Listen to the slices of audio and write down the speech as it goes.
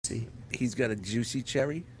He's got a juicy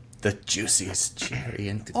cherry. The juiciest cherry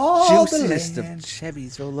in the Juiciest of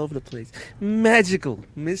cherries all over the place. Magical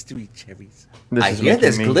mystery cherries. I hear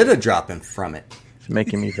there's glitter dropping from it. It's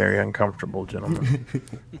making me very uncomfortable, gentlemen.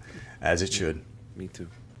 As it should. Me too.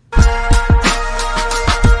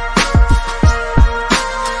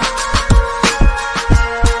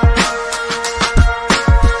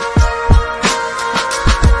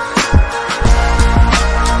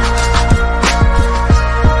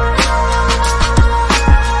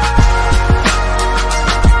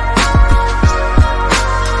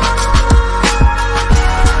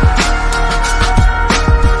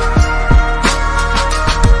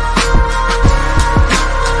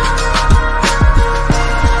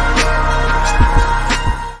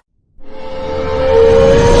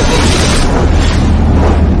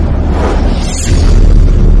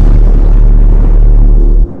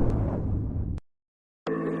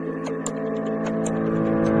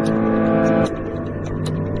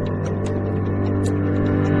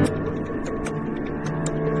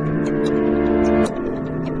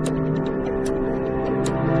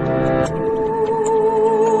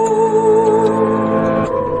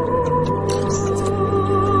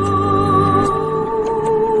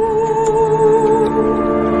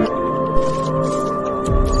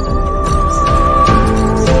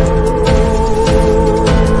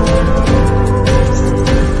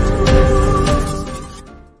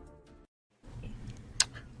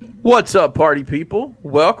 What's up, party people?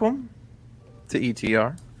 Welcome to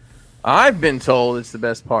ETR. I've been told it's the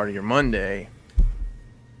best part of your Monday.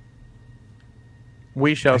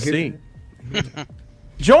 We shall see.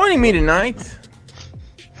 Joining me tonight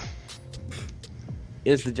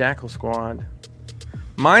is the Jackal Squad.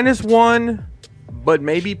 -1, but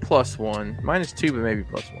maybe +1. -2, but maybe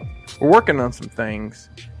 +1. We're working on some things.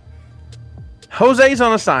 Jose's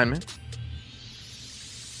on assignment.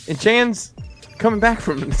 And Chan's coming back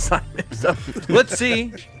from an assignment. So let's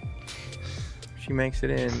see if she makes it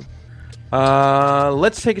in.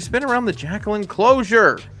 Let's take a spin around the Jackal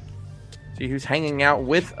enclosure. See who's hanging out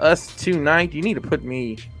with us tonight. You need to put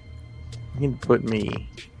me. You need to put me.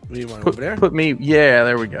 You want over there? Put me. Yeah,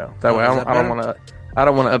 there we go. That way, I don't want to. I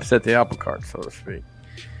don't want to upset the apple cart, so to speak.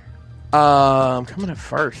 Coming up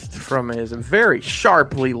first from is a very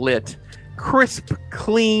sharply lit, crisp,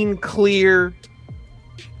 clean, clear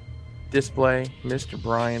display, Mr.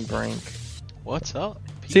 Brian Brink. What's up?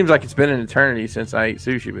 Seems like it's been an eternity since I ate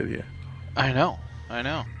sushi with you. I know.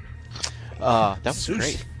 That was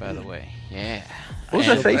great, by the way. Yeah. What was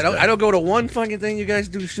that face? I don't go to one fucking thing. You guys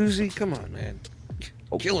do sushi. Come on, man.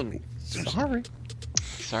 Killing me. Sorry.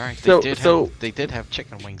 So They did have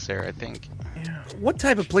chicken wings there, I think. Yeah. What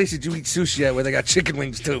type of place did you eat sushi at where they got chicken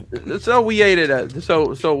wings too? So we ate it at.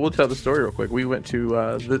 So we'll tell the story real quick. We went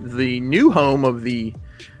to the new home of the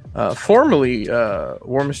formerly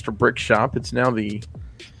Warminster Brick Shop. It's now the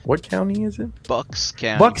what county is it? Bucks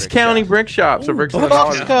County. Bucks County Brick Shop. So Brick's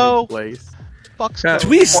Bucksco. Place. Bucksco.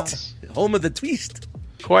 Twist. Home of the twist.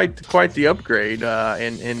 Quite the upgrade,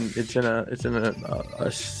 and it's in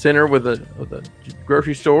a center with a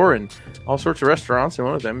grocery store and all sorts of restaurants, and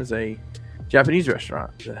one of them is a Japanese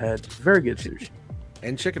restaurant that had very good sushi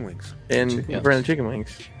and chicken wings and branded chicken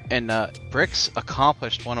wings. And Bricks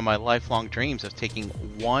accomplished one of my lifelong dreams of taking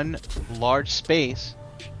one large space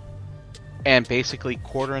and basically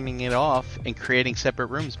quartering it off and creating separate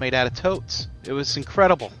rooms made out of totes. It was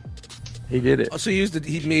incredible. He did it. Oh, so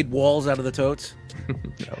he made walls out of the totes? No,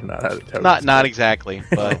 not out of totes. Not exactly,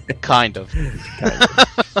 but kind of.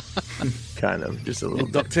 Kind of. Just a little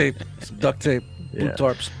duct tape. Some duct tape. Blue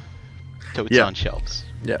tarps. Totes on shelves.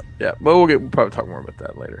 Yeah. But we'll probably talk more about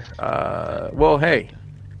that later. Well, hey,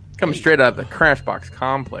 coming straight out of the Crashbox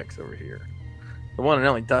complex over here, the one and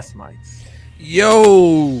only Dust Mites.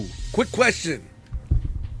 Yo, quick question.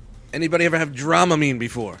 Anybody ever have Dramamine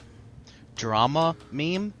before?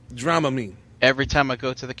 Dramamine? Dramamine. Every time I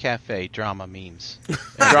go to the cafe, drama memes.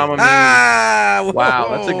 Dramamine. Wow,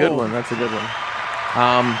 that's a good one.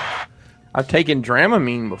 I've taken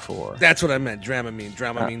Dramamine before. That's what I meant. Dramamine.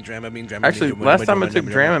 Actually, last time I took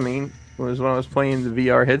Dramamine was when I was playing the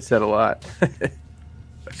VR headset a lot.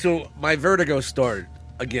 So my vertigo started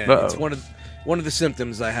again. Uh-oh. It's one of the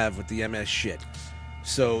symptoms I have with the MS shit.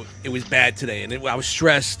 So it was bad today, and I was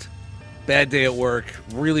stressed. Bad day at work.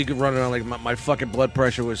 Really good running on. Like my fucking blood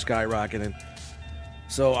pressure was skyrocketing.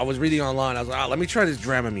 So I was reading online. I was like, let me try this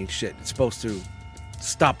Dramamine shit. It's supposed to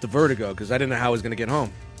stop the vertigo because I didn't know how I was going to get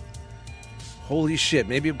home. Holy shit.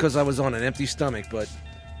 Maybe because I was on an empty stomach, but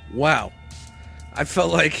wow. I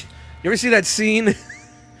felt like... You ever see that scene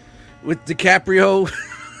with DiCaprio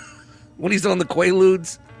when he's on the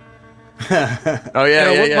Quaaludes? Oh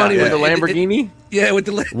yeah, You know, what money with the would- Lamborghini. Yeah, with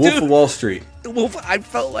the Wolf of Wall Street. Wolf. I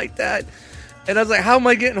felt like that. And I was like, how am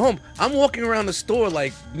I getting home? I'm walking around the store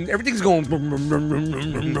like everything's going.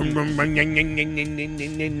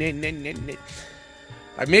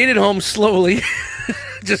 I made it home slowly,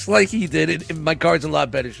 just like he did. My car's in a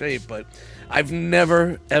lot better shape, but I've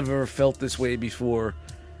never, ever felt this way before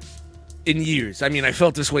in years. I mean, I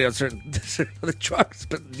felt this way on certain other trucks,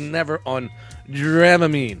 but never on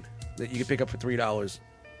Dramamine that you can pick up for $3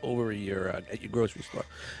 over a year at your grocery store.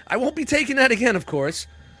 I won't be taking that again, of course.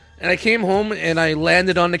 And I came home and I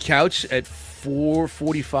landed on the couch at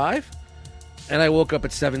 4:45, and I woke up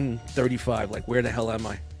at 7:35. Like, where the hell am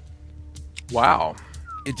I? Wow.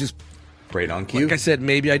 It just, Right on cue. like I said,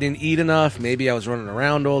 maybe I didn't eat enough. Maybe I was running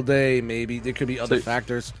around all day. Maybe there could be other So-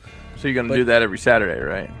 factors. So you're gonna But- do that every Saturday,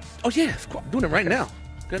 right? Oh yeah, of course. I'm doing it right now.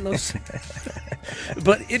 Good knows.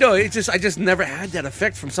 But you know, I just never had that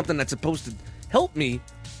effect from something that's supposed to help me,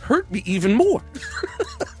 hurt me even more.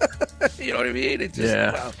 You know what I mean? It just,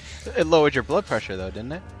 Yeah. wow. It lowered your blood pressure, though,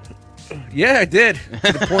 didn't it? Yeah, I did.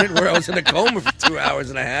 To the point where I was in a coma for 2 hours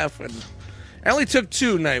and a half, and I only took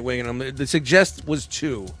 2 Nightwing, and the suggest was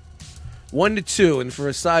 2. 1 to 2, and for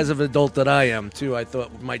a size of adult that I am, 2 I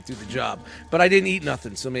thought might do the job. But I didn't eat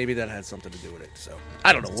nothing, so maybe that had something to do with it. So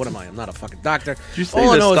I don't know. What am I? I'm not a fucking doctor. Did you say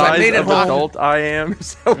All I the know is I size made it of home. adult I am?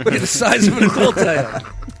 Yeah, the size of an adult I am.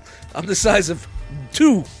 I'm the size of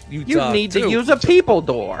 2 Utah. You need to 2. use a people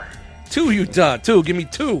door. 2 Utah. 2. Give me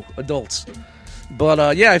 2 adults.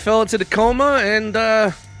 But yeah, I fell into the coma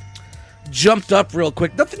and jumped up real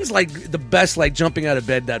quick. Nothing's like the best like jumping out of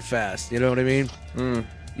bed that fast. You know what I mean?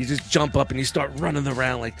 You just jump up and you start running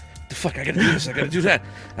around like, the fuck, I gotta do this, I gotta do that.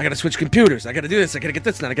 I gotta switch computers, I gotta do this, I gotta get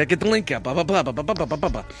this done, I gotta get the link up, blah, blah, blah, blah, blah, blah, blah, blah,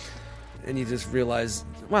 blah. And you just realize,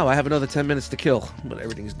 wow, I have another 10 minutes to kill, but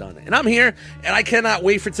everything's done. And I'm here, and I cannot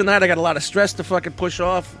wait for tonight. I got a lot of stress to fucking push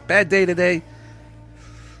off. Bad day today.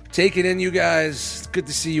 Take it in, you guys. Good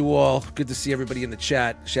to see you all. Good to see everybody in the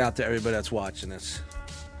chat. Shout out to everybody that's watching this.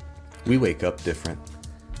 We wake up different.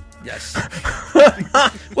 Yes.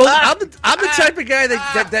 Well, I'm the type of guy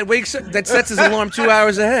that wakes up, that sets his alarm 2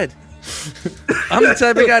 hours ahead. I'm the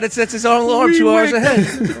type of guy that sets his own alarm 2 hours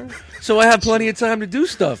ahead. So I have plenty of time to do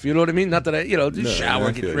stuff. You know what I mean? Not that I, do shower,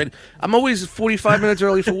 not get good. ready. I'm always 45 minutes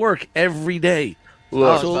early for work every day. I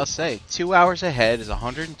was So- about to say, 2 hours ahead is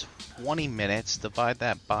 120 minutes. Divide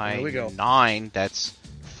that There we by go. 9. That's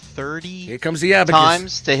 30 Here comes the abacus.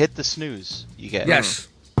 times to hit the snooze. You get Yes.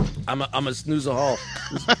 I'm a snoozer-hall.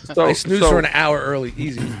 So, I snooze for an hour early.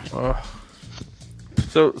 Easy.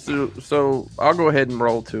 So I'll go ahead and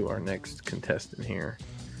roll to our next contestant here,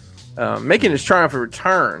 making his triumphant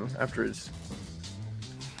return after his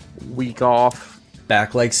week off.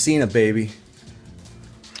 Back like Cena, baby.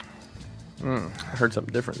 I heard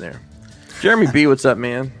something different there. Jeremy B, what's up,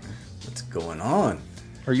 man? What's going on?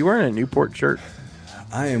 Are you wearing a Newport shirt?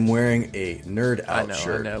 I am wearing a Nerd Out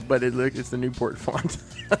shirt. I know, but it's the Newport font.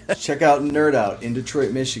 Check out Nerd Out in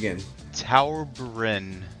Detroit, Michigan. Tower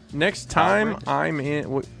Bryn. Next time I'm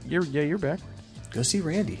in, you're back. Go see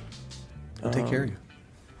Randy. He'll take care of you.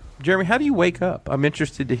 Jeremy, how do you wake up? I'm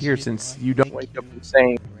interested to hear since you don't wake up the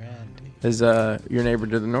same Randy. as your neighbor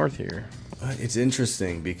to the north here. It's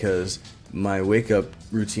interesting because my wake up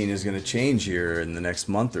routine is going to change here in the next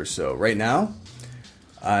month or so. Right now,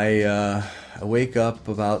 I wake up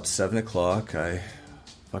about 7 o'clock. I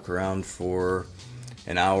fuck around for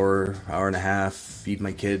an hour, hour and a half, feed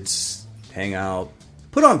my kids, hang out,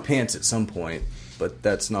 put on pants at some point, but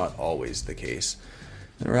that's not always the case.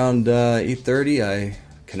 And around 8:30, I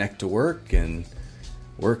connect to work and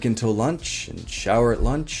work until lunch and shower at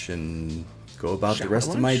lunch and go about the rest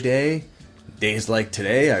of my day. Days like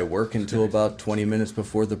today, I work until about 20 minutes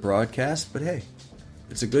before the broadcast, but hey,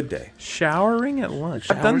 it's a good day. Showering at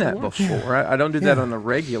lunch. I've done that before. I don't do that on the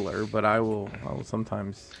regular, but I will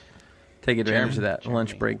sometimes take advantage of that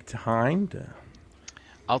lunch break time.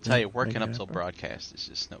 I'll tell you, working make up it till happen. broadcast is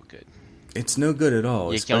just no good. It's no good at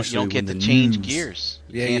all. You don't especially get when to the change news- gears.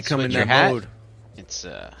 Yeah, can't you come in switch your that hat. mode. It's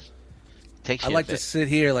takes I you a like to bit. sit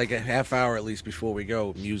here like a half hour at least before we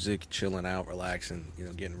go. Music, chilling out, relaxing,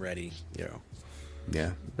 getting ready,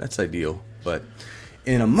 Yeah, that's ideal. But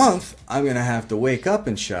in a month, I'm going to have to wake up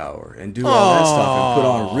and shower and do all that stuff and put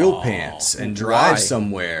on real pants and drive Why?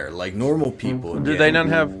 somewhere like normal people. Do again. they not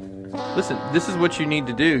have? Listen, this is what you need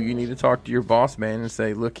to do. You need to talk to your boss man and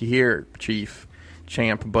say, "Look here, Chief,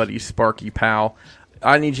 Champ, Buddy, Sparky, Pal.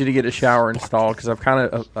 I need you to get a shower installed because I've kind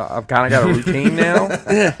of got a routine now.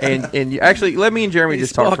 And you, actually, let me and Jeremy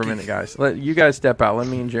just talk for a minute, guys. Let you guys step out. Let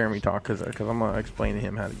me and Jeremy talk because I'm gonna explain to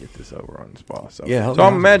him how to get this over on the spa. So Yeah, so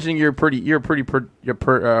I'm imagining you're a pretty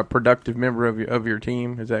productive member of your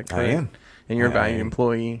team. Is that correct? I am. And you're a I valued am.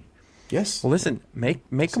 employee. Yes. Well, listen, make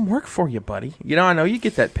them work for you, buddy. You know, I know you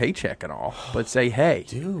get that paycheck and all, but say, hey,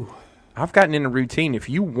 Dude. I've gotten in a routine. If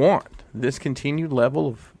you want this continued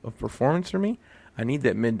level of performance from me, I need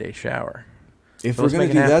that midday shower. If So we're let's going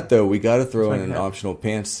make to it do happen. that, though, we got to throw Let's in make an it happen. optional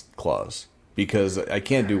pants clause because I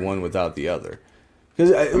can't do one without the other.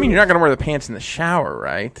 Because I mean, you're not going to wear the pants in the shower,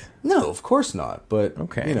 right? no, of course not. But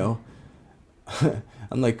Okay. you know,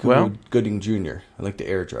 I'm like Well- Gooding Jr. I like to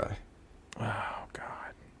air dry. Oh, God.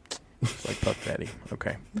 It's like Puff Daddy.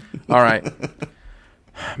 Okay. All right.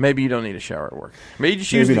 Maybe you don't need a shower at work. Maybe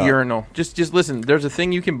just use Maybe the not. urinal. Just listen. There's a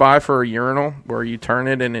thing you can buy for a urinal where you turn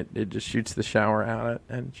it and it just shoots the shower out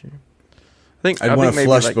at you. I I'd want to maybe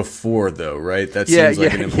flush like- before, though, right? That seems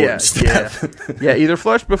like an important step. Yeah, either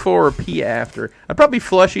flush before or pee after. I'd probably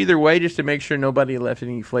flush either way just to make sure nobody left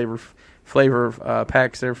any flavor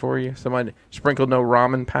packs there for you. Somebody sprinkled no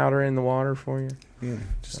ramen powder in the water for you. Yeah,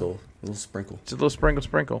 just a little sprinkle. Just a little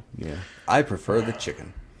sprinkle. Yeah, I prefer the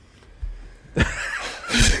chicken.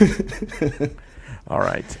 All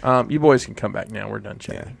right. You boys can come back now. We're done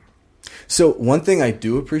chatting. So one thing I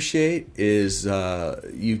do appreciate is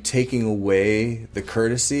you taking away the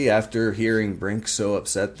courtesy after hearing Brink so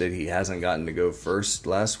upset that he hasn't gotten to go first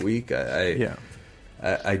last week.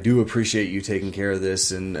 I do appreciate you taking care of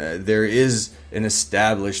this, and there is an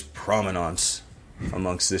established prominence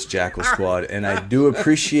amongst this Jackal squad, and I do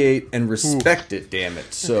appreciate and respect it, damn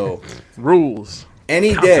it. So Rules.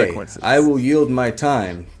 any day, Consequences. I will yield my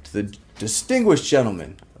time to the distinguished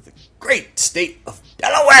gentleman of the great state of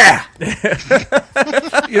Delaware.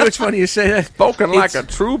 You know, it's funny you say that. Spoken like It's- a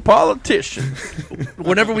true politician.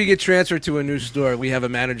 Whenever we get transferred to a new store, we have a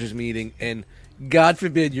manager's meeting, and God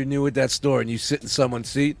forbid you're new at that store and you sit in someone's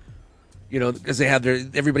seat, you know, because they have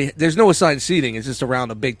everybody. There's no assigned seating; it's just around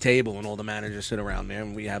a big table, and all the managers sit around there,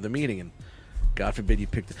 and we have the meeting. And God forbid you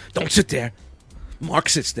pick. Don't sit there. Mark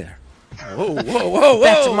sits there. Whoa, whoa, whoa, whoa!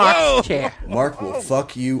 That's whoa. Mark's chair. Mark will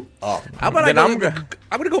fuck you up. How about Then I'm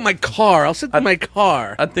gonna go in my car. I'll sit in my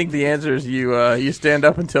car. I think the answer is you stand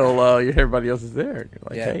up until everybody else is there. You're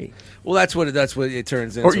like, hey. Well, that's what it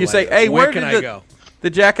turns into. Or you say, like, hey, where can did I go? The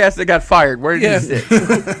jackass that got fired, where did Yeah. he sit?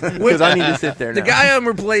 Because I need to sit there now. The guy I'm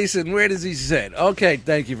replacing, where does he sit? Okay,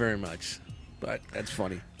 thank you very much. But that's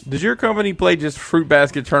funny. Does your company play just fruit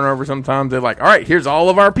basket turnover sometimes? They're like, all right, here's all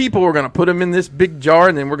of our people. We're going to put them in this big jar,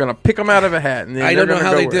 and then we're going to pick them out of a hat. And then I they're don't know gonna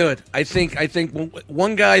how go they with do it. I think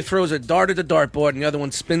one guy throws a dart at the dartboard, and the other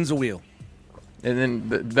one spins a wheel. And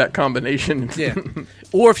then that combination. Yeah.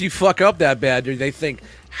 Or if you fuck up that bad, they think,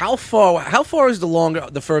 how far is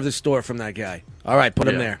the furthest store from that guy? All right, put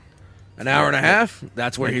him Yeah. there. An hour and a half,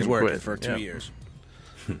 that's where Make he's him working quit. for 2 Yeah. years.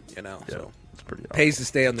 You know, so It's pretty awesome. pays to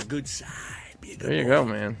stay on the good side. Be a good There you boy. go,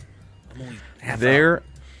 man. I'm only half hour. There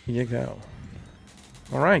you go.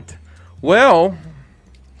 All right. Well,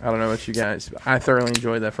 I don't know about you guys. I thoroughly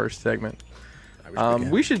enjoyed that first segment.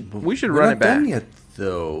 We should We're run not it back. done yet,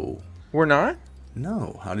 though. We're not.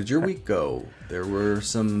 No. How did your week go? There were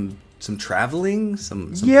some traveling,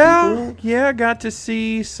 some Yeah, people. yeah. Got to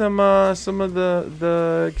see some of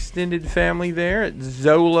the extended family there at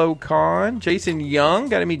ZoloCon. Jason Young,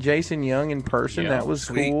 got to meet Jason Young in person. Yeah, That was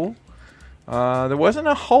sweet. cool. There wasn't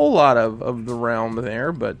a whole lot of the realm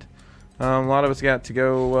there, but a lot of us got to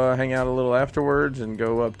go hang out a little afterwards and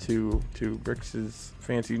go up to Brix's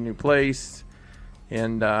fancy new place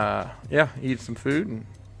and eat some food and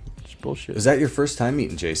just bullshit. Is that your first time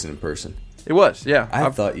meeting Jason in person? It was, yeah. I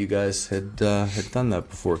thought you guys had done that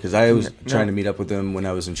before because I was trying to meet up with him when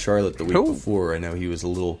I was in Charlotte the week Cool. before. I know he was a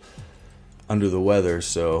little under the weather,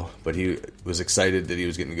 but he was excited that he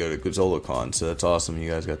was getting to go to ZoloCon, so that's awesome. You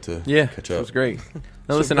guys got to catch it up. was great.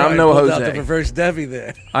 Now So listen, Brian I'm no pulled out the Jose. reverse Debbie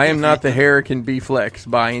there. I am not the Hurricane B Flex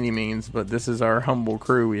by any means, but this is our humble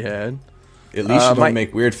crew we had. At least you don't Mike-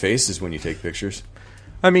 make weird faces when you take pictures.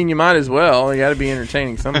 I mean, you might as well. You got to be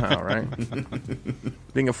entertaining somehow, right?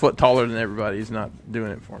 Being a foot taller than everybody is not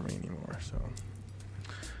doing it for me anymore. So,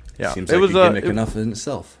 yeah, Seems it like was a gimmick enough in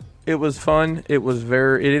itself. It was fun. It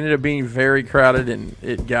ended up being very crowded, and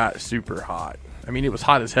it got super hot. I mean, it was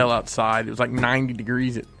hot as hell outside. It was like 90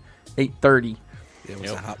 degrees at 8:30. It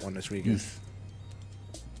was a hot one this weekend.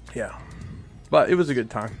 Yeah, but it was a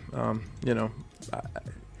good time.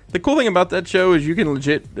 The cool thing about that show is you can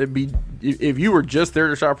legit be if you were just there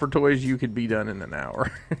to shop for toys, you could be done in an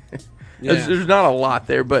hour. Yeah. There's not a lot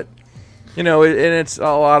there, but And it's a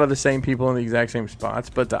lot of the same people in the exact same spots.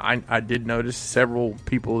 But I did notice several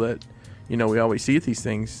people that, we always see at these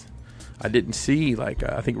things. I didn't see, I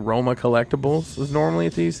think Roma Collectibles was normally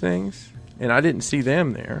at these things. And I didn't see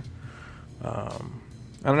them there. I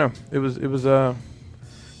don't know. It was a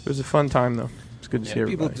fun time, though. It's good to see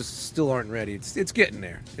everybody. People just still aren't ready. It's getting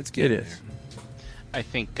there. It's getting there. I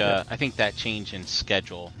think that change in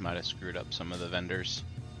schedule might have screwed up some of the vendors'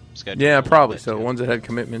 schedule. Yeah, probably so. Ones that had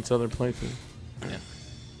commitments other places. Yeah.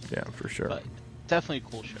 Yeah, for sure. But definitely a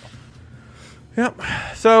cool show. Yep.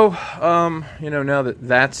 So, now that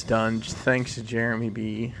that's done, thanks to Jeremy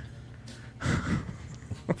B.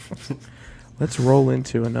 Let's roll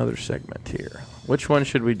into another segment here. Which one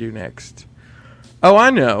should we do next? Oh, I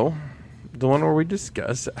know. The one where we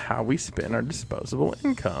discuss how we spend our disposable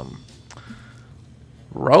income.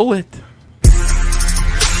 Roll it.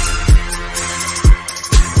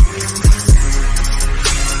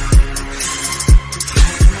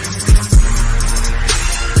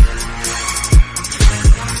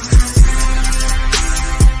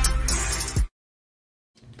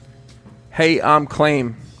 Hey,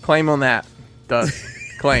 claim on that.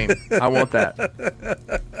 Claim. I want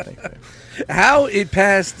that. How it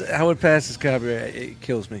passed this copyright, it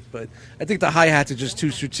kills me. But I think the hi-hats are just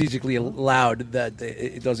too strategically loud that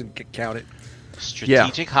it doesn't count it.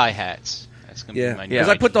 Strategic hi-hats. That's gonna be my new because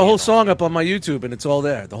I put the whole handle. song up on my YouTube and it's all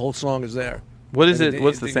there. The whole song is there. What is it?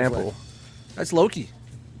 What's the sample? That's Loki.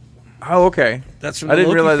 Oh, okay. That's from I the didn't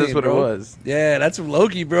Loki realize theme, that's what bro. it was. Yeah, that's from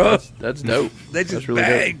Loki, bro. That's dope. They just That's really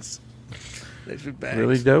bags. They just bags.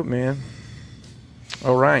 Really dope, man.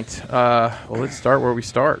 All right. Well, let's start where we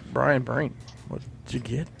start. Brian Brain, what did you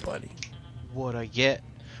get, buddy? What I get?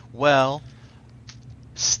 Well,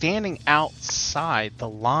 standing outside the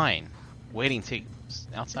line,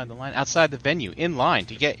 outside the venue, in line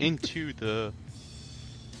to get into the.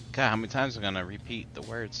 God, how many times am I gonna repeat the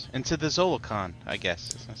words? Into the Zolocon, I guess.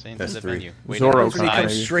 That's what I'm saying. That's to the 3. venue. Zorocon. When he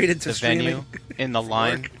comes maybe. straight into the streaming. venue in the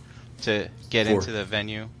line to get 4. into the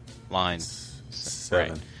venue line. 7.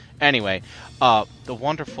 Right. Anyway, the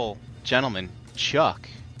wonderful gentleman Chuck,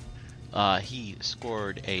 he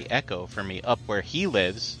scored a Echo for me up where he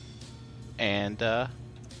lives, and the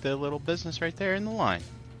little business right there in the line.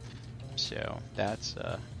 So that's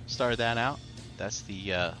started that out. That's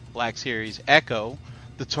the Black Series Echo,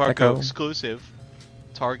 the Targo exclusive.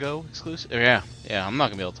 Targo exclusive. Yeah. I'm not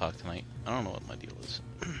gonna be able to talk tonight. I don't know what my deal is.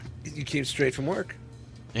 You came straight from work.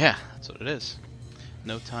 Yeah, that's what it is.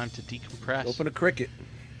 No time to decompress. Open a cricket.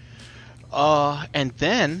 And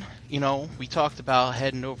then, we talked about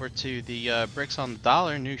heading over to the Bricks on the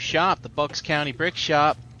Dollar new shop, the Bucks County Brick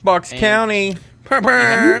Shop. Bucks And- County.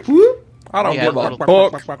 Yeah. I don't Yeah, give a little-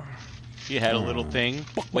 book. You had a little thing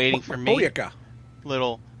waiting for me. Booyaka.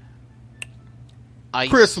 Little ice.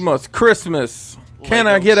 Christmas. Can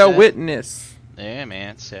I Lego get a set. witness? Yeah,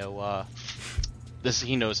 man. So,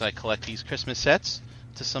 he knows I collect these Christmas sets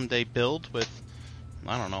to someday build with,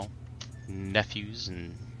 I don't know, nephews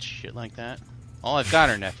and shit like that. All I've got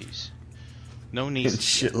are nephews. No nieces.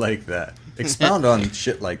 Shit like that. Expound on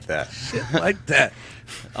shit like that. Like that.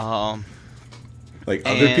 Like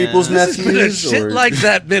other And- people's This has been a nephews? shit Or like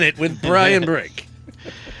that minute with Brian Brick.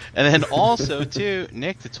 And then also, too,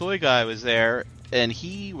 Nick, the toy guy, was there, and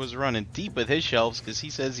he was running deep with his shelves because he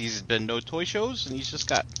says he's been no toy shows, and he's just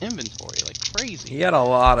got inventory like crazy. He had a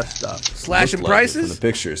lot of stuff. Slashing looked like it from prices. the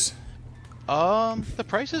pictures. The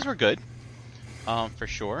prices were good, for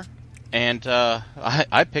sure. And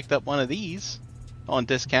I picked up one of these on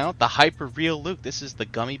discount, the Hyper Real Luke. This is the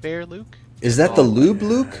Gummy Bear Luke. Is that the lube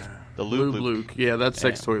Luke? The Lube Luke. Luke. Yeah, that's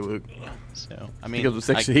sex Yeah. toy Luke. So I He mean, goes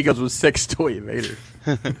with sex toy Vader.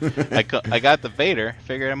 I got the Vader.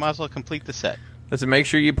 Figured I might as well complete the set. Listen, make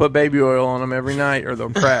sure you put baby oil on them every night or they'll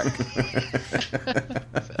crack. So,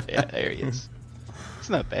 yeah, there he is. It's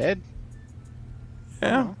not bad.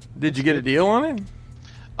 Yeah. Did you get a deal on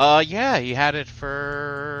it? Yeah, he had it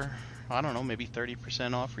for, I don't know, maybe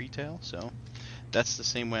 30% off retail. So that's the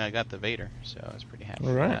same way I got the Vader. So I was pretty happy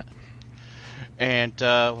with Alright. that. And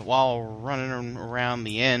while running around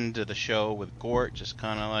the end of the show with Gort, just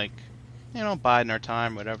kind of like, biding our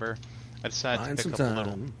time, whatever, I decided Find to some pick up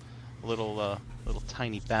time. a little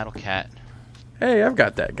tiny Battle Cat. Hey, I've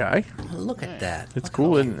got that guy. Look at at that. It's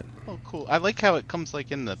cool, isn't it? Oh, cool! I like how it comes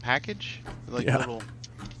like in the package, like Yeah. little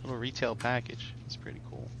retail package. It's pretty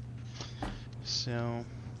cool. So,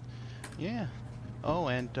 yeah. Oh,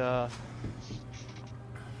 and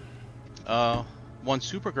one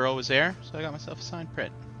Supergirl was there, so I got myself a signed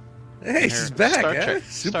print. Hey, she's Her back. Star Huh? Trek-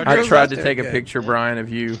 Supergirl's Star I Trek- tried out to there take a again. picture, Brian, of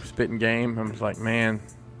you spitting game. I was like, man.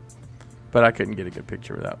 But I couldn't get a good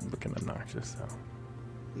picture without looking obnoxious. So.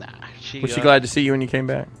 Nah, Was she glad to see you when you came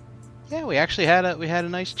back? Yeah, we actually had a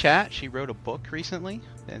nice chat. She wrote a book recently,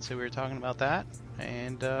 and so we were talking about that,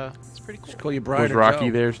 and it's pretty cool. Call you Brian Was or Rocky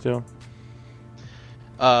Joe. there still?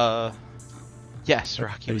 Yes,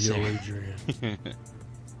 Rocky was there. Adrian.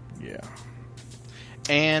 Yeah.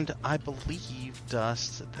 And I believe,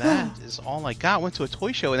 Dust, that is all I got. Went to a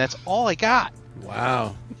toy show, and that's all I got.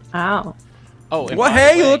 Wow. Wow. Oh, and Well, by the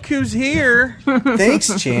hey, way- look who's here.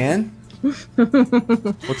 Thanks, Chan.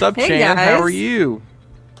 What's up, Hey, Chan? guys. How are you?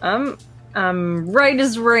 I'm right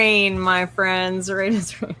as rain, my friends. Right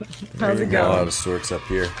as rain. How's it A lot going? of sorts up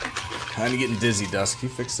here. Kind of getting dizzy, Dust. Can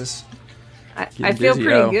you fix this? I Getting feel dizzy,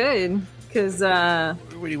 pretty oh. good because Where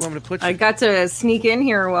do you want me to put you? I got to sneak in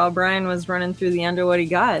here while Brian was running through the end of what he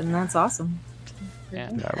got, and that's awesome. Yeah.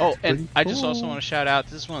 That Oh, was and pretty I just cool. also want to shout out.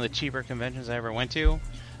 This is one of the cheaper conventions I ever went to.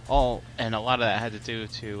 Oh, and a lot of that had to do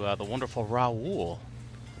to the wonderful Raul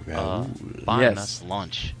buying Yes. us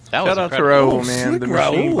lunch. That was Shout out to incredible. Raul, man. slick The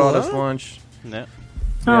machine Raul, bought us huh? lunch. Yeah.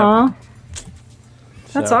 Aw.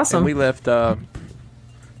 That's So- awesome. And we left a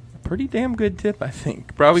pretty damn good tip, I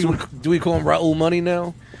think. Probably So do we call him Raul Money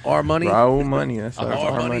now? Our money? Raul money. That's Our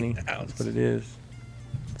our money. money. That's what it is.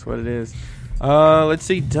 That's what it is. Let's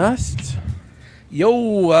see. Dust.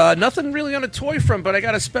 Yo, nothing really on a toy front, but I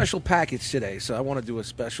got a special package today, so I want to do a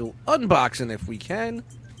special unboxing if we can.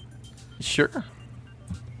 Sure.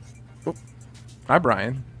 Oh. Hi,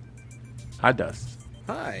 Brian. Hi, Dust.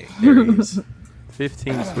 Hi. There he is.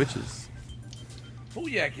 15 switches.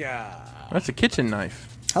 Booyaka. That's a kitchen knife.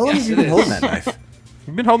 How long Yes, have you it been is. holding that knife?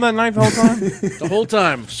 You've been holding that knife the whole time? The whole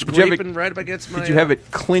time, you have scraping right up against my... Did you have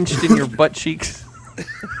it clenched in your butt cheeks?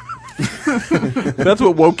 That's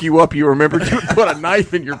what woke you up. You remembered you put a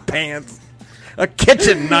knife in your pants. A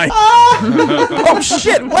kitchen knife. Oh,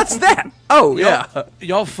 shit. What's that? Oh, yeah.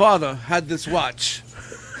 Your father had this watch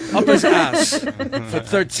up his ass for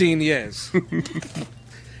 13 years.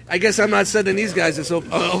 I guess I'm not sending these guys this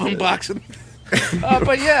unboxing.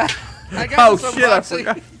 But yeah, I got Oh, this shit. I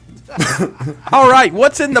unboxing. forgot. All right.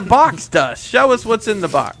 What's in the box, Dust? Show us what's in the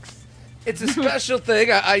box. It's a special thing.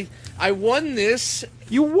 I won this.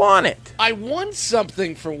 You want it. I won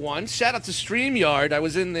something for once. Shout out to StreamYard. I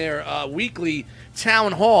was in their weekly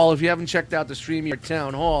town hall. If you haven't checked out the StreamYard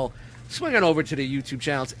town hall, swing on over to the YouTube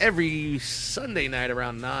channels every Sunday night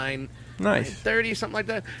around 9. Nice. 30, something like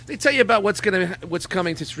that. They tell you about what's coming to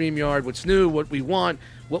StreamYard, what's new, what we want,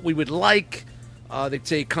 what we would like. They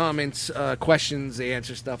take comments, questions, they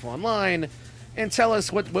answer stuff online, and tell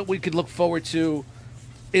us what we could look forward to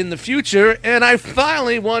in the future. And I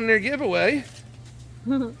finally won their giveaway,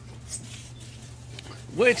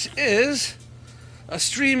 which is a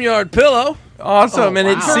StreamYard pillow. Awesome. Oh, and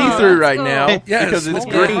it's wow. see-through right Cool. now Yes, because it's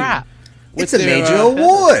holy green. Crap. It's a their, major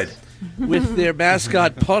award. with their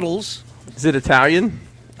mascot Puddles. Is it Italian?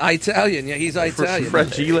 Italian, yeah, he's Italian.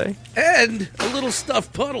 Fragile. And a little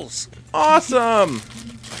stuffed Puddles. Awesome.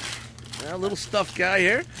 A little stuffed guy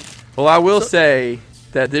here. Well, I will say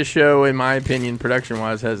that this show, in my opinion,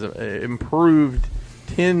 production-wise, has improved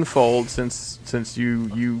tenfold since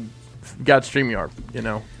you got StreamYard. You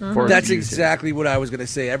know, for That's YouTube. exactly what I was going to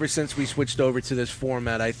say. Ever since we switched over to this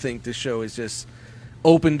format, I think the show has just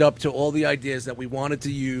opened up to all the ideas that we wanted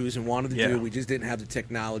to use and wanted to Yeah. do. We just didn't have the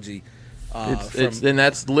technology. And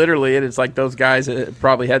that's literally it. It's like those guys that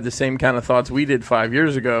probably had the same kind of thoughts we did 5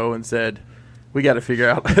 years ago and said, we got to figure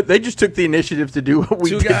out. They just took the initiative to do what we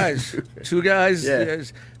two did. guys. Yeah.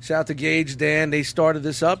 Yes. Shout out to Gage, Dan. They started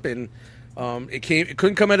this up, and it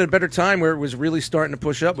couldn't come at a better time where it was really starting to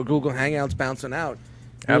push up with Google Hangouts bouncing out.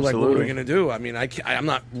 We were like, what are we Absolutely. going to do? I mean, I don't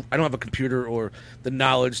have a computer or the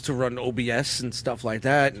knowledge to run OBS and stuff like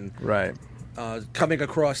that, and Right. coming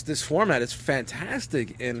across this format is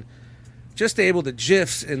fantastic, and just able the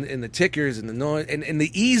GIFs and the tickers and the noise and the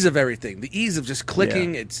ease of everything, the ease of just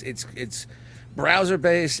clicking. Yeah. It's browser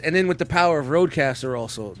based, and then with the power of Roadcaster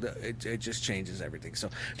also, it just changes everything. So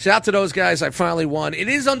shout out to those guys. I finally won. It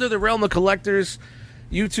is under the Realm of Collectors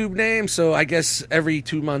YouTube name, so I guess every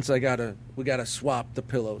 2 months we gotta swap the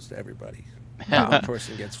pillows to everybody. One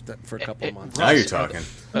person gets for a couple of months. Now you're talking.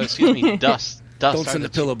 Oh, excuse me, Dust. Don't are send the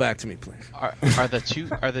pillow back to me, please. Are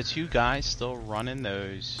the two guys still running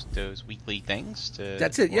those weekly things?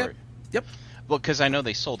 That's it. Yep. Yep. Well, because I know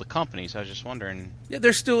they sold the company, so I was just wondering. Yeah,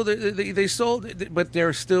 they're still they sold, but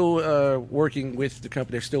they're still working with the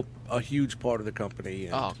company. They're still a huge part of the company.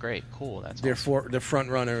 And Oh, great, cool. That's they're awesome. they're front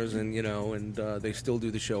runners, and they still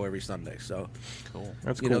do the show every Sunday. So Cool.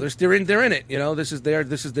 That's you cool. know they're in it. You know, this is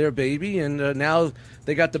their baby, and now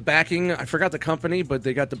they got the backing. I forgot the company, but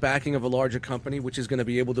they got the backing of a larger company, which is going to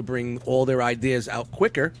be able to bring all their ideas out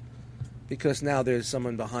quicker because now there's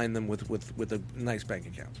someone behind them with a nice bank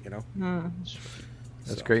account. You know.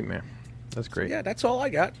 That's great, man. That's great. Yeah, that's all I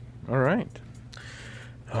got. All right.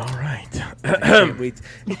 I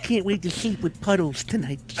can't wait to sleep with Puddles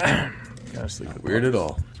tonight. Gotta sleep with Weird at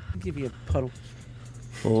all. I'll give you a puddle.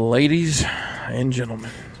 Ladies and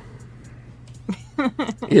gentlemen,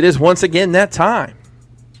 it is once again that time.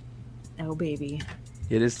 Oh, baby.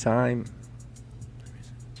 It is time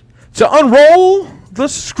to unroll the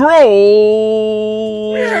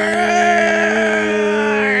scroll.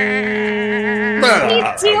 What are you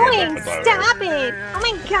doing? Stop it! Oh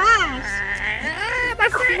my gosh!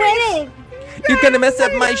 Quit it! You're gonna mess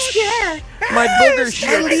up my my booger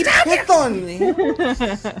shit. Pick on me.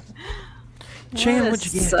 Chan, What what'd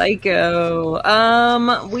you get?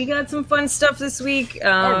 Psycho. We got some fun stuff this week.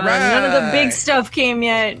 None of the big stuff came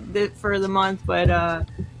yet for the month, but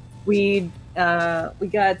we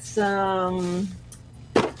got some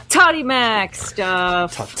Toddy Mac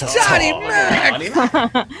stuff. Toddy Mac.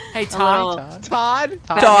 Hey, Todd. Todd.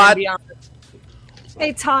 Todd.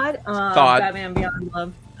 Hey, Todd. Todd. Batman Beyond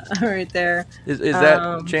Love. Right there. Is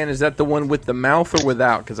that Chan? Is that the one with the mouth or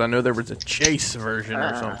without? Because I know there was a Chase version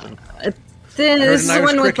or something. This is the Irish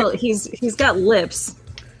one with cricket. he's got lips.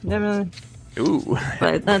 Never, Ooh,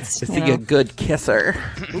 but that's is you he know. a good kisser?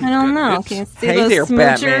 I don't know. Can you see Hey those there,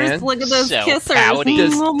 smoochers? Batman. Look at those So kissers. pouty.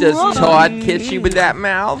 Does Todd kiss you with that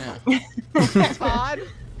mouth? Todd.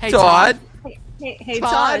 Hey, Todd. Hey,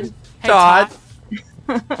 Todd. Todd.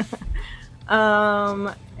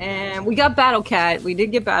 Todd. And we got Battle Cat. We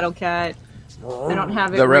did get Battle Cat. I don't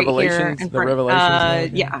have it The right Revelations- here in the front.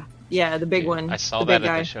 Revelations one? Yeah, the big one. I saw the that big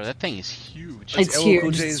at guy. the show. That thing is huge. It's LL Cool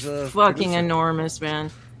huge. J's, It's fucking producer. enormous,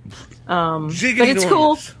 man. But Jiggity it's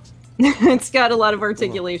cool. enormous. It's got a lot of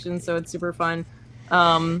articulation, so it's super fun.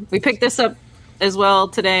 We picked this up as well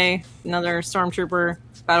today. Another Stormtrooper,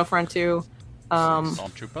 Battlefront 2.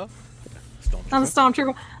 Stormtrooper. I'm a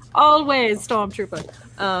Stormtrooper. Always Stormtrooper.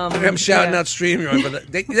 I'm shouting yeah. out StreamYard, but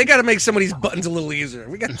they got to make some of these buttons a little easier.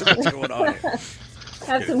 We got too much going on here.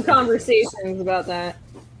 Have some conversations about that.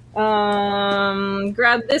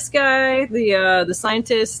 Grab this guy, the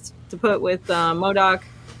scientist, to put with MODOK.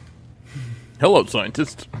 Hello,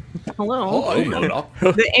 scientist. Hello. Oh,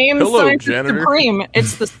 The AIM Hello, Scientist janitor. Supreme.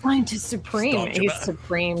 It's the Scientist Supreme. Don't you He's bet.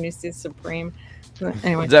 supreme. He's supreme.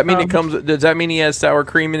 Anyway, Does that mean it comes? Does that mean he has sour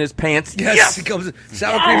cream in his pants? Yes, it comes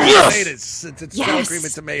sour cream and tomatoes. It's sour Yes. cream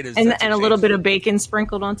and tomatoes. and That's a what little changed. bit of bacon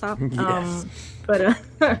sprinkled on top. Yes. But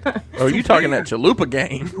Oh, you talking that chalupa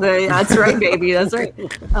game? that's right, baby. That's right.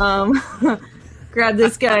 Grab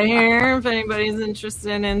this guy here if anybody's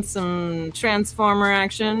interested in some Transformer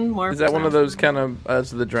action. More Is that one of those kind of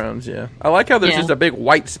as the drones? Yeah, I like how there's Yeah. just a big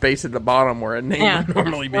white space at the bottom where a name Yeah. would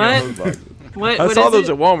normally be What? on those boxes. What, I what saw is those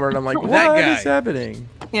it? at Walmart, and I'm like, That what guy. is happening?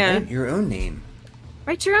 Yeah, Write your own name.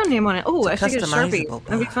 write your own name on it. Oh, I should get a Sharpie. customizable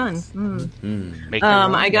That'd be fun. Make your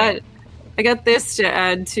own. I got this to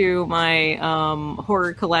add to my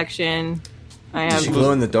horror collection. I Does she have.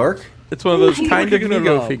 glow in the dark? It's one of those Ooh, kind of Give it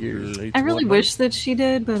Lego up. figures. I really wish that she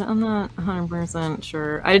did, but I'm not 100%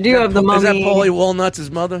 sure. I do have the mummy. Is that Paulie Walnuts'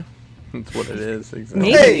 his mother? That's what it is.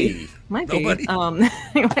 Exactly. Maybe. Might be. Nobody?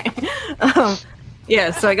 Anyway,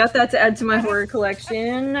 yeah. So I got that to add to my horror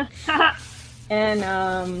collection,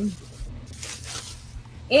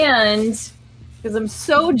 and because I'm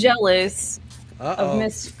so jealous of Uh-oh.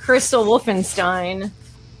 Miss Crystal Wolfenstein,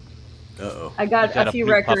 Uh-oh. I got You got a a few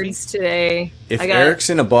new records today. If I got Eric's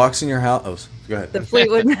in a box in your house... Oh, go ahead. the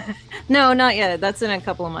Fleetwood. No, not yet. That's in a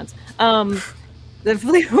couple of months. The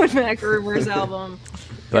Fleetwood Mac Rumors album.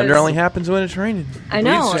 Thunder only happens when it's raining. I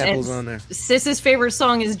know. Leaf samples and on there. Sis's favorite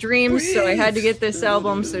song is Dreams, so I had to get this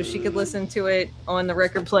album so she could listen to it on the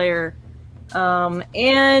record player.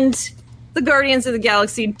 And the Guardians of the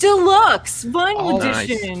Galaxy Deluxe Vinyl Oh, nice.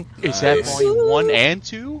 Edition. Is that Nice. volume 1 and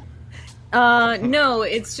 2? No,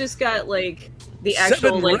 it's just got like the actual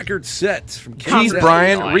 7 like record sets from Jeez, K-Tel.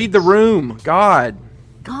 Brian, Nice. read the room. God.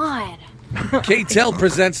 God. K-Tel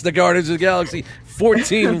presents the Guardians of the Galaxy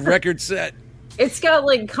 14 record set. It's got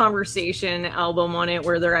like conversation album on it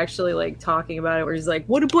where they're actually like talking about it, where he's like,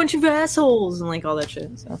 "What a bunch of assholes" and like all that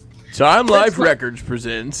shit. So Time Life fun. Records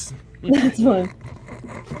presents. that's fun.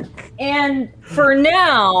 And for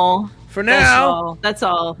now, For now, that's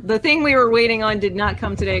all. The thing we were waiting on did not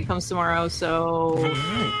come today. It comes tomorrow. So,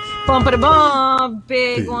 bump it a bump,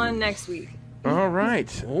 big one next week. All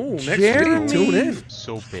right. oh, next Jeremy. week, tune in.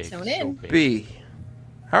 So big. Tune so in. big. B.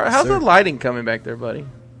 How's Sir. the lighting coming back there, buddy?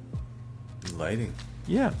 Lighting.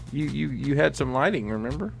 Yeah, you had some lighting,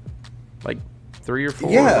 remember? Like 3 or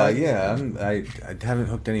 4. Yeah, lights. yeah. I haven't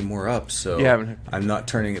hooked any more up, so You haven't. I'm not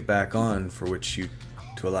turning it back on, for which you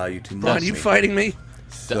to allow you to Ron, mulch you me. fighting me?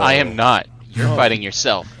 So, I am not. You're fighting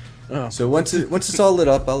yourself. So once it's all lit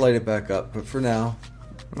up, I'll light it back up. But for now,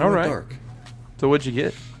 All right. dark. So what'd you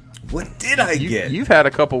get? What did I get? You've had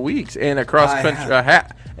a couple weeks and a cross I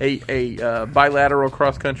country, a bilateral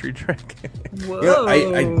cross country trek. Whoa.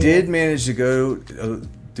 You know, I did manage to go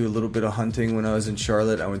do a little bit of hunting when I was in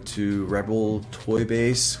Charlotte. I went to Rebel Toy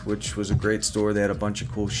Base, which was a great store. They had a bunch of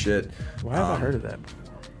cool shit. Why have I heard of that?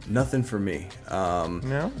 Nothing for me.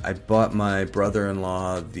 No? I bought my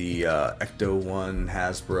brother-in-law the Ecto one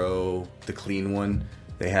Hasbro, the clean one.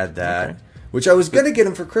 They had that. Okay. Which I was going to get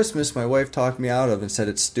him for Christmas. My wife talked me out of and said,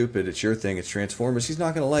 it's stupid. It's your thing. It's Transformers. He's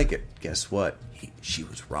not going to like it. Guess what? She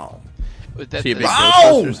was wrong. That, Is he a big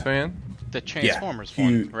Wrong! Ghostbusters fan? the Transformers Yeah,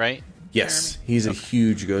 one, right? Yes, he's a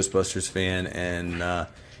huge Ghostbusters fan, and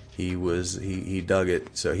he dug it.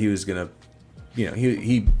 So he was gonna,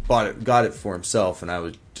 he bought it, got it for himself, and I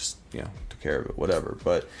was just took care of it, whatever.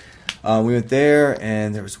 But we went there,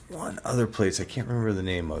 and there was one other place I can't remember the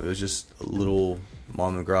name of. It was just a little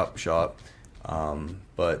mom and grop shop,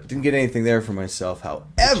 but didn't get anything there for myself. Did you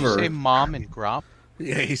However, say Mom and Grop?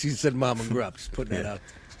 Yeah, he said Mom and Grub. Just putting that out.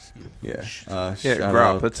 yeah, Yeah, shout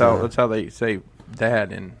Grop. out, That's how they say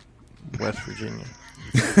dad in West Virginia.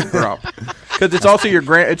 Grop. Because it's also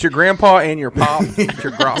it's your grandpa and your pop. It's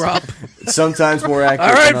your Grop. Grub. sometimes more accurate.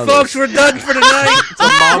 All right, than folks, others. we're done for tonight. It's a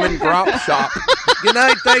mom and Grop shop. Good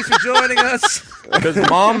night. Thanks for joining us. Because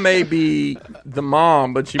mom may be the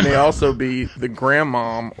mom, but she may also be the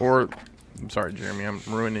grandmom. Or, I'm sorry, Jeremy, I'm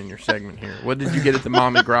ruining your segment here. What did you get at the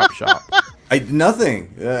mom and Grop shop?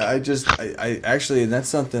 Nothing. I actually, and that's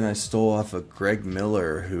something I stole off of Greg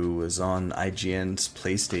Miller, who was on IGN's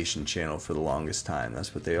PlayStation channel for the longest time.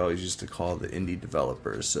 That's what they always used to call the indie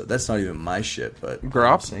developers. So that's not even my shit, but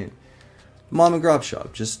Grop? I'm saying, Mom and Grop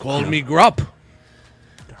Shop. Just Call me Grup.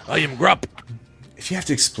 I am Grup. if you have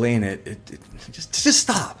to explain it, just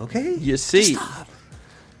stop, okay? You see. Just stop.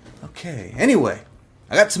 Okay. Anyway,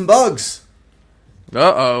 I got some bugs.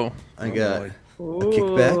 Uh-oh. I got boy. a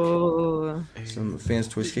kickback, Ooh. some Fans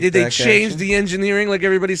Toys kickback. Did they change action. the engineering like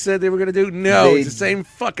everybody said they were going to do? No, They- it's the same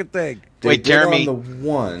fucking thing. They Wait, did Jeremy. on the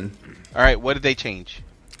one. All right, what did they change?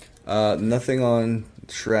 Nothing on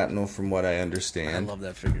shrapnel, from what I I understand. love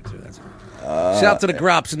that figure too. That's shout out to the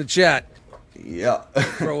Grops in the chat. Yeah.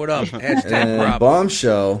 Throw it up. Hashtag And Grop.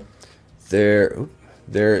 Bombshell,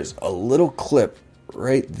 there's a little clip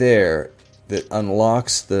right there that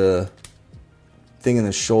unlocks the thing in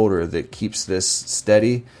the shoulder that keeps this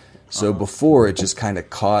steady. So before it just kind of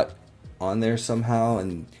caught on there somehow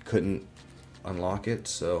and you couldn't unlock it.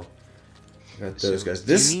 So I got those guys.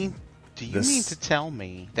 Do you mean to tell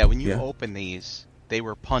me that when you Yeah. open these, they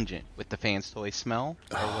were pungent with the Fans Toy smell,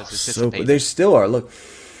 or was it So dissipated? they still are. Look,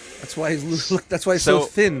 That's why he's look. That's why he's so So-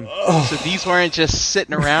 thin. So these weren't just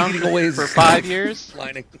sitting around Eating away his- for 5 years?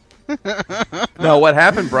 Lining. No, what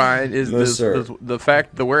happened, Brian, is No, sir. the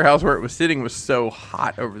fact the warehouse where it was sitting was so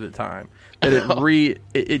hot over the time that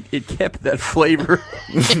it kept that flavor.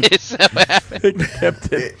 Is that what happened? It kept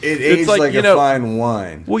it. it It's aged like you a know- fine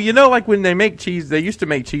wine. Well, like when they make cheese, they used to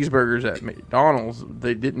make cheeseburgers at McDonald's.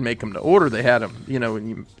 They didn't make them to order; they had them.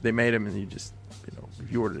 And they made them, and you just,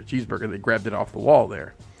 if you ordered a cheeseburger, they grabbed it off the wall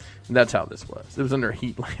there. And that's how this was. It was under a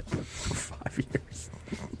heat lamp for 5 years.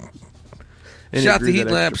 And Shout it grew to heat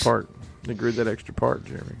that extra lamps. part. They grew that extra part,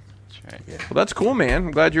 Jeremy. That's right. Well, that's cool, man.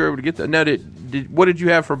 I'm glad you were able to get that. Now, what did you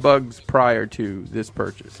have for bugs prior to this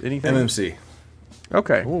purchase? Anything? MMC.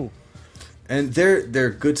 Okay. Ooh. And they're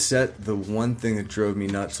a good set. The one thing that drove me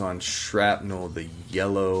nuts on Shrapnel, the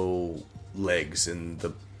yellow legs in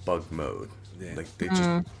the bug mode. Yeah. Like they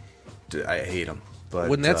just, I hate them. But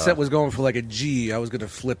When that set was going for like a G, I was gonna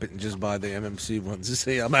flip it and just buy the MMC ones to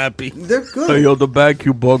say I'm happy. they're good. the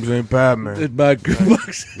vacuum bugs ain't bad, man. It's vacuum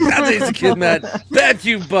bugs. That's the kid, Matt.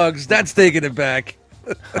 Vacuum bugs. That's taking it back.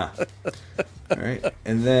 All right,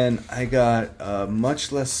 and then I got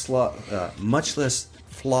much less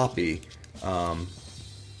floppy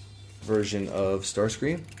version of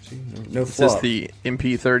Starscream. See, no Is this flop. the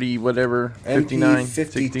MP30 whatever 59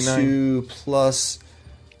 69? MP52 plus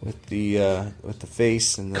with the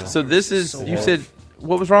face and the So this is So you off. said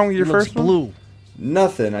what was wrong with your It looks first one? blue.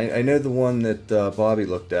 nothing. I know the one that Bobby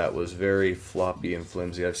looked at was very floppy and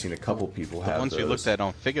flimsy. I've seen a couple people The have ones those. we looked at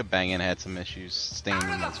on Figure Banging had some issues standing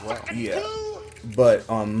as well. Yeah, but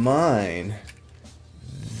on mine,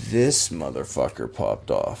 this motherfucker popped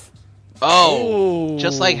off. Oh, Ooh.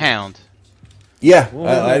 just like Hound. Yeah,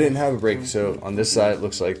 I didn't have a break, so on this side it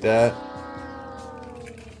looks like that.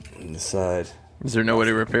 On this side, Is there no way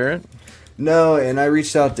to repair it? No, and I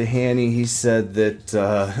reached out to Hanny. He said that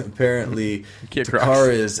apparently Kid Crocs.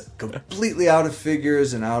 Takara is completely out of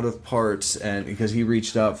figures and out of parts, and because he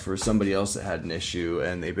reached out for somebody else that had an issue,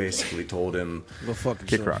 and they basically told him, Go fuck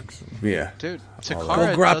Kid yourself. Crocs. yeah. Dude, Go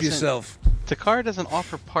Takara grab doesn't, yourself. Takara doesn't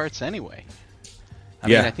offer parts anyway. I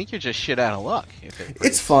Yeah. mean, I think you're just shit out of luck. If it It's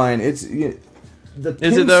breaks. fine. It's the Is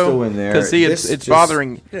pin's it though? still in there. Because see, This it's just-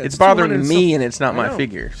 bothering. Yeah, it's it's bothering 200 me, some- and it's not I my know.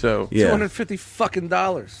 figure. So Yeah. $250 fucking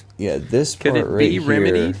dollars. Yeah, this could part it right be here.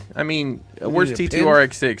 remedied? I mean, where's need a T2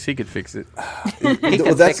 RX6? He could fix it. Well, can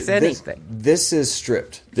that's- fix anything. This is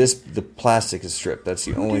stripped. The plastic is stripped. That's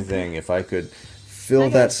the only thing. If I could fill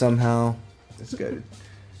that somehow, it's good.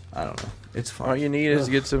 I don't know. It's fine. All you need is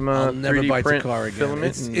get some I'll never 3D buy print Takara again.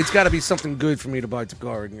 filament. It's got to be something good for me to buy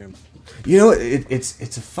Takara again. You know, it's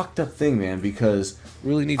a fucked up thing, man. Because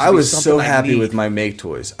Really needs. To I be was something so I happy need. with my Make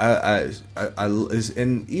Toys.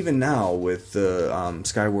 And even now with the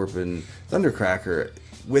Skywarp and Thundercracker,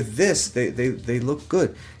 with this they look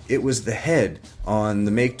good. It was the head on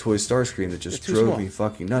the Make Toys Starscream that just It's too drove small. me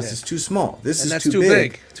fucking nuts. Yeah. It's too small. This And is that's too too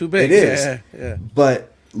big. big. Too big. It is. Yeah.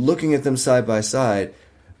 But looking at them side by side,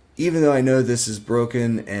 even though I know this is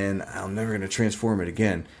broken and I'm never going to transform it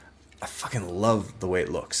again, I fucking love the way it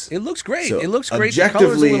looks. It looks great. So It looks great. The color's a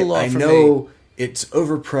objectively, little off I for know it's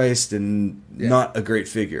overpriced and not a great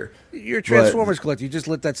figure. me. You're a Transformers collector. You just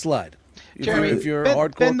let that slide. Jeremy, if you're a bend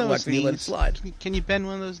hardcore those collector, you let it knees. slide. Can you bend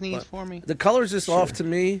one of those knees for me? The color's just off to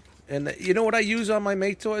me. And you know what I use on my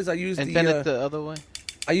Make Toys? I use And bend it the other way.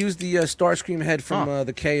 I use the Starscream head from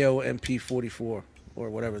the KO MP44 or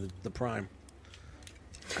whatever the Prime.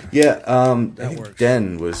 Yeah, I think works.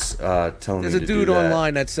 Den was telling There's me a to dude do that.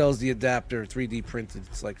 online that sells the adapter 3D printed.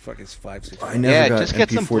 It's like fucking $5-6. I never Yeah, got just get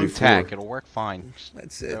some blue MP44. tack. It'll work fine. Just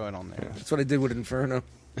That's it. throw it on there. That's what I did with Inferno.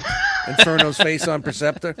 Inferno's face on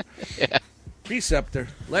Preceptor. Yeah. Preceptor.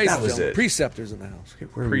 Ladies That and was gentlemen, it. Preceptor's in the house. Okay,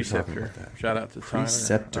 where were we talking Preceptor. about that? Shout out to Tyler.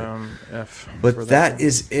 Preceptor. F. for But that one.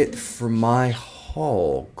 is it for my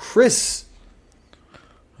haul. Chris,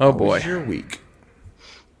 Oh how boy. was your week?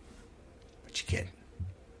 What you get?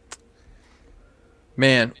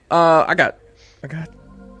 Man, I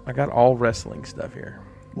got all wrestling stuff here.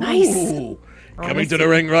 Nice. Ooh, coming to the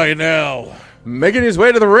ring right now. Making his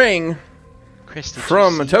way to the ring Chris, did you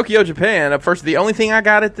from see- Tokyo, Japan. Up first, the only thing I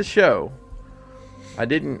got at the show. I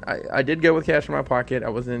did go with cash in my pocket. I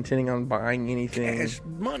wasn't intending on buying anything. Cash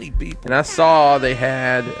money, people. And I saw they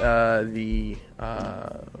had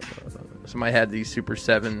somebody had these Super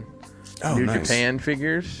 7 Oh, New nice. Japan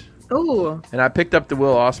figures. Ooh. And I picked up the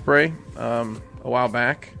Will Ospreay a while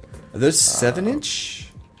back. Are those 7-inch?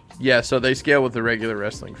 Yeah, so they scale with the regular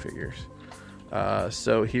wrestling figures.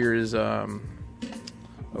 So here's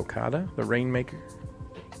Okada, the Rainmaker.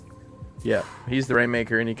 Yeah, he's the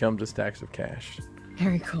Rainmaker, and he comes with stacks of cash.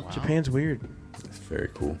 Very cool. Japan's weird, That's very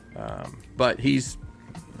cool. but he's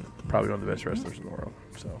probably one of the best wrestlers in the world.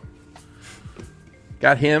 So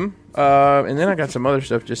got him, and then I got some other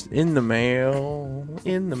stuff just in the mail.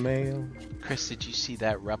 Chris, did you see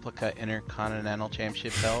that replica Intercontinental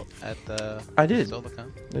Championship belt at the I did.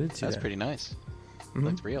 Solicon? I did see That's that. pretty nice. Mhm.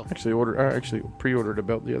 Looks real. I actually pre-ordered a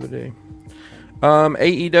belt the other day.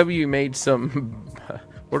 AEW made some.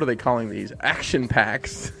 What are they calling these? Action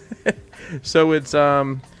packs. So it's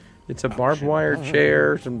a barbed wire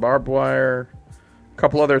chair, some barbed wire, a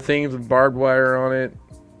couple other things with barbed wire on it.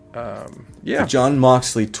 Yeah, The John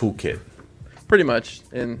Moxley toolkit. pretty much.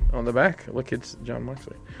 And on the back, look, it's John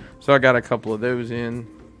Moxley. So I got a couple of those in.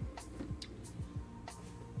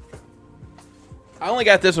 I only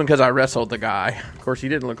got this one because I wrestled the guy. Of course, he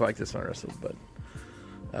didn't look like this when I wrestled, but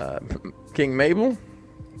King Mabel,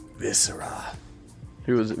 Viscera.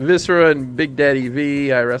 who was Viscera and Big Daddy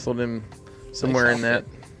V. I wrestled him somewhere Nice in that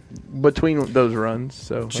between those runs.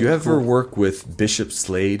 So Did you ever work with Bishop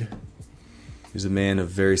Slade? He's a man of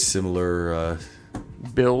very similar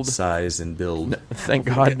build? size and build. Thank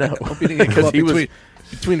God, no. Hope he didn't get caught he was.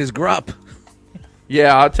 between his grop.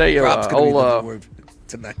 Yeah, I'll tell you, Grop's gonna be the old word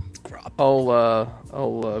tonight.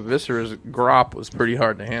 Grop. Viscera's grop was pretty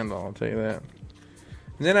hard to handle. I'll tell you that.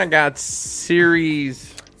 And then I got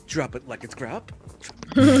series. Drop it like it's grop.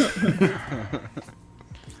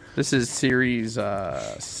 This is series 6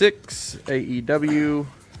 AEW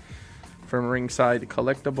from Ringside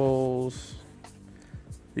Collectibles.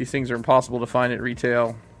 These things are impossible to find at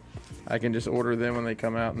retail. I can just order them when they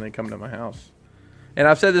come out and they come to my house. And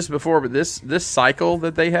I've said this before, but this cycle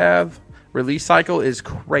that they have, release cycle, is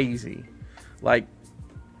crazy. Like,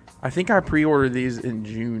 I think I pre-ordered these in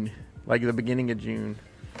June, like the beginning of June,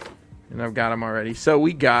 and I've got them already. So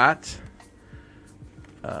we got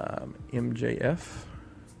MJF.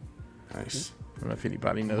 Nice. don't know if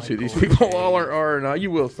anybody knows who these people all are or not.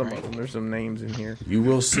 You will, some of them. There's some names in here. You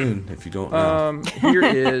will soon if you don't know. Here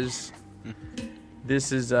is.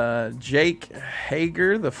 This is Jake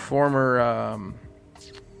Hager, the former.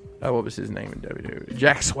 What was his name in WWE?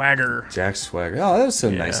 Jack Swagger. Jack Swagger. Oh, that was so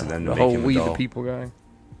nice of them to the make whole him We a the doll. People guy.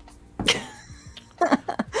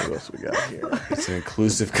 Who else we got here? It's an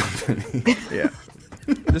inclusive company. Yeah.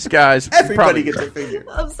 This guy's Everybody probably gets a figure.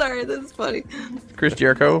 I'm sorry, that's funny. Chris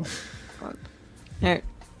Jericho. Alright,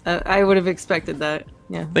 I would have expected that.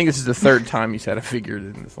 Yeah. I think this is the third time he's had a figure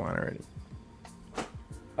in this line already.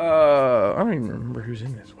 I don't even remember who's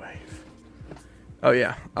in this wave. Oh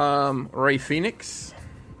yeah, Ray Phoenix,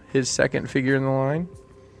 his second figure in the line.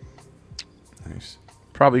 Nice.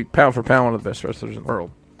 Probably pound for pound one of the best wrestlers in the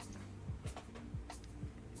world.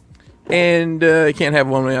 And you can't have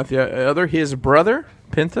one without the other. His brother,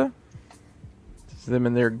 Penta. It's them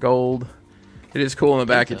in their gold. It is cool in the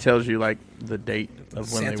back. Penta. It tells you like the date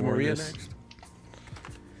of when Santa they wore Maria this. next.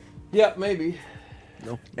 Yeah, maybe.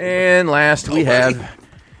 No. And last we Nobody. have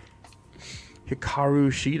Hikaru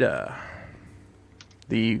Shida.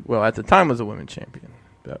 At the time was a women's champion.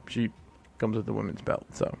 But she comes with the women's belt.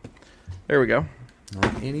 So there we go.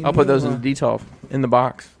 I'll put those in the detail in the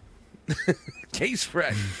box. Case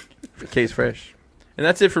fresh. Case fresh. And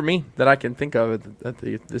that's it for me that I can think of at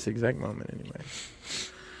this exact moment anyway.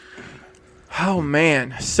 Oh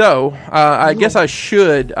man. So I guess I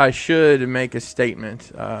should make a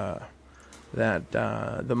statement that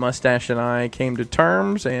the mustache and I came to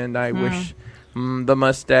terms, and I wish the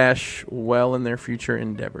mustache well in their future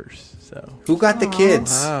endeavors. So Who got the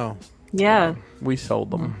kids? Wow. Yeah. we sold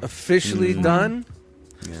them. Officially done?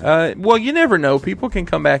 Well, you never know. People can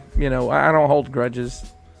come back. I don't hold grudges.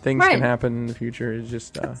 Things Right. can happen in the future. It's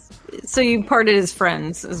just So you parted as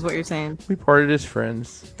friends, is what you're saying. we parted as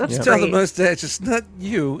friends. That's Yep. Tell the Great. mustache, it's not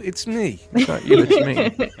you, it's me. It's not you, it's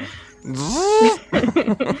me.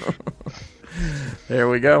 There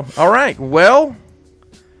we go. All right. Well,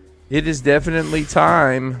 it is definitely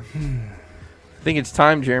time. I think it's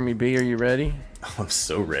time, Jeremy B. Are you ready? I'm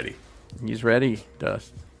so ready. He's ready,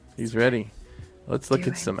 Dust. He's ready. Let's look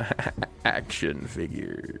at some action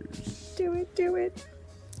figures. Do it.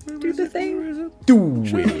 Do the thing. Do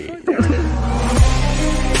it.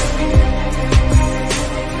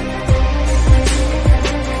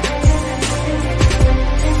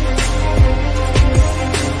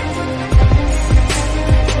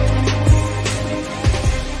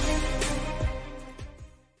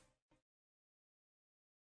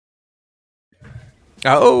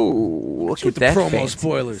 Oh, look With at the that promo fancy.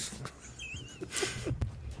 spoilers.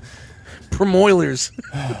 Promoilers.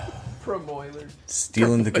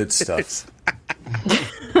 Stealing the good stuff.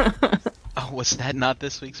 Oh, was that not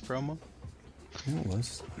this week's promo? Yeah, it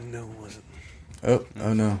was. No, it wasn't.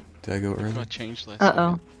 Oh no. Did I go I'm early? gonna change list.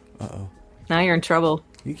 Uh-oh. Now you're in trouble.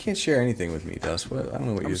 You can't share anything with me, Dust. What? I don't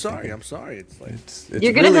know what I'm you're sorry. thinking. I'm sorry. It's like It's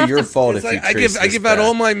You're gonna really have your to- fault it's if you like I trace give out this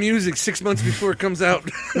all back. my music 6 months before it comes out.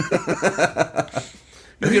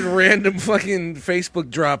 You get random fucking Facebook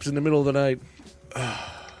drops in the middle of the night.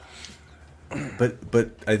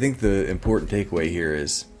 But I think the important takeaway here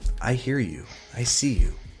is I hear you, I see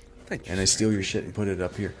you, Thank you. and I steal your shit and put it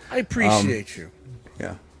up here. I appreciate you.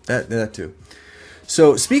 Yeah, that too.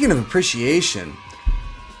 So speaking of appreciation,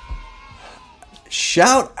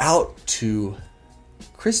 shout out to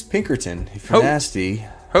Chris Pinkerton, if you're Oh. nasty,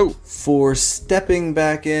 Ho. for stepping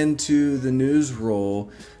back into the news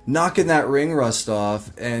role, knocking that ring rust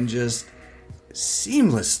off, and just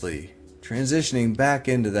seamlessly transitioning back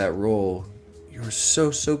into that role you were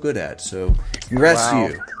so good at. So congrats Wow.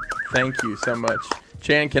 to you. Thank you so much.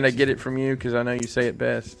 Chan, can I get it from you? Because I know you say it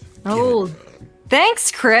best. Oh,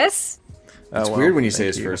 thanks, Chris. It's weird when you say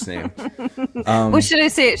his first name. What should I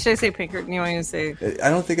say? Should I say Pinkerton? You want me to say? What I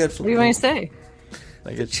don't think I'd. do you want me to say?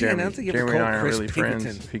 Like it's Chan, I Jeremy. don't think you ever Jeremy and I called aren't Chris really friends.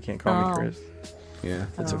 Pinkerton. If you can't call Oh. me Chris, Yeah.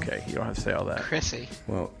 that's okay. You don't have to say all that. Chrissy.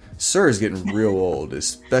 Well, Sir is getting real old,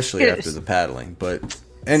 especially Yes. after the paddling. But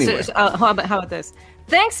anyway, How about this?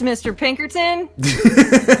 Thanks, Mr. Pinkerton.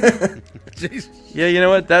 Jeez. Yeah, you know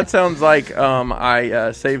what? That sounds like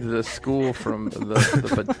I saved the school from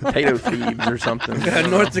the potato thieves or something.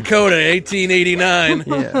 North Dakota, 1889.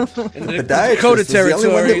 Yeah. In the podiatrist Dakota was the only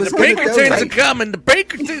one that territory. was The good at Pinkertons those. are coming. The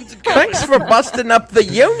Pinkertons are coming. Thanks for busting up the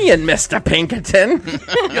union, Mr. Pinkerton.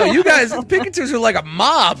 Yo, you guys, the Pinkertons are like a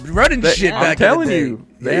mob running shit I'm back telling in the day. you,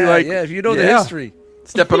 they yeah, like- yeah, if you know the yeah. history.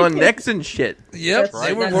 Stepping on necks and shit. Yep, That's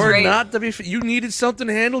they were right. were That's not to be. You needed something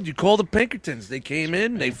handled. You called the Pinkertons. They came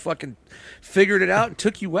in. They fucking figured it out and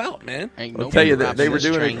took you out, man. Ain't I'll no tell you one that they were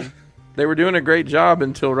dropping doing this it. They were doing a great job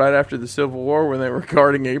until right after the Civil War when they were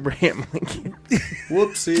guarding Abraham Lincoln.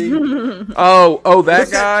 Whoopsie. Oh,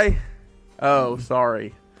 that guy? Oh,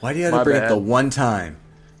 sorry. Why do you have My to bring bad. up the one time?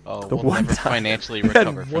 Oh, The we'll one never time. financially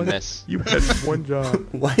recover from this. You had one job.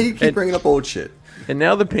 Why do you keep And- bringing up old shit? And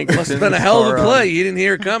now the Pinkertons Must have been a hell of a are, play. You didn't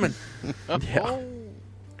hear it coming. Yeah.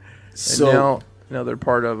 So And now they're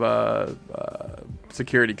part of a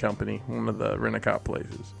security company, one of the rent-a-cop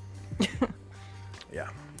places. Yeah.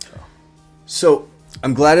 So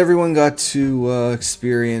I'm glad everyone got to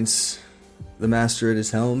experience the master at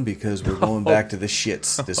his helm because we're going back to the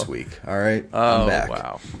shits this week. All right, Oh, I'm back.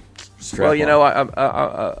 wow. Strap Well, you on. know,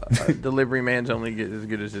 a delivery man's only get as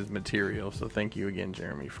good as his material, so thank you again,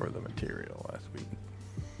 Jeremy, for the material last week.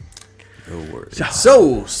 No worries.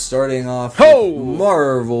 So starting off Ho! with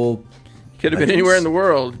Marvel. Could have been Legends. anywhere in the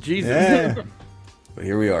world. Jesus. Yeah. But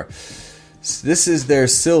here we are. This is their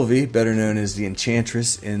Sylvie, better known as the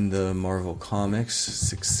Enchantress in the Marvel Comics,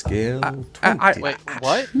 6 scale, 20. Wait,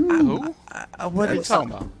 what? Who? What are you is talking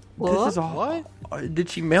about? This is all. What? Did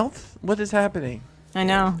she melt? What is happening? I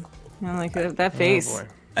know. I like that face. Oh, boy.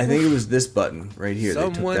 I think it was this button right here. They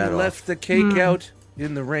took Someone that left the cake out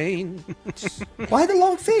in the rain. off. Why the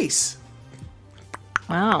long face?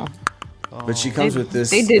 Wow. But she comes with this.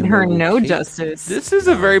 They did her immortal no cape. justice. This is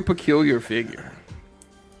a very peculiar figure.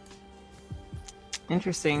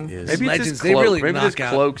 Interesting. Is- Maybe Legends, it's this they cloak. really Maybe this knock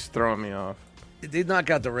out- cloak's throwing me off. They knock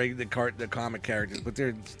out the comic characters, but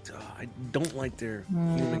they're I don't like their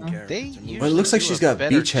human characters. They They're usually Well, it looks like do she's a got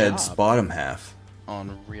better Beachhead's job bottom half.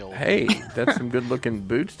 on real. Hey, that's some good-looking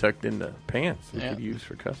boots tucked into pants we Yeah. could use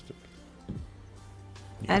for custom.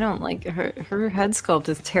 I don't like her. Her head sculpt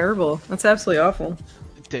is terrible. That's absolutely awful.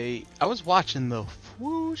 I was watching the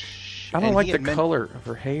whoosh. I don't and like he the had color of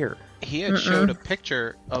her hair. He had showed a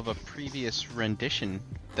picture of a previous rendition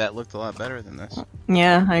that looked a lot better than this.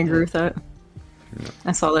 Yeah, I agree with that.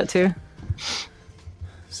 I saw that too.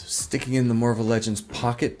 So sticking in the Marvel Legends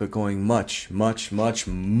pocket, but going much, much, much,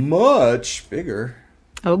 much bigger.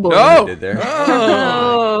 Oh boy. Oh! Did there?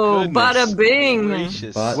 Oh, Goodness bada bing.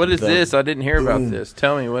 gracious. But What is the- this? I didn't hear about boom. this.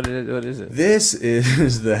 Tell me, what is it? This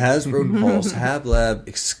is the Hasbro Pulse HabLab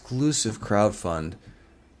exclusive crowdfund.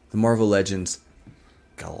 The Marvel Legends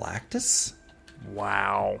Galactus?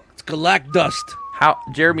 Wow. It's Galacdust.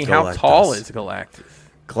 Jeremy, how Galactus. tall is Galactus?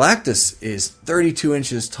 Galactus is 32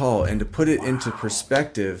 inches tall, and to put it into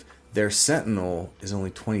perspective, their Sentinel is only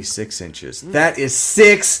 26 inches. That is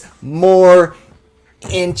 6 more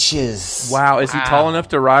inches. Wow, is he tall enough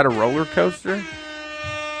to ride a roller coaster?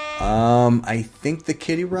 I think the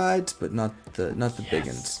kitty rides, but not the big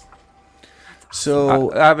ones.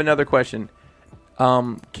 So I have another question.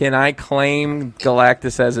 Can I claim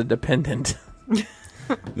Galactus as a dependent?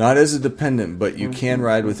 not as a dependent, but you can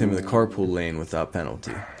ride with him in the carpool lane without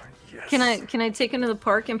penalty. Can I take him to the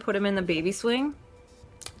park and put him in the baby swing?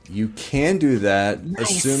 You can do that,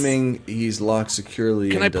 Nice. assuming he's locked securely.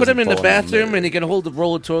 Can and I put him in doesn't the fall bathroom middle. and he can hold the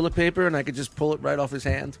roll of toilet paper and I could just pull it right off his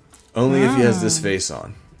hand? Only if he has this face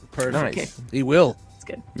on. Perfect. Nice. He will. That's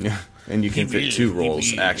good. Yeah, and you can He fit will, 2 he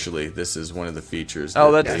rolls. will. Actually, this is one of the features.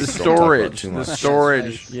 Oh, that that's we the don't talk about storage. too The much.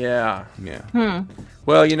 storage. Yeah. Yeah.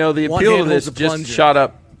 Well, you know, the One appeal hand of this holds a just plunger. shot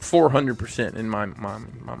up 400% in my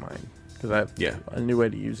mind because I have Yeah. a new way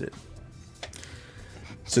to use it.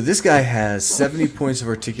 So this guy has 70 points of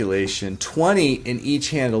articulation, 20 in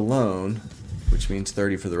each hand alone, which means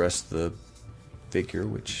 30 for the rest of the figure,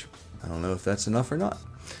 which I don't know if that's enough or not.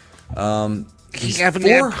 He's having an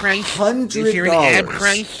ab crunch. You hear an ab $400.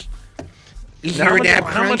 crunch? You Now, hear an ab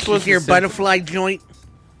how much crunch? was You hear a the butterfly joint?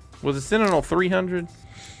 Was the Sentinel 300?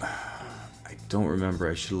 I don't remember.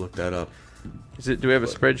 I should look that up. Do we have a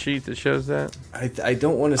spreadsheet that shows that? I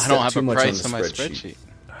don't want to I don't set have too a much price on on the my spreadsheet.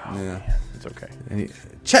 spreadsheet. Yeah. It's okay.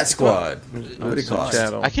 Chat Squad. What did it Some cost?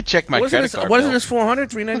 chattel. I could check my Wasn't credit this, card. wasn't bill. this 400,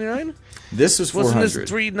 399? This was Wasn't 400. this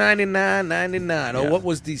 399.99? Oh, Yeah. what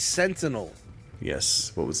was the Sentinel?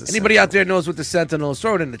 Yes. What was this? Anybody out there knows what the Sentinel is?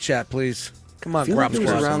 Throw it in the chat, please. Come on, I feel Grop like it was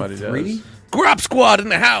Squad. around Somebody does. 3. Grop Squad in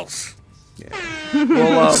the house.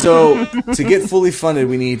 Well, So to get fully funded,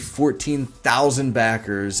 we need 14,000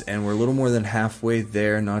 backers, and we're a little more than halfway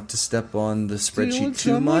there. Not to step on the spreadsheet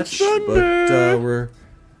too much, but we're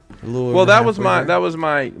a little. well, over that was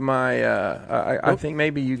halfway my there. I think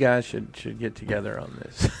maybe you guys should get together on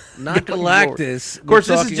this. Not Going Galactus. Of course,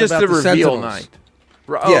 We're this is talking just about the reveal Sentinels. night.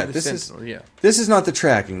 Yeah, the this is- Sentinel, yeah. This is not the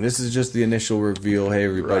tracking. This is just the initial reveal. Hey,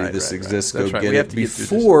 everybody, Right, this right, exists. right. Go That's right. get We have it to get through this.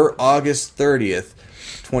 before August 30th,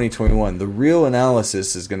 2021. The real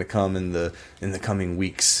analysis is going to come in the coming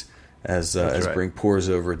weeks as right. Brink pours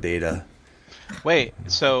over data. Wait,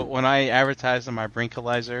 so when I advertised on my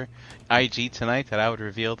Brinkalizer IG tonight that I would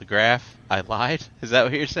reveal the graph, I lied? Is that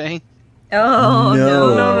what you're saying? Oh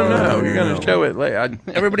No. No. You're gonna show it later.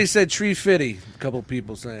 Everybody said 350. A couple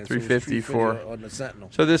people saying so it was 350 for- on the Sentinel.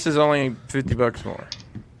 So this is only $50 more.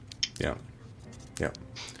 Yeah. Yeah.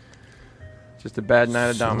 Just a bad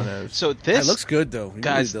night of dominoes. So this It looks good though. It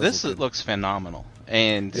guys, really does this look good. looks phenomenal.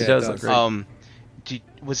 And It does look great.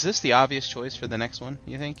 was this the obvious choice for the next one?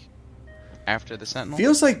 You think? After the Sentinel?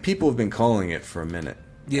 Feels like people have been calling it for a minute.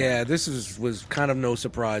 Yeah, this was kind of no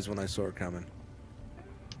surprise when I saw it coming.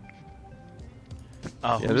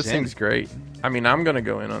 Oh, Yeah, who's this in? thing's great. I mean, I'm gonna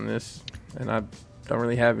go in on this, and I don't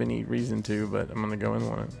really have any reason to, but I'm gonna go in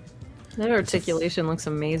on it. That articulation looks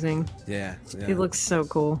amazing. Yeah. He looks so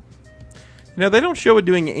cool. You know, they don't show it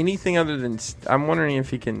doing anything other than. I'm wondering if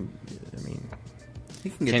he can. I mean, He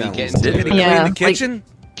can get Can he that get one. into Did he it? go Yeah, in the like- kitchen?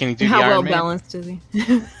 Can he do How the Iron well Man? balanced is he?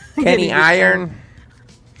 can he iron?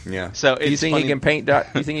 Yeah. So Do you it's think funny. he can paint?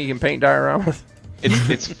 You think he can paint dioramas?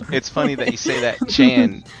 It's funny that you say that,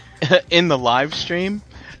 Chan. In the live stream,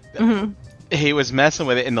 he was messing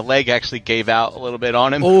with it, and the leg actually gave out a little bit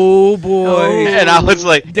on him. Oh boy! And I was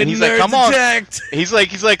like, The and he's like, nerds "Come on!" attacked. He's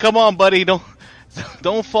like, "Come on, buddy,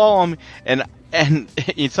 don't fall on me." And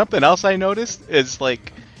something else I noticed is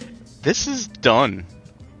like, this is done.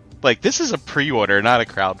 Like, this is a pre-order, not a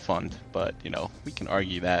crowdfund. But we can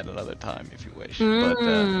argue that another time if you wish.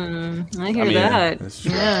 I hear mean, that. that's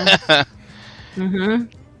true. Yeah.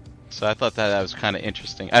 So I thought that was kind of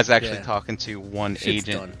interesting. I was actually Yeah. talking to one Shit's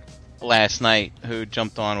agent done. last night who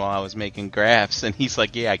jumped on while I was making graphs, and he's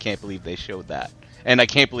like, "Yeah, I can't believe they showed that, and I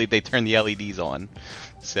can't believe they turned the LEDs on."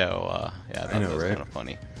 So yeah, that I know, was right? kind of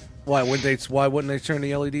funny Why wouldn't they turn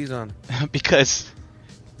the LEDs on? because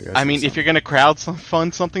Yeah, I mean, if you're gonna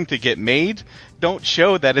crowdfund something to get made, don't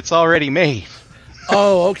show that it's already made.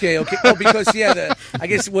 Oh, okay. Oh, because I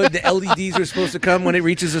guess the LEDs are supposed to come when it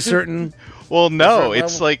reaches a certain. Well, no, Different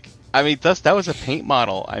it's level. like. I mean, that was a paint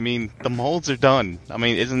model. I mean, the molds are done. I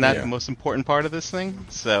mean, isn't that Yeah. the most important part of this thing?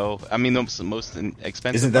 So, I mean, the most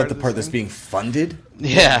expensive. Isn't that the of this part that's thing? being funded?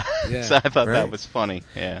 Yeah. Yeah. So I thought Right. that was funny.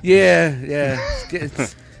 Yeah. Yeah.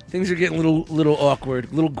 Things are getting a little awkward,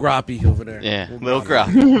 a little groppy over there. Yeah. Little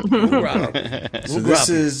groppy. gruff. Little groppy. So Little this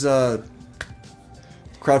groppy. is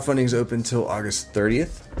crowdfunding is open until August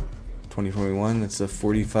 30th, 2021. It's a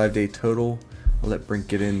 45-day total. I'll let Brink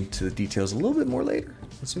get into the details a little bit more later.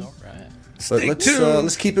 Let's see. All right. But Stay let's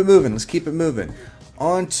tuned. keep it moving. Let's keep it moving.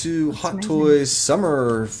 On to Hot Toys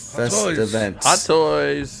Summer Fest Toys. events. Hot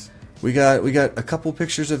toys. We got a couple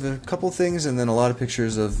pictures of a couple things and then a lot of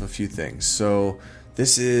pictures of a few things. So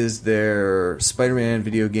this is their Spider-Man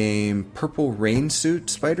video game Purple Rain Suit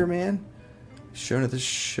Spider-Man shown at this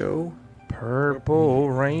show. Purple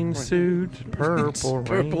rain suit. Purple rain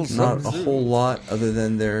Purple suit. Not a whole lot other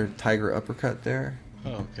than their tiger uppercut there.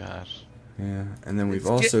 Oh gosh. Yeah, and then we've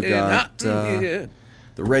also Getting hot got in here.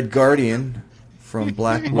 the Red Guardian from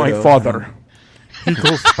Black Widow. My father. He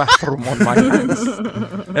goes bathroom on my hands.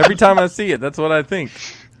 Every time I see it, that's what I think.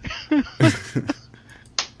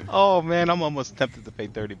 Oh man, I'm almost tempted to pay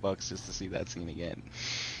 $30 just to see that scene again.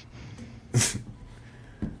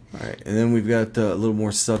 All right, and then we've got a little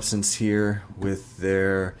more substance here with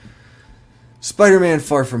their Spider-Man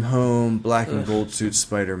Far From Home, black and gold suit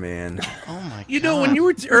Spider-Man. Oh my. You know, when you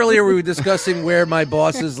were earlier, we were discussing where my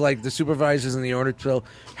bosses, like the supervisors and the owner, so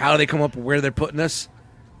how they come up with where they're putting us.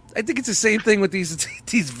 I think it's the same thing with these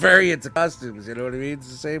variants of costumes. You know what I mean?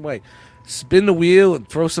 It's the same way. Spin the wheel and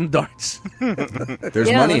throw some darts. There's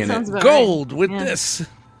Yeah, money that in sounds it. about Gold right. with Yeah. this.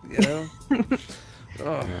 You know.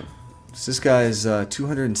 So this guy's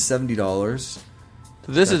 $270.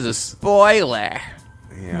 So this is a spoiler.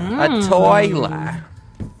 Yeah, A toiler.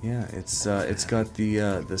 yeah. It's got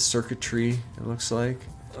the circuitry. It looks like.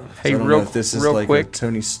 Hey, So I don't real, know if this is real like quick, a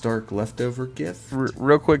Tony Stark leftover gift.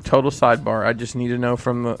 real quick, total sidebar. I just need to know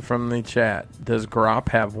from the chat: does Grop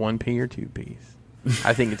have 1p or 2p's?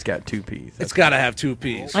 I think it's got 2p's. It's got to have 2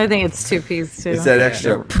 P's. I think it's 2 P's too. It's that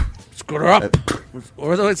extra. Scrap.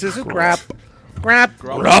 Or though it says grab. Grab.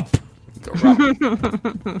 Grab.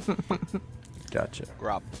 Gotcha.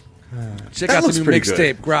 Grub. Check That out the looks new pretty good.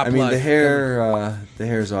 mixtape. Grab I mean, Live. the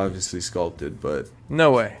hair's obviously sculpted, but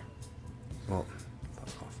No way. well,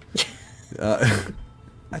 fuck off.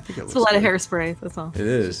 I think it looks It's a lot of good. hairspray. That's all. It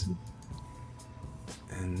is.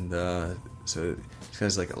 And so this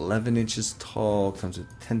guy's like 11 inches tall, comes with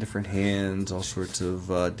 10 different hands, all sorts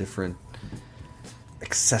of different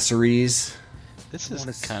accessories. This wanna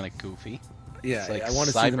is kind of goofy. Yeah, It's like I want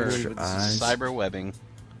to see them cyber- doing with eyes. Cyber webbing.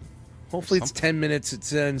 Hopefully it's 10 minutes. It's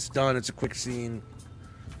done. It's a quick scene.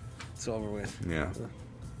 It's over with. Yeah.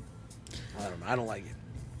 I don't know. I don't like it.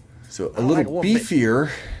 So a I like little it a little bit. beefier.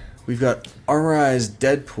 We've got Armorized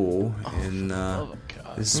Deadpool, and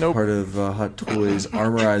this is Nope. part of Hot Toys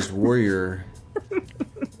Armorized Warrior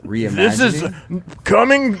reimagining. This is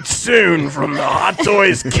coming soon from the Hot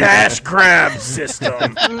Toys Cash Grab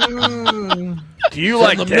system. Do you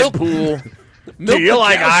like the milk- Deadpool? Do Milk you the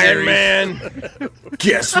like cow Iron series. Man?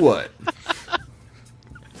 Guess what?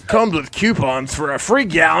 Comes with coupons for a free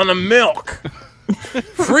gallon of milk.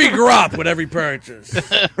 Free grop with every purchase.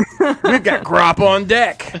 We've got grop on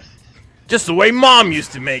deck. Just the way Mom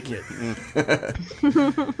used to make it.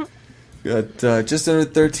 Got just under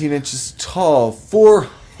 13 inches tall,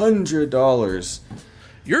 $400.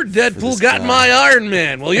 Your this Deadpool got guy. my Iron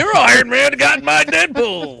Man. Well, your Iron Man got my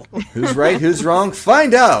Deadpool. Who's right? Who's wrong?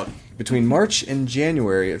 Find out between March and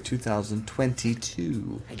January of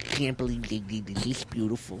 2022. I can't believe they did this. He's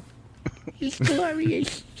beautiful. He's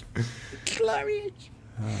glorious. Glorious.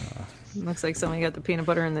 Looks like somebody got the peanut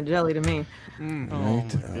butter and the jelly to me. Oh my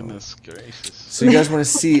goodness gracious. So you guys want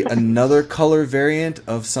to see another color variant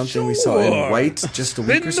of something we saw in Sure. white just a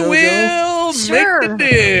week Spin or the so ago? wheel, Sure. make the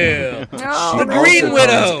deal. No. She The also Green comes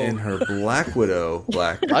Widow. in her Black Widow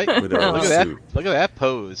Look Widow at that! suit. Look at that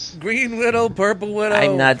pose. Green Widow, Purple Widow.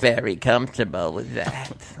 I'm not very comfortable with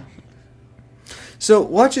that. So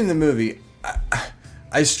watching the movie,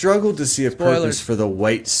 I struggled to see a Spoilers. purpose for the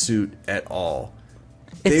white suit at all.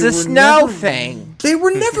 It's They a were snow never- thing. They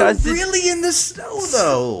were never Because it's- really in the snow,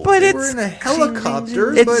 though. But they it's- were in a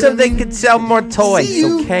helicopter. It's but so I they mean, could sell more toys,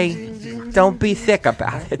 you- okay? Don't be thick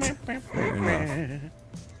about it.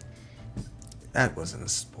 That wasn't a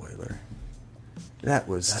spoiler. That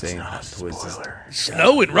was saying Hot Toys.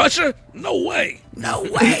 Snow in Russia? No way. No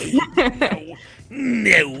way.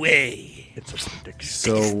 No way.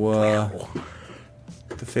 So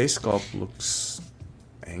the face sculpt looks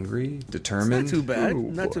angry, determined. Not too bad.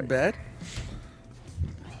 Not too bad.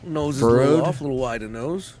 Nose is a Furrowed. little off, a little wide of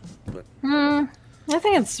nose. But I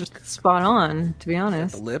think it's spot on, to be the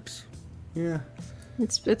honest. lips. Yeah,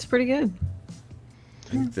 It's pretty good. I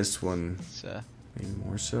think this one It's, maybe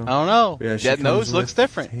more so. I don't know. Yeah, she That comes nose looks with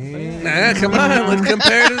different. tan. Nah, come on. Let's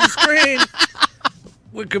compare to the screen.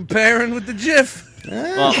 We're comparing with the GIF.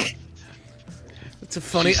 Well, It's a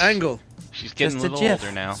funny angle. she's getting Just a a little GIF.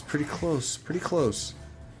 older now. It's pretty close. Pretty close.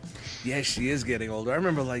 Yeah, she is getting older. I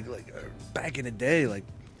remember, like back in the day, like,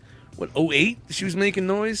 what, 08? She was making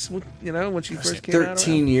noise, when she first came out.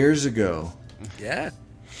 13 years ago. Yeah.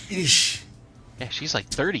 Eesh. Yeah, she's like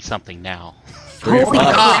 30-something now. Holy Oh,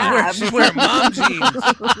 crap. she's wearing mom jeans.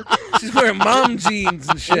 She's wearing mom jeans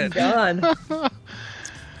and shit. God.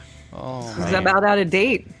 Oh, He's man. about out of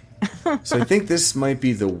date. So I think this might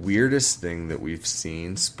be the weirdest thing that we've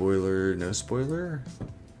seen. Spoiler, no spoiler?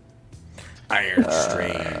 Iron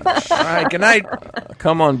Strange. All right, good night.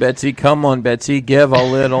 Come on, Betsy. Come on, Betsy. Give a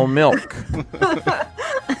little milk.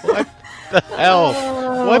 Hell,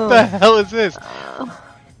 what the hell is this?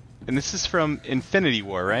 And this is from Infinity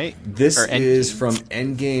War, right? This Or is Endgame. from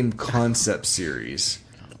Endgame Concept Series.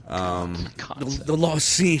 Concept. The lost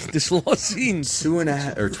scene. This lost scene.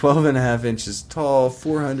 12.5 inches tall,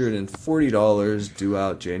 $440, due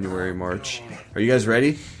out January, March. Are you guys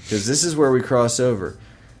ready? Because this is where we cross over.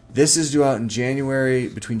 This is due out in January,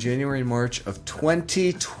 between January and March of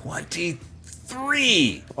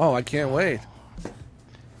 2023. Oh, I can't wait.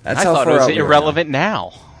 That's I how thought far it was out we are irrelevant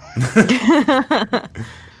now. now.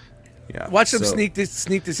 Yeah. Watch them so- sneak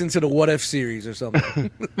this into the What If series or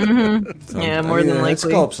something. Yeah, more than that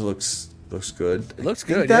likely. sculpt looks good. It looks I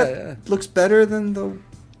think good, that yeah. looks better than the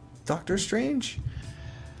Doctor Strange.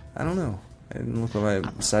 I don't know. I didn't look at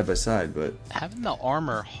my side by side, but Having the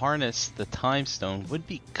armor harness the time stone would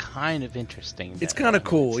be kind of interesting. It's though, kind I of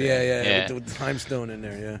cool. would Yeah, say. yeah. With the time stone in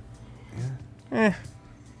there, yeah.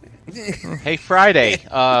 Hey, Friday.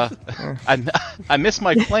 I missed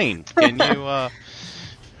my plane. Can you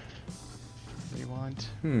rewind?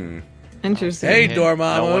 Interesting. Hey, Hey,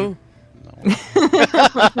 Dormammu.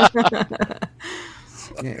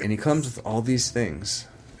 yeah, and he comes with all these things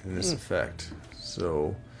in this effect.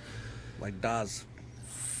 So Like Daz.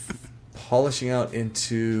 polishing out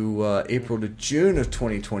into April to June of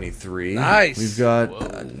 2023. Nice. We've got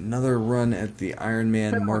another run at the Iron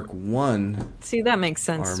Man Mark 1. See, that makes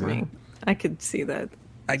sense to Armor. me. I could see that.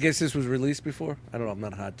 I guess this was released before. I don't know. I'm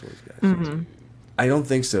not a Hot Toys guy. I don't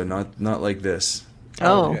think so. Not like this.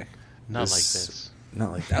 Oh. Okay. Not This- like this.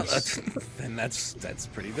 Not like Now this. then that's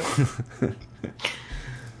pretty dope.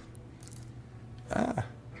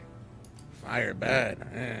 Fire bad.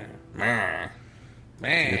 Man.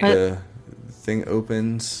 The thing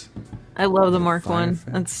opens. I love the Mark Fire One.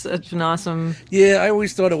 effect. That's such an awesome. Yeah, I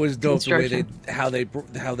always thought it was dope the way Construction.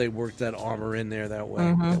 how they worked that armor in there that way.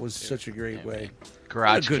 Mhm. That was such a great way.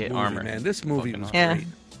 Garage What a good kit movie, armor. man. This movie Fucking was Yeah. great.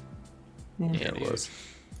 Yeah, It was.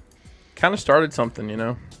 Kind of started something, you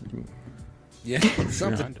know. Yeah,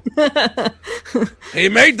 something. He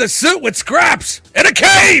made the suit with scraps in a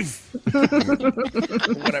cave.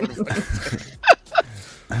 Whatever.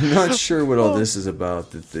 I'm not sure what all this is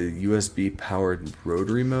about. That the USB powered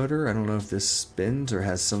rotary motor. I don't know if this spins or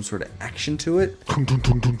has some sort of action to it.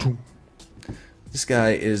 This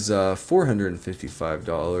guy is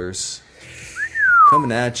 $455.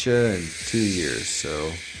 Coming at you in 2 years,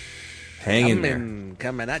 so hang in there.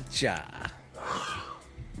 Coming at ya.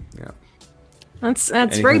 Yeah. That's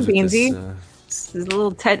And he very comes with beansy. this, It's a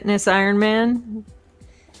little tetanus Iron Man.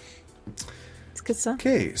 It's good stuff.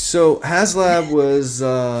 Okay, so HasLab was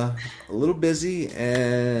a little busy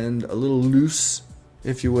and a little loose,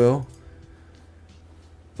 if you will.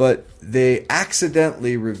 But they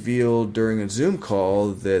accidentally revealed during a Zoom call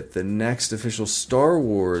that the next official Star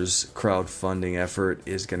Wars crowdfunding effort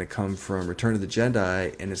is going to come from Return of the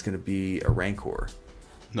Jedi, and it's going to be a Rancor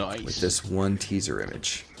with Nice. this one teaser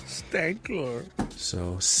image. Stanklor.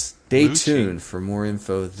 So stay Moochie. tuned for more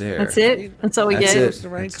info there. That's it. That's all we That's get. it. It's the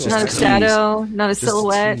Rancor. It's just Not a tease. shadow. Not a Just a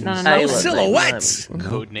silhouette. tease. Not a I nose. love Silhouettes.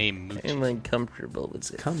 Codename Moochie. Feeling comfortable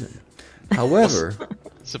with it. Coming. However,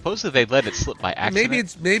 Supposedly they let it slip by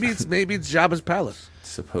accident. Maybe it's Jabba's palace.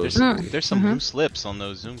 supposedly. There's some loose lips on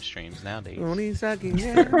those Zoom streams nowadays.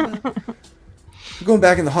 Going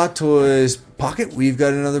back in the Hot Toys pocket, we've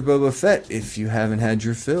got another Boba Fett. If you haven't had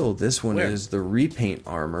your fill, this one Where? is the repaint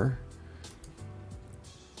armor.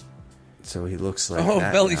 So he looks like Oh,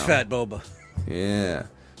 that belly now. fat Boba. Yeah.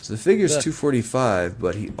 So the figure's The- $245,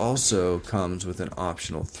 but he also comes with an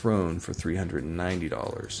optional throne for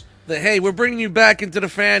 $390. Hey, we're bringing you back into the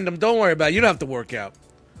fandom. Don't worry about it. You don't have to work out.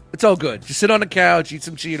 It's all good. Just sit on the couch, eat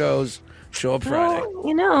some Cheetos, show up Friday.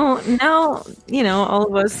 Well, now, all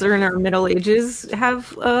of us that are in our middle ages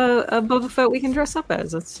have a Boba Fett we can dress up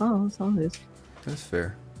as. That's all it is. That's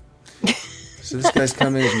fair. So this guy's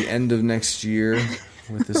coming at the end of next year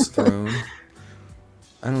with this throne.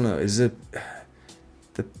 I don't know. Is it...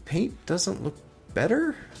 The paint doesn't look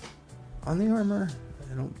better on the armor?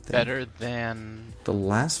 I don't think. Better than The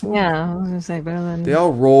last one? Yeah, I was gonna say better than. They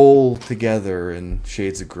all roll together in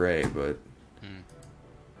shades of gray, but...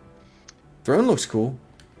 Throne looks cool.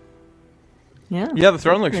 Yeah. Yeah, the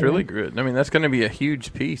throne looks really good. I mean, that's going to be a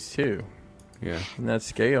huge piece too, Yeah. in that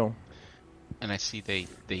scale. and I see they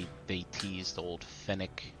teased old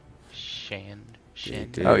Fennec Shand.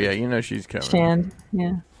 did. Oh yeah, you know she's coming. Shand.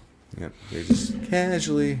 Yeah. Yep. They just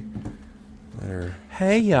casually let her...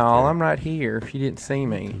 Hey y'all, I'm right here. If you didn't see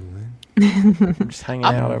me, I'm just hanging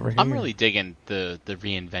out over here. I'm really digging the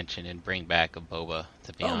reinvention and bring back of Boba.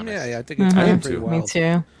 To be Oh, honest, yeah, I think it's I am pretty too. wild. Me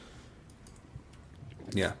too.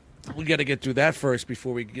 Yeah. We got to get through that first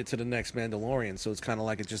before we get to the next Mandalorian, so it's kind of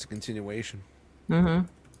like it's just a continuation. Mm-hmm.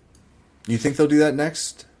 You think they'll do that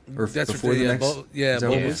next? Or That's before what the they, next? Is that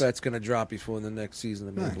what it Boba is? Fett's going to drop before the next season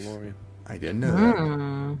of Nice. Mandalorian. I didn't know that.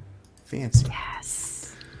 Mm. Fancy.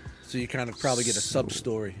 Yes. So you kind of probably get a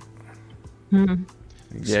sub-story.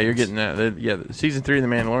 Yeah, you're getting that. Yeah, season 3 of The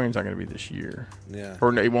Mandalorian's not going to be this year, Yeah.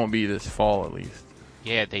 or it won't be this fall at least.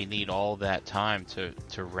 yeah, they need all that time to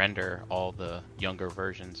render all the younger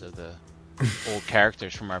versions of the old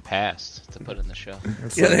characters from our past to put in the show.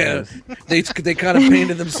 Yeah, they kind of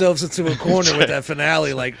painted themselves into a corner with that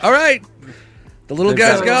finale. Like, all right, the little They've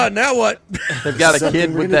guy's got- gone. Now what? They've got a Something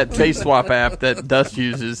kid we're with gonna- that face swap app that Dust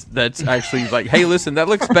uses. That's actually like, hey, listen, that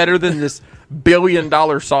looks better than this $1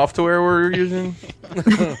 billion software we're using.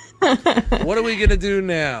 What are we gonna do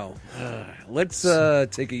now? Let's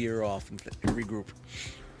take a year off and regroup.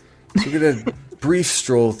 So we're gonna brief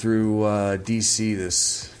stroll through DC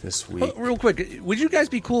this week. Real quick, would you guys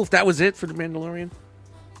be cool if that was it for the Mandalorian?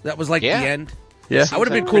 That was like Yeah. the end. Yeah, I would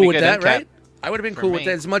have like been a cool pretty with good that, end right? cap I would have been for cool with me.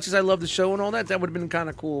 that. As much as I love the show and all that, that would have been kind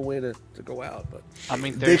of cool way to go out. But I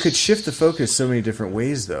mean, They could shift the focus so many different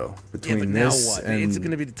ways, though. yeah, Between but now this what? and It's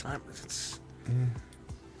going to be the time. It's,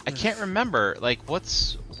 I can't remember. Like,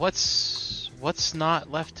 what's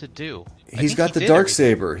not left to do? I he's think got he the did dark everything.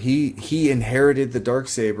 saber. He inherited the dark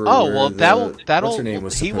saber. Oh where well, the, that'll what's her name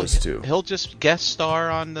was he will- supposed to. He'll just guest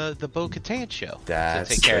star on the Bo-Katan show That's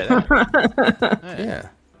to take care of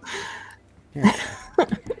that. Yeah.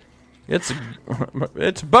 it's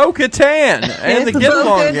Bo-Katan and the It's Get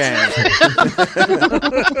Along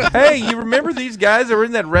Bo-Katan. Gang. Hey, you remember these guys that were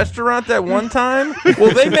in that restaurant that one time?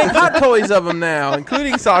 Well, they make hot toys of them now,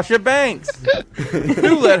 including Sasha Banks.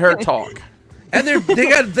 Who let her talk? and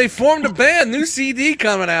they formed a band. New CD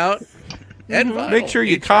coming out. And vinyl. Make sure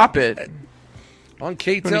you cop it. On Gonna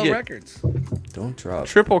KTEL get- Records. Don't drop.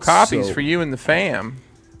 Triple copies So, for you and the fam.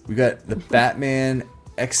 We got the Batman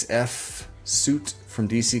XF suit from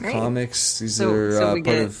DC Great. Comics. These So- are so we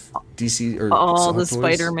part get of DC or All Hot the Toys.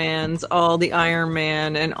 Spider-Mans, all the Iron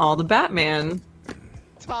Man, and all the Batman.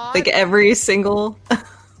 Like every single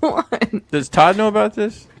one. Does Todd know about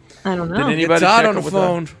this? I don't Did know. anybody Get Todd check on the up with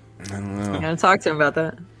phone. I don't I know. gotta talk to him about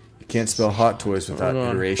that. You can't spell Hot Toys without Hold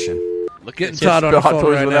on. iteration. Look Getting at Todd on the Hot phone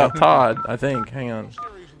Toys right without now. Todd, I think. Hang on.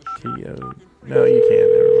 T-O. No, you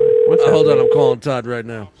can't. Never mind. What's Hold on, happening? I'm calling Todd right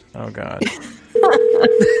now. Oh, God.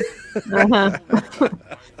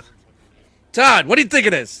 Todd, what do you think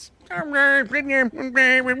of this?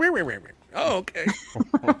 Oh, okay.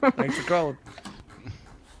 Thanks for calling.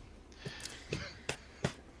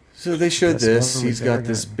 So they showed Best this. one He's we've ever got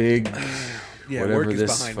this had. big, Yeah, whatever work is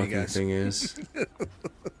this behind me, fucking guys. thing is.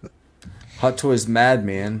 Hot Toys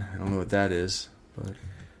Madman. I don't know what that is.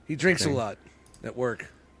 He drinks Okay. a lot at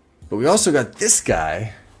work. But we also got this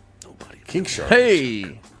guy, Nobody. King Shark.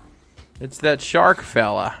 Hey! It's that shark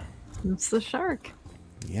fella. It's the shark.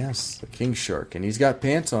 Yes, the King Shark. And he's got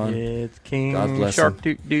pants on. It's King God bless Shark.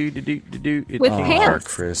 him. Do. It's With King pants. Shark.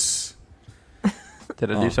 Chris.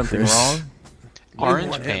 Did I Oh, do something Chris. wrong? orange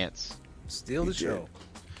want him. pants. Steal the He show.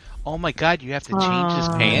 Oh my god, you have to change his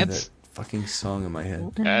Aw. pants? That fucking song in my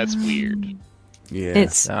head. That's weird. Yeah.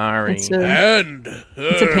 It's Sorry. it's a And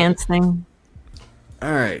it's a pants thing.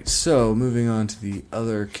 All right, so moving on to the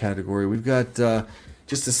other category, we've got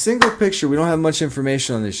just a single picture. We don't have much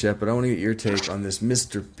information on this yet, but I want to get your take on this,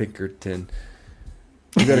 Mr. Pinkerton.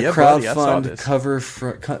 We've got a Yeah, buddy, I saw crowdfund this.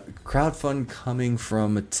 crowdfund coming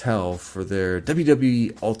from Mattel for their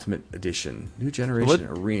WWE Ultimate Edition, New Generation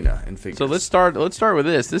Arena and figures. So let's start with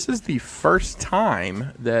this. This is the first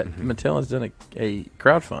time that Mattel has done a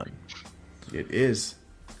crowdfund. It is.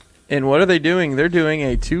 And what are they doing? They're doing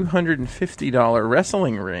a $250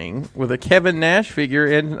 wrestling ring with a Kevin Nash figure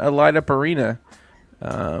in a light-up arena.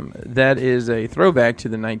 That is a throwback to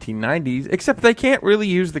the 1990s, except they can't really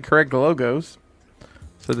use the correct logos.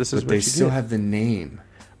 So this is But what they you still get. have the name.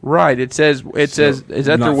 Right. It says is that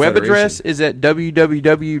their not web Federation. address? Is at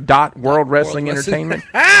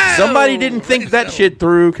www.worldwrestlingentertainment. Somebody didn't think that shit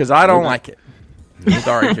through because I don't like it.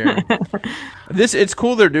 Sorry, Jeremy. It's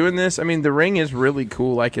cool they're doing this. I mean, the ring is really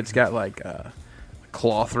cool. Like it's got like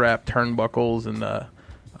cloth wrap turnbuckles and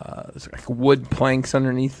there's like wood planks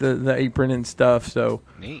underneath the apron and stuff. So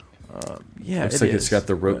Neat. yeah, Looks it like is. it's got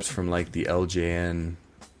the ropes from like the LJN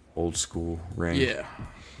old school ring. Yeah.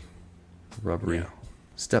 Rubbery. Yeah.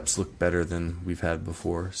 Steps look better than we've had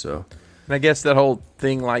before, so And I guess that whole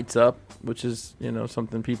thing lights up, which is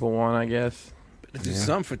something people want. I guess. do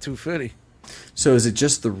something for $250. So is it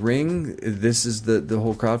just the ring? This is the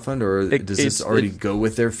whole crowdfund, or does this already go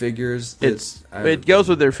with their figures? It goes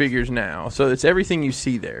with their figures now, so it's everything you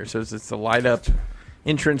see there. So it's the light up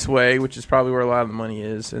entranceway, which is probably where a lot of the money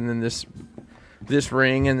is, and then this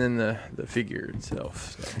ring, and then the figure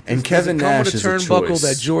itself. So. And Kevin Does it come Nash with is a a turnbuckle choice.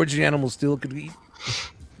 that George the Animal Steel could eat.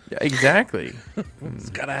 Yeah, exactly. It's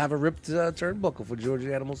got to have a ripped turnbuckle for George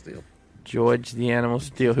the Animal Steel. George the Animal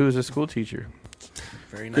Steel, who was a school teacher.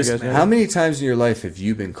 Very nice Chris, guys man. how many times in your life have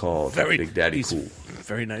you been called Very Big Daddy he's Cool?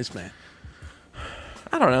 Very nice man.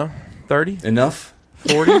 I don't know, 30, Enough?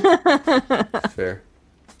 40. Fair.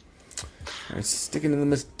 All right, sticking in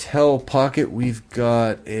the Mattel pocket, we've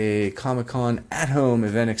got a Comic-Con at-home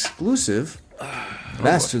event exclusive.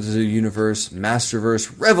 Masters of the Universe,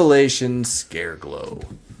 Masterverse, Revelation, Scare Glow.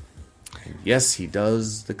 And yes, he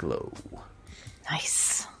does the glow.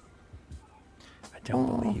 Nice. I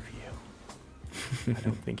don't believe you. I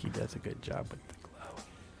don't think he does a good job with the glow.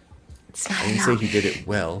 It's not I didn't say he did it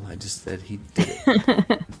well. I just said he did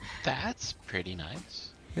it. That's pretty nice.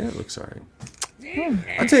 Yeah, it looks alright.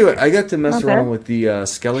 I'll tell you what, I got to mess Not around bad. with the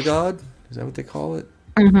Skelegod. Is that what they call it?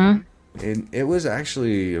 Mm-hmm. And it was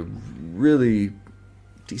actually a really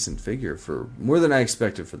decent figure for more than I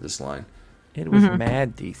expected for this line. It was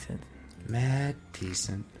mad decent. Mad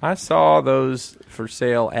decent. I saw those for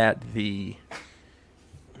sale at the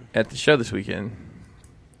show this weekend.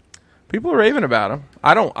 People are raving about them.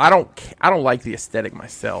 I don't like the aesthetic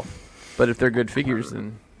myself, but if they're good figures,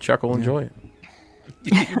 then Chuck will enjoy it.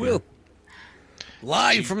 You will.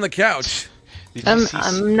 Live from the couch. Did you see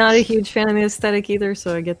I'm not a huge fan of the aesthetic either,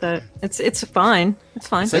 so I get that. It's fine. It's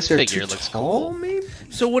fine. It's like This they're figure too looks tall, cool. maybe?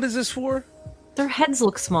 So what is this for? Their heads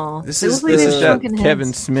look small. This They is look like the- they're This is that shrunken Kevin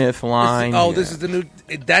heads. Smith line. This is the new.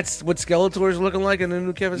 That's what Skeletor's looking like in the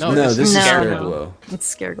new Kevin No, Smith? No, this is No. Scareglow.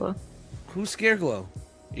 It's Scareglow. Who's Scareglow?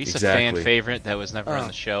 He's Exactly. a fan favorite that was never on Oh,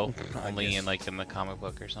 the show, I only guess. in the comic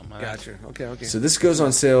book or something like that. Gotcha. Okay. So this goes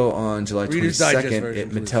on sale on July Reader's Digest 22nd version,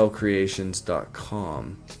 at please.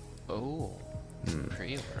 MattelCreations.com. Oh,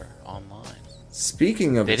 pre-order online.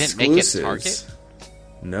 Speaking of They didn't make it exclusives,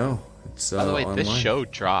 no, it's By the way, online. this show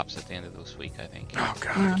drops at the end of this week, I think. Oh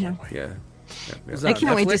God, I can't wait. Yeah. Is I that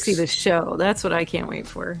can't wait to Netflix? see the show. That's what I can't wait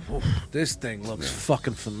for. This thing looks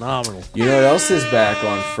fucking phenomenal. You know what else is back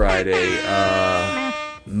on Friday?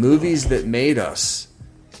 Movies that made us.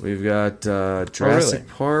 We've got Jurassic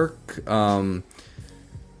Park,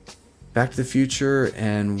 Back to the Future,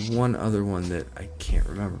 and one other one that I can't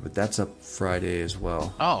remember, but that's up Friday as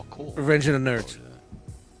well. Oh, cool. Revenge of the Nerds.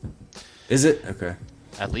 Is it? Okay.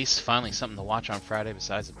 At least finally something to watch on Friday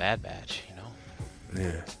besides the Bad Batch, you know?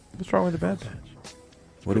 Yeah. What's wrong with the Bad Batch?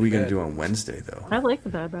 What are we going to bad. do on Wednesday, though? I like the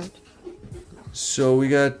Bad Batch. So we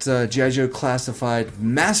got G.I. Joe Classified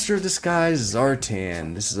Master of Disguise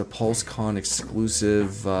Zartan. This is a PulseCon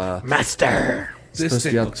exclusive. Master. This supposed to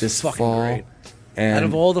thing be out looks this fucking fall. great. And Out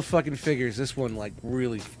of all the fucking figures, this one like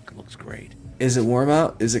really fucking looks great. is it warm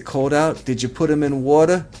out? Is it cold out? Did you put him in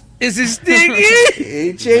water? Is it sticky?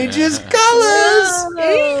 He changes colors.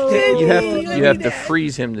 You have to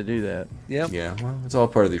freeze him to do that. Yep. Yeah, well, it's all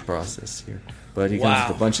part of the process here. But he comes Wow.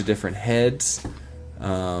 with a bunch of different heads,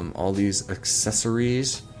 all these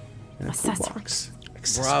accessories, and a cool box.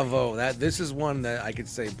 Bravo. This is one that I could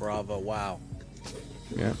say bravo. Wow.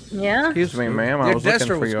 Yeah. Yeah. Excuse me, ma'am. I Their was looking Destro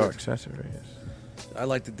for was your good. accessories. I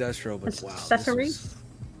like the Destro, but wow. Accessories?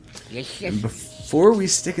 Yes, And yes. before we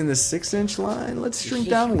stick in the 6-inch line, let's shrink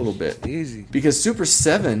down a little bit. Easy. Because Super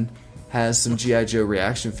 7 has some G.I. Joe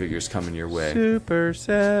reaction figures coming your way. Super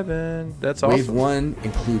 7. That's Wave awesome. 1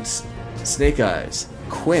 includes Snake Eyes,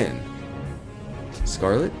 Quinn,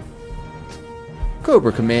 Scarlet,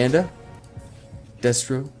 Cobra Commander,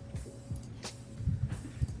 Destro,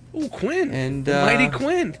 Ooh, Quinn. and The Mighty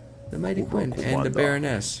Quinn. the Mighty Quinn, and the Wanda.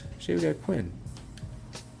 Baroness. See, we got Quinn.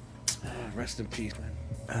 Rest in peace,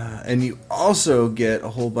 man. And you also get a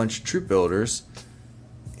whole bunch of troop builders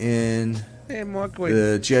in Hey, Mark, wait.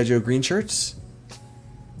 the G.I. Joe green shirts,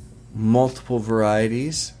 multiple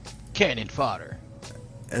varieties, Cannon fodder.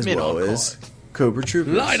 as Middle well as Cobra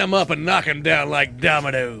Troopers. Line them up and knock them down like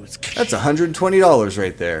dominoes. That's $120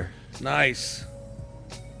 right there. Nice.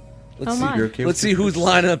 Let's Oh see. my. You're okay Let's with see who's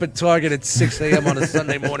lining up at Target at 6 a.m. on a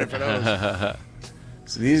Sunday morning for those.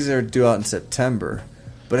 So these are due out in September.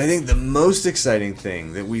 But I think the most exciting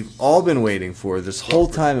thing that we've all been waiting for this whole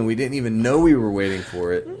time, and we didn't even know we were waiting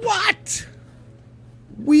for it, What?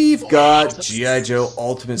 we've got G.I. Joe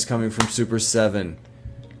Ultimates coming from Super 7.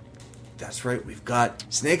 That's right, we've got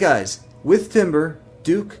Snake Eyes with Timber,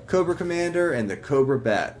 Duke, Cobra Commander, and the Cobra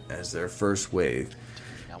Bat as their first wave.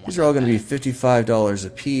 These are all going to be $55 a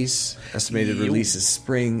piece. Estimated Yo. release is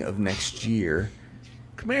spring of next year.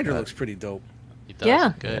 Commander looks pretty dope. He does Yeah.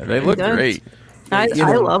 look good. They right? look does. great. I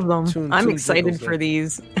love them. Tune I'm jiggles excited there. for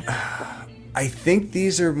these. I think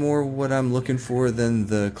these are more what I'm looking for than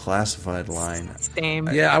the classified line. Same.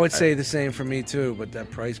 Yeah, I would say the same for me too. But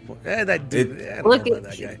that price point, that dude, It- I don't Look know at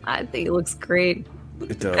about that guy. I think it looks great.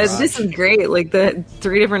 It does. This is great. Like the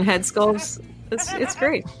 3 different head sculpts. It's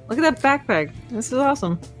great. Look at that backpack. This is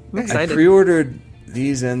awesome. I'm I excited. pre-ordered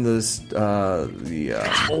these and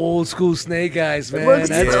the Old school Snake Eyes, man. looks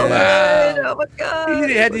That's so wow. good. Oh my god.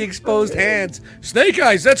 He had the exposed hands. Snake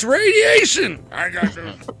Eyes, that's radiation. I got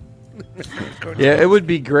you. Yeah, it would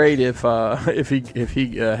be great if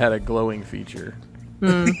he had a glowing feature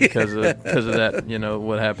because of that. You know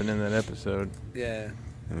what happened in that episode. Yeah.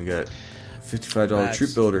 and we got $55 Bats.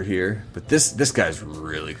 troop builder here. But this guy's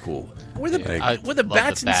really cool. Were the Yeah, I were the love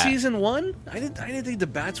bats the in bat. season 1? I didn't think the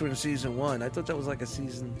bats were in season 1. I thought that was like a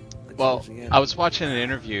season. like Well, towards the end. I was watching an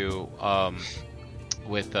interview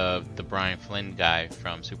with the Brian Flynn guy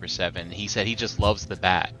from Super 7. He said he just loves the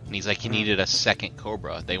bat. And he's like, he needed a second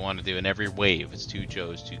Cobra. They want to do in every wave, it's 2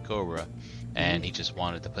 Joes, 2 Cobra. And he just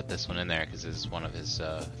wanted to put this one in there because it's one of his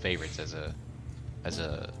favorites as a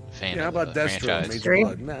fan Yeah, how of about the Destro? franchise. Major Straight.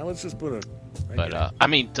 Blood. Nah, let's just put a. But I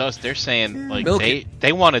mean, they're saying like Milk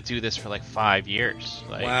they want to do this for like 5 years.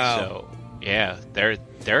 Like, Wow. So yeah,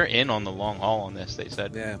 they're in on the long haul on this. They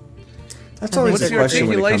said. Yeah. That's always What's the your question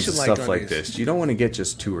when it comes to articulation like stuff on like these? this. You don't want to get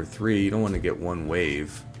just 2 or 3. You don't want to get one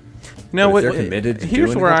wave. No, But what, if they're committed to here's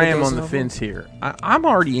doing a where couple I am of on those the of fence here. I'm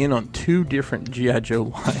already in on 2 different GI Joe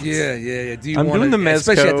lines. Yeah. Do you I'm want doing the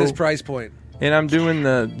especially at Mezco. this price point? And I'm doing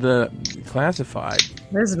the classified.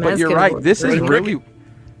 This But you're Mezco right. looks This is great. really.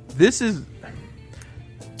 This is.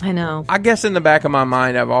 I know. I guess in the back of my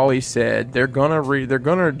mind, I've always said they're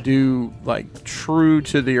gonna do like true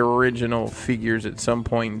to the original figures at some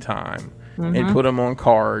point in time, and put them on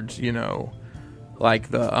cards. You know, like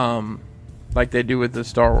like they do with the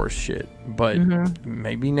Star Wars shit. But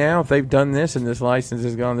maybe now, if they've done this and this license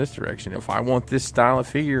has gone this direction, if I want this style of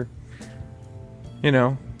figure, you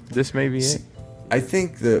know, this may be it. I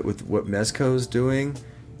think that with what Mezco's doing,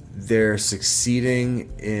 they're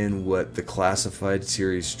succeeding in what the Classified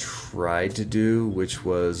series tried to do, which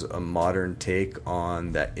was a modern take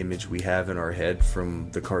on that image we have in our head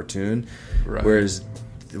from the cartoon. Right. Whereas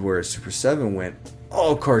Super 7 went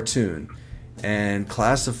all cartoon, and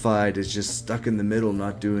Classified is just stuck in the middle,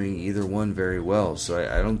 not doing either one very well. So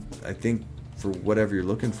I think for whatever you're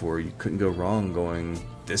looking for, you couldn't go wrong going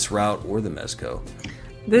this route or the Mezco.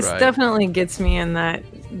 This Right. definitely gets me in that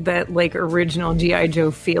like original G.I.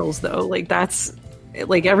 Joe feels, though. Like that's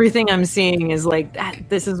like everything I'm seeing is like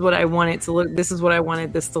this is what I want it to look. This is what I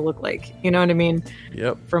wanted this to look like. You know what I mean?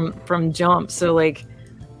 Yep. From jump. So like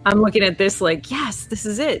I'm looking at this like, yes, this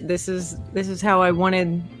is it. This is how I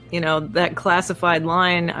wanted. You know, that Classified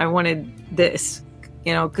line. I wanted this.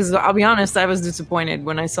 You know, because I'll be honest, I was disappointed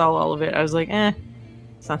when I saw all of it. I was like,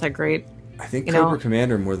 it's not that great. I think You Cobra know?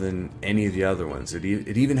 Commander more than any of the other ones. It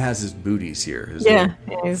even has his booties here. His Yeah,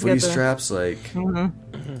 little he's footy got the straps, like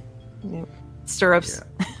stirrups.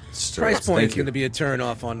 yeah, straps. Price point is Thank you. going to be a turn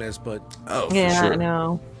off on this, but Oh, for Yeah, sure. I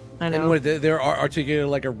know. and what they're articulated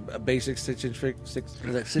like a basic 6-inch fig.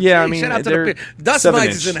 Yeah, I Hey, mean, shout out to they're the Dust 7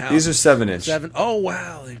 Mites is in inch. the house. These are 7-inch. 7. Oh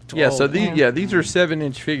wow. Yeah, so yeah. these are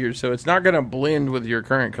 7-inch figures, so it's not going to blend with your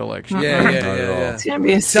current collection. Yeah, yeah, Not at all. yeah. It's gonna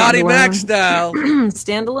be a Toddy Mac standalone. style.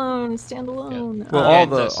 standalone. Well,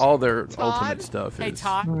 And all their ultimate stuff is.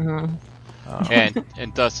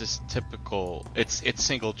 and Dust is typical. It's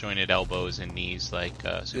single jointed elbows and knees like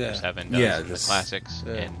Super Yeah. 7 does Yeah, in the this- classics.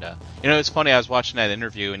 yeah. And you know, it's funny. I was watching that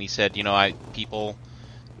interview, and he said, you know, people,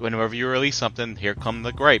 whenever you release something, here come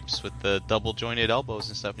the gripes with the double jointed elbows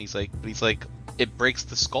and stuff. And he's like, it breaks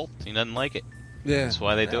the sculpt. He doesn't like it. Yeah. That's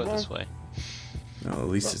why they do it well, this way. No, at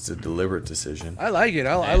least it's a deliberate decision. I like it.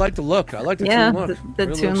 I like the look. I like the Yeah, toon look. the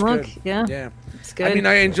Really toon looks look. good. Yeah, Yeah. it's good. I mean,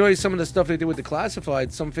 I enjoy some of the stuff they do with the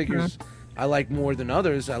Classified. Some figures I like more than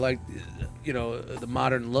others. I like, you know, the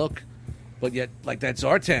modern look, but yet like that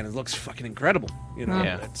Zartan, it looks fucking incredible. You know,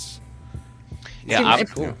 Yeah. that's Yeah, See, I'm,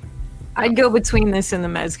 if- cool. I'd go between this and the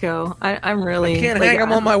Mezco. I'm really Can't like, hang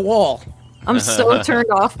them on my wall. I'm so turned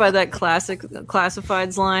off by that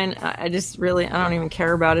Classifieds line. I just really I don't even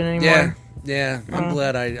care about it anymore. Yeah. I'm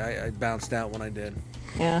glad I bounced out when I did.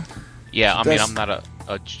 Yeah. Yeah, I mean, That's- I'm not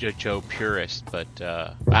a Joe purist, but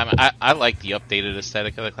I like the updated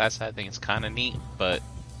aesthetic of the class. I think it's kind of neat, but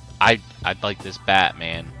I'd like this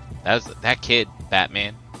Batman. That kid,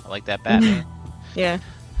 Batman. I like that Batman. Yeah.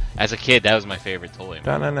 As a kid, that was my favorite toy.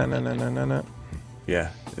 No. Yeah,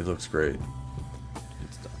 it looks great.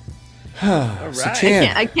 All right. So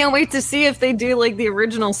Chan, I can't wait to see if they do like the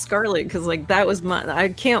original Scarlet because like that was my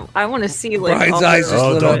I want to see like Brian's all eyes the- just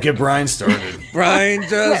oh, lit don't up. get Brian started. Brian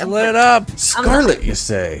just lit up. Scarlet, you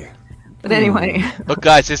say? But anyway, Look,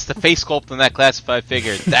 guys, it's the face sculpt on that classified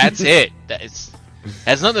figure. That's it.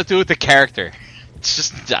 Has nothing to do with the character. It's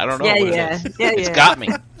just I don't know. Yeah, what yeah. it is. Yeah, It's yeah. got me.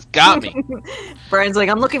 It's got me. Brian's like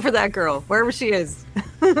I'm looking for that girl wherever she is.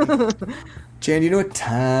 Jan, you know what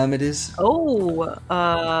time it is? Oh,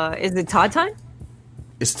 is it Todd time?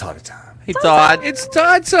 It's Todd time. Hey, Todd. It's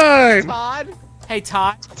Todd time. Todd. Hey,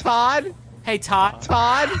 Todd. Todd. Hey, Todd.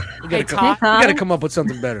 Todd. Hey, We Todd. gotta come up with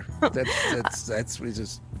something better. That's we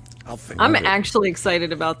just. I'll figure. I'm it out. actually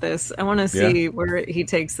excited about this. I want to see where he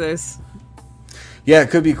takes this. Yeah,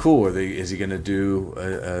 it could be cool. Is he going to do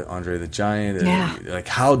Andre the Giant? Yeah. Like,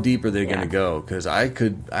 how deep are they going Yeah. to go? Because I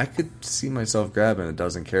could see myself grabbing a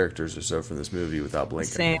dozen characters or so from this movie without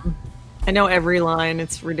blinking. Same. I know every line.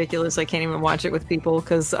 It's ridiculous. I can't even watch it with people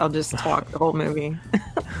because I'll just talk the whole movie.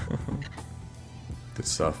 Good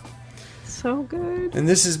stuff. So good. And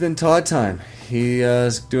this has been Todd time. He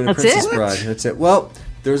is doing a That's Princess it? Bride. That's it. Well,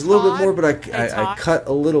 there's a little bit more, but Hey, I Todd. cut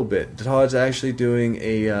a little bit. Todd's actually doing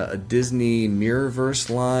a Disney Mirrorverse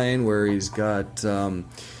line where he's got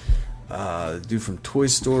dude from Toy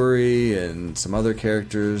Story and some other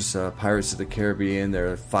characters, Pirates of the Caribbean.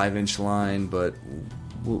 They're a 5-inch line, but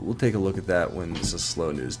we'll take a look at that when it's a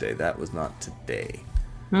slow news day. That was not today.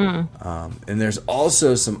 And there's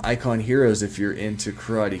also some icon heroes if you're into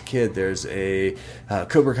Karate Kid. There's a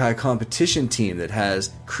Cobra Kai competition team that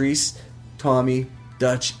has Kreese, Tommy,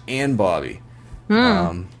 Dutch, and Bobby.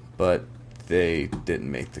 But they didn't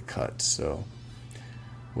make the cut. So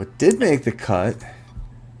what did make the cut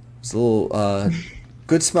was a little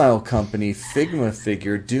Good Smile Company Figma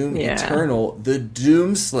figure, Doom Yeah. Eternal, the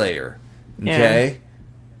Doom Slayer. Okay?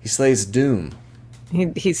 He slays Doom.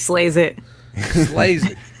 He slays it. Slays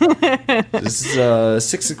it. This is a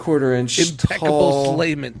 6 1/4 inch Impeccable tall,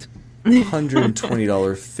 slayment.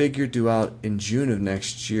 $120 figure due out in June of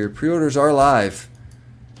next year. Pre-orders are live.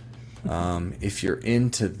 If you're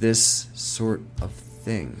into this sort of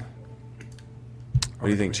thing. What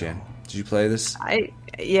do you think, Chan? Did you play this?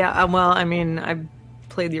 Well, I mean, I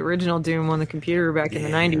played the original Doom on the computer back in the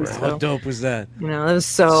 90s. How So, dope was that? you know, that was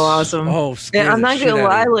so awesome. Oh, scared I'm the not shit gonna out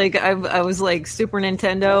lie, of me. like I was like Super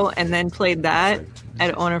Nintendo and then played that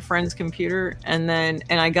on a friend's computer, and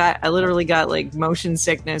I literally got like motion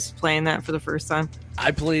sickness playing that for the first time.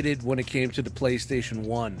 I played it when it came to the PlayStation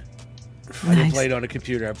 1. I didn't play it on a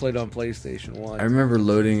computer. I played it on PlayStation 1. I remember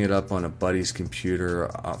loading it up on a buddy's computer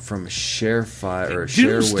from a share file or a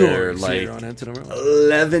Doom shareware, Stories like here on Into the Realm.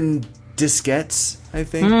 11 diskettes, I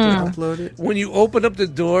think, to upload it. When you open up the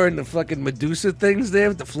door and the fucking Medusa thing's there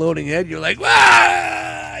with the floating head, you're like,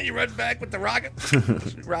 ah! You run back with the rocket.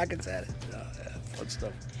 Rockets at it. Oh, yeah, fun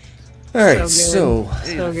stuff. All right, So good.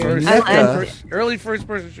 so So good. Early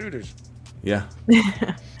first-person shooters. yeah,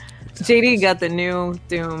 JD got the new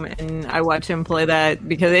Doom, and I watch him play that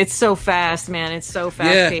because it's so fast, man. It's so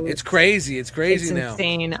fast. Yeah, paced. it's crazy. It's crazy It's now.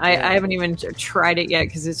 insane. I haven't even tried it yet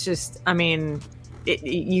because it's just, I mean,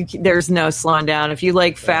 there's no slowing down. If you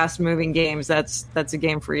like fast moving games, that's a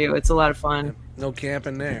game for you. It's a lot of fun. No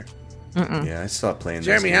camping there. yeah. I stopped playing.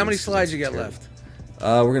 Jeremy, those how many games. slides you got It's terrible. left?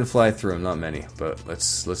 We're gonna fly through them, not many, but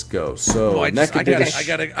let's go. So Oh, I NECA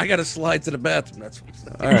got to slide to the bathroom. That's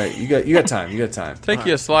All right, you got time. You got time. Take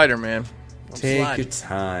you a slider, man. Take sliding. your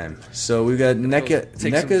time. So we've got Take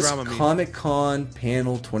some NECA's Dramamine. Comic Con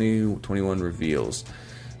Panel 2021 reveals.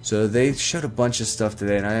 So they showed a bunch of stuff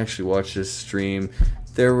today, and I actually watched this stream.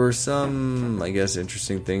 There were some, I guess,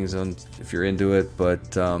 interesting things on if you're into it,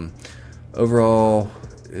 but overall,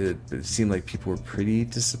 it seemed like people were pretty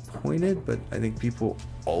disappointed. But I think people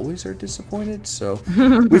always are disappointed. So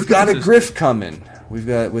we've got a Griff coming. We've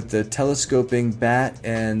got with the telescoping bat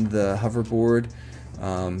and the hoverboard.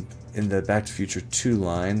 In the Back to the Future 2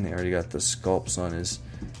 line, they already got the sculpts on his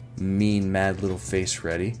mean, mad little face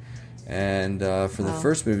ready. And for the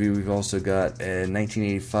first movie, we've also got a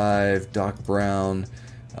 1985 Doc Brown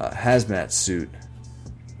hazmat suit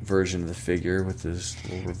version of the figure with his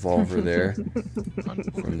little revolver there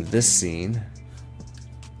from this scene.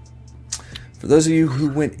 For those of you who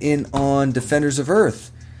went in on Defenders of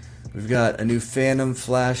Earth, we've got a new Phantom,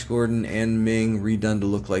 Flash Gordon, and Ming redone to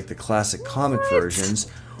look like the classic comic versions.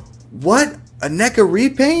 What? A NECA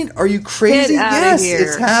repaint? Are you crazy? Get outta Yes, here.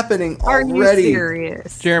 it's happening Are you already.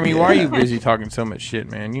 serious? Jeremy, why are you busy talking so much shit,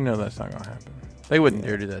 man? You know that's not gonna happen. They wouldn't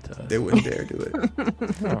dare do that to us. They wouldn't dare do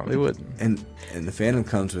it. No, they wouldn't. And the Phantom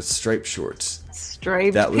comes with striped shorts.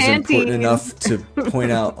 Striped That was panties. important enough to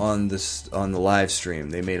point out on the live stream.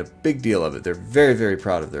 They made a big deal of it. They're very, very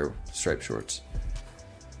proud of their striped shorts.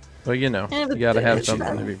 Well, you know, Yeah, but you gotta have they-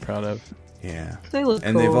 something to be proud of. Yeah. They look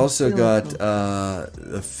And cool. they've also They got look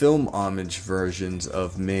cool. the film homage versions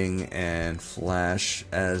of Ming and Flash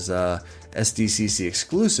as SDCC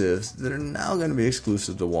exclusives that are now going to be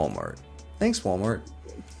exclusive to Walmart. Thanks, Walmart.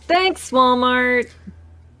 Thanks, Walmart.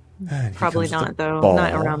 And here Probably comes the not, though. ball.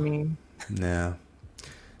 Not around me. No.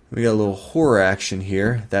 We got a little horror action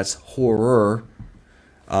here. That's horror.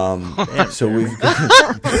 So we've got...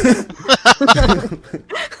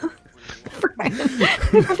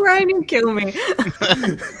 Brian, you kill me.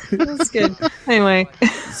 That's good. Anyway.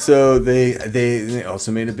 So they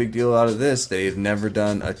also made a big deal out of this. They've never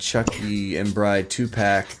done a Chucky and Bride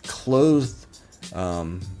 2-pack clothed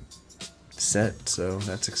set, so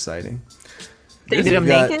that's exciting. They did We've them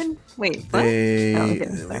got- naked? Wait, what? They, Oh,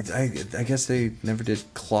 okay, sorry. I guess they never did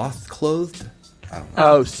cloth clothed. I don't know.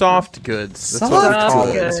 Oh, soft goods. That's what we Soft call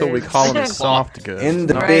goods. it. That's what we call them. Okay. Soft goods. In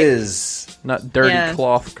the not, Right. biz. not dirty Yeah.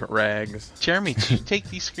 cloth rags. Jeremy, did you take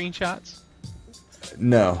these screenshots?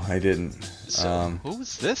 No, I didn't. So,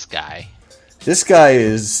 who's this guy? This guy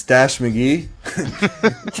is Stash McGee.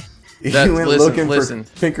 He That, went listen, looking for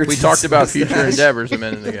Pinkerton. we talked about future Stash. endeavors a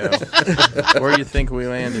minute ago. Where do you think we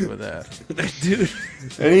landed with that? Dude,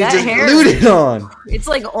 And he That just hair. glued it on. It's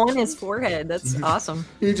like on his foread. That's awesome.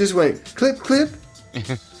 He just went clip, clip.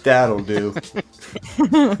 That'll do.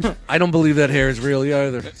 I don't believe that hair is real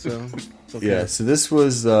either. So it's okay. Yeah, so this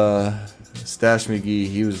was Stash McGee.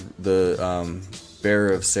 He was the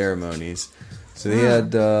bearer of ceremonies. So they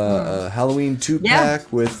had a Halloween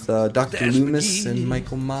 2-pack with Dr. Stash Loomis McGee. and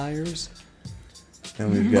Michael Myers.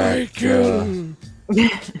 And we've got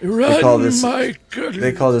Run, call this- Michael.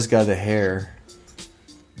 they call this guy the Hair.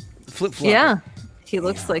 Flip flop. Yeah. He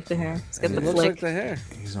looks like the hair. He's got And the It looks flick. like the hair.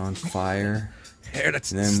 He's on fire. Hair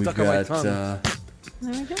that's And then we've stuck on my got tongue. There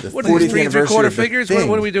we go. the What 40th are these 3 anniversary quarter of the figures? Thing.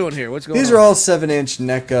 What are we doing here? What's going These on? are all 7-inch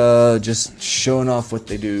NECA, just showing off what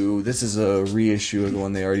they do. This is a reissue of the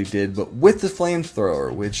one they already did, but with the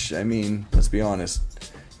flamethrower, which, I mean, let's be honest,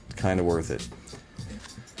 kind of worth it.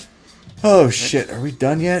 Oh shit, are we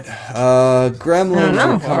done yet? Gremlins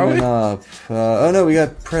know. are coming up. Oh no, we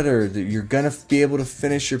got Predator. You're gonna be able to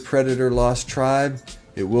finish your Predator Lost Tribe.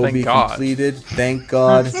 It will Thank be God. completed. Thank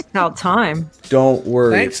God. It's about time. Don't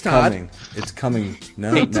worry, Thanks, it's Todd. coming. It's coming.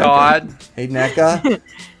 No, Hey, NECA. Todd. Hey, NECA.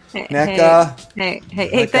 Hey, NECA.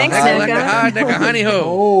 hey, thanks, hi, Like a Nega. high, like a honey ho.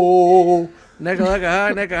 Oh. Nigga like a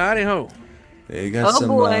high, like a honey ho. They got Oh,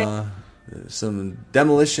 boy. some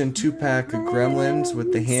demolition 2-pack of Gremlins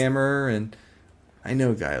with the hammer, and I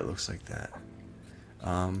know a guy that looks like that.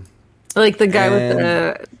 Like the guy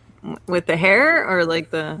And- with the hair, or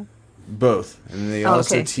like the. Both, and they Oh,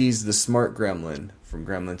 also okay. teased the Smart Gremlin from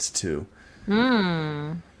Gremlins 2.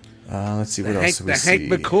 Let's see what else do we The see.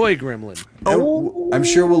 Hank McCoy gremlin. I'm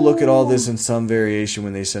sure we'll look at all this in some variation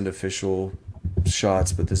when they send official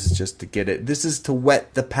shots, but this is just to get it. This is to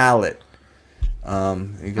wet the palate.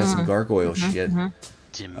 You got some gargoyle shit.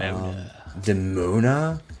 Demona.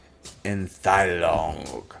 Demona and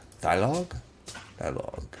Thylog. Thylog?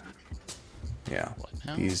 Thylog. Yeah,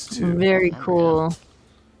 now? these two. Very cool.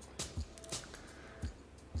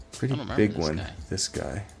 Pretty I don't big remember one, this guy.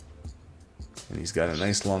 this guy. And he's got a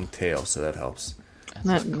nice long tail, so that helps.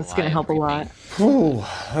 That's going to help a lot. Whew.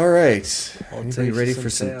 All right. Anybody takes ready is for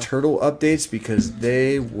some some tail. turtle updates? Because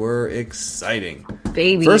they were exciting.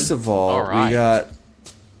 Baby. First of all, All right. we got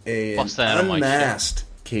an Bust that out of my unmasked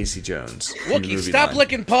Casey Jones. from Wookie, Movie stop Line.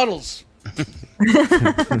 licking puddles.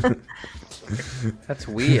 That's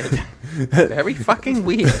weird. Very fucking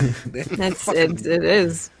weird. it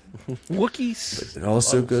is. Wookiees. It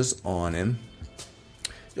also goes on him.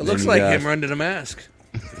 It looks you like got- him under the mask.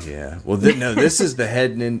 Yeah. Well, no, this is the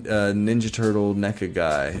head Ninja Turtle NECA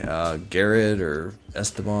guy. Garrett or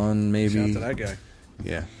Esteban, Shout maybe. out to that guy.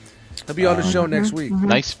 Yeah. He'll be on the show next week.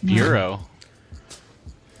 Nice bureau.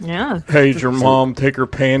 Yeah. Hey, did your mom take her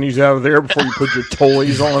panties out of there before you put your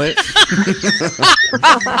toys on it?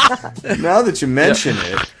 Now that you mention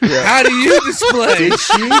it, How do you display? did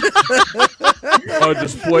she? A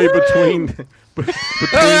display between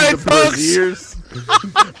right, the folks. braziers.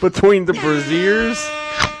 Between the braziers.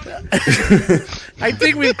 I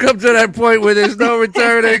think we've come to that point where there's no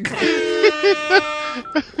returning.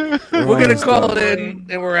 We're gonna call it in,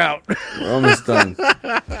 and we're out. We're almost done.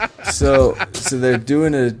 So they're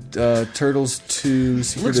doing a Turtles 2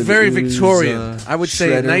 Secret Looks of the very Ooze, Victorian. I would say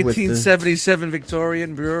shredder with the- 1977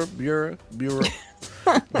 Victorian bureau.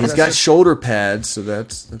 He's got shoulder pads, so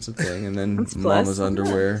that's a thing, and then That's Mama's plus.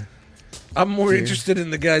 underwear. I'm more interested in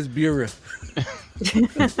the guy's bureau.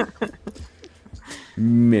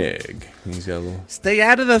 Meg. He's got a little. Stay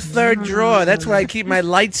out of the third drawer. That's where I keep my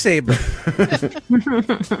lightsaber.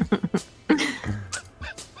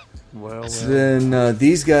 Well, So then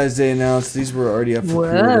these guys, they announced these were already up for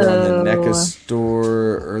pre-order on the Whoa. NECA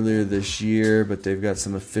store earlier this year, but they've got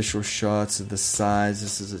some official shots of the size.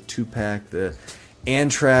 This is a 2-pack, the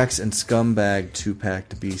Anthrax and Scumbag 2-pack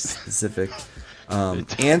to be specific.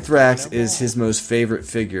 Anthrax is his most favorite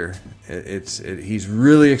figure. He's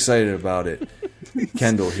really excited about it.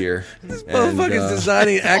 Kendall here. Motherfucker's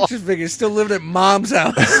designing action figures, still living at mom's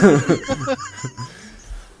house.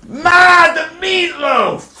 Ma, the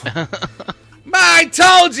meatloaf! Ma, I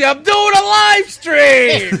told you, I'm doing a live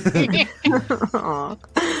stream.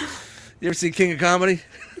 You ever see King of Comedy?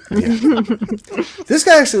 This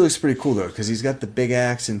guy actually looks pretty cool though, because he's got the big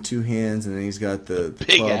axe in 2 hands, and then he's got the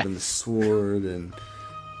Big club axe. and the sword, and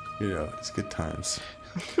it's good times.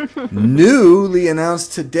 Newly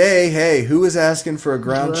announced today. Hey, who was asking for a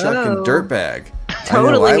ground chuck and Whoa. dirtbag?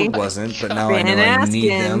 Totally. I know I wasn't, but now I know Been I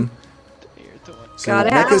need asking. them. So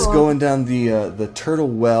Gotta have NECA's them. going down the turtle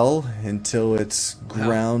well until it's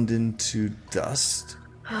ground into dust.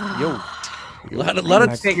 Yo. A lot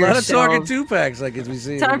of Bigger talking shelves. 2-packs, like as we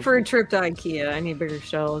see. Time for a trip to IKEA. I need bigger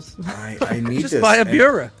shelves. I need Just this. buy a And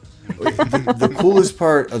bureau. the coolest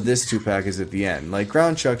part of this 2-pack is at the end. Like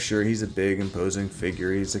Ground Chuck, sure, he's a big imposing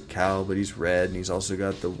figure. He's a cow, but he's red, and he's also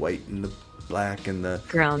got the white and the black and the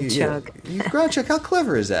Ground Chuck. Ground Chuck, how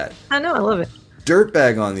clever is that? I know, I love it.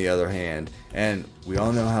 Dirtbag, on the other hand, and we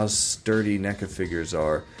all know how sturdy NECA figures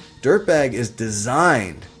are. Dirtbag is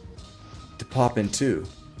designed to pop in 2.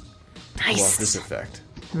 Pull off this effect.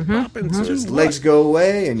 Pop into So his what? legs go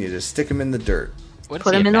away, and you just stick him in the dirt. What is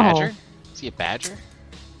Put he, him a in the badger? hole. Is he a badger?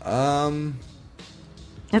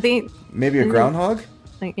 I think Maybe a groundhog.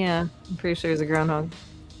 Like, yeah, I'm pretty sure he's a groundhog.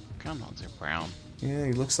 Groundhogs are brown. Yeah,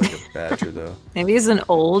 he looks like a badger though. Maybe he's an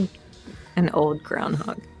old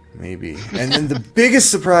groundhog. Maybe. And then the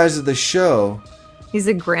biggest surprise of the show. He's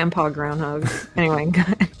a grandpa groundhog. Anyway, go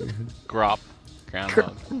ahead. Grop.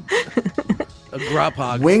 Groundhog. A grop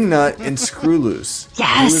hog. Wingnut and Screw Loose.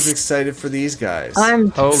 Yes! Who was excited for these guys? I'm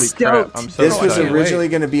Holy stoked. crap! I'm so This was excited. originally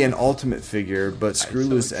going to be an Ultimate figure, but Screw so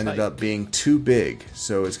Loose ended excited. up being too big,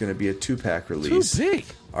 so it's going to be a 2-pack Too release. big.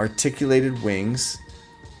 Articulated wings,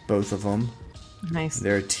 both of them. Nice.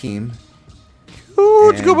 They're a team. Ooh,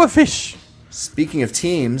 And- scuba fish. Speaking of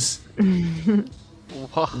teams,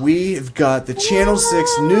 we've got the Channel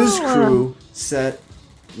 6 news crew set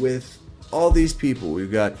with all these people.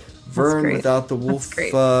 We've got Vern great. without the wolf,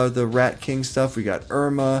 great. the Rat King stuff. We got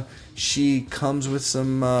Irma. She comes with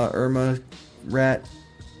some Irma rat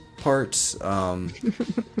parts. A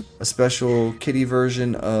special kitty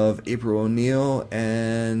version of April O'Neil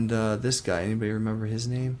and this guy. Anybody remember his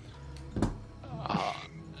name?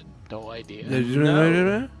 No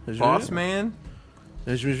idea. Boss man.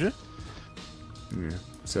 Yeah.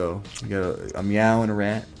 So you got a meow and a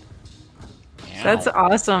rat. That's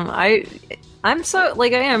awesome. I'm so I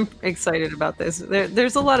am excited about this.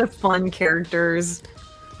 There's a lot of fun characters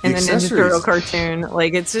in the Ninja accessories. Turtle cartoon.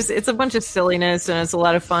 Like it's a bunch of silliness and it's a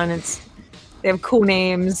lot of fun. They have cool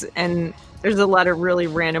names and there's a lot of really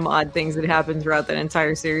random odd things that happen throughout that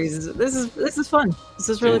entire series. This is fun. This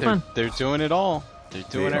is really fun. They're doing it all. They're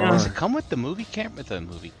doing They it. Does are. it come with the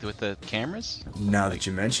with the cameras? Now that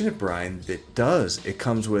you mention it, Brian, it does. It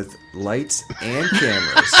comes with lights and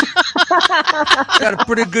cameras. Got a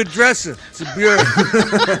pretty good dresser. It's a bureau.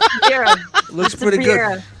 Yeah, Looks it's a pretty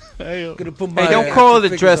bureau. good. Gonna put my Hey, don't call it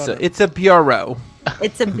a dresser. It's a bureau.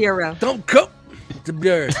 It's a bureau. Don't go. It's a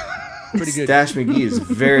bureau. Pretty good. Dash McGee is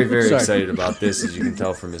very, very Sorry. excited about this, as you can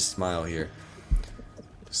tell from his smile here.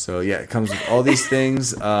 So yeah, it comes with all these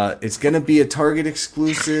things. It's going to be a Target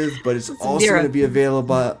exclusive, but it's also Zero. going to be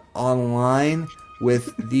available online with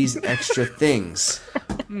these extra things.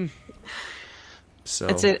 So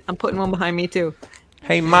That's it. I'm putting one behind me too.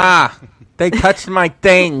 Hey Ma, they touched my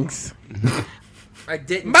things. I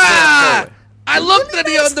didn't. Ma! I looked in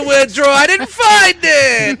the underwear drawer. I didn't find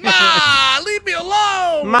it. Ma, leave me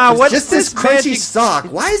alone. Ma, what's just this crunchy magic? sock.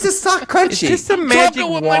 Why is this sock It's crunchy? just a magic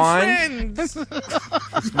Talking with my wand. friends.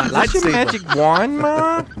 My What's your lightsaber. magic wand,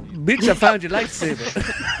 Ma? Bitch, I found your lightsaber.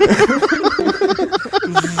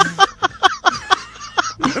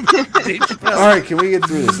 All right, can we get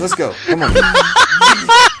through this? Let's go. Come on.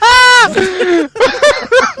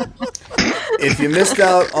 If you missed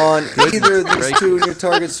out on either of these two in your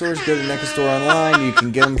Target stores, go to NECA Store online. You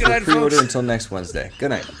can get them for night, pre-order folks. until next Wednesday. Good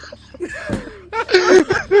night.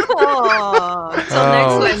 Oh, until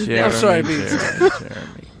next Wednesday. I'm sorry, Jeremy, Beans.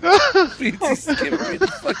 Jeremy. He's giving me the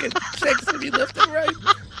fucking checks me left and right.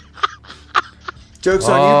 Joke's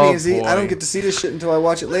on Oh, you, Beansy. I boy. don't get to see this shit until I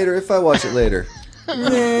watch it later, if I watch it later.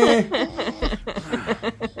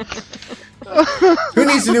 Who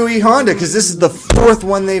needs a new E-Honda? Because this is the fourth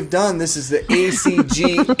one they've done. This is the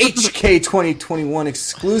ACG HK 2021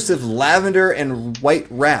 exclusive lavender and white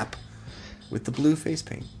wrap with the blue face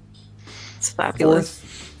paint. It's fabulous.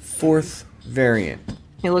 Fourth variant.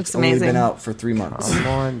 It looks Only amazing. been out for 3 months. Come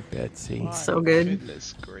on, Betsy. So good.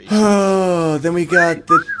 Goodness gracious. Oh, then we got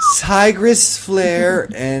the Tigress Flare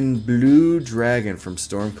and Blue Dragon from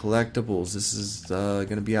Storm Collectibles. This is going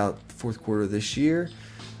to be out the fourth quarter of this year.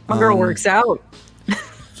 My girl works out.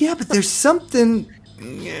 Yeah, but there's something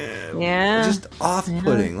Yeah. just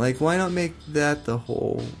off-putting. Like, why not make that the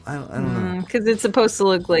whole? I don't know. Because it's supposed to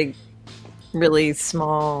look like really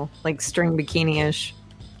small, like string bikini-ish.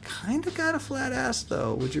 Kind of got a flat ass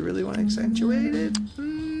though. Would you really want to accentuate it?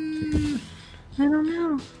 I don't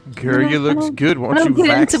know. Girl, you looks good. I Won't don't you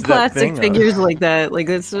get wax into that plastic thing up? figures like that. Like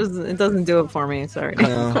it doesn't do it for me. Sorry.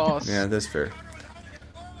 No. Cost. Yeah, that's fair.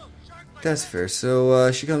 That's fair.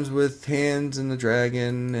 So she comes with hands and the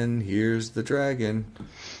dragon, and here's the dragon.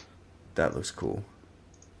 That looks cool.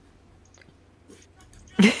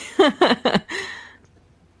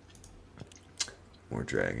 More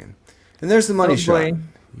dragon. And there's the money Oh, shot. boy.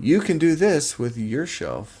 You can do this with your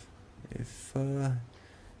shelf. If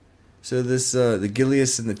so this the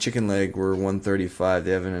Gilius and the chicken leg were $135.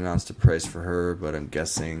 They haven't announced a price for her, but I'm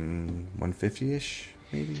guessing $150-ish,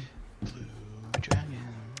 maybe.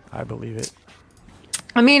 I believe it.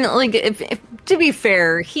 I mean, like, if to be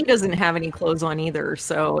fair, he doesn't have any clothes on either,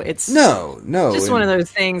 so it's No. just one of those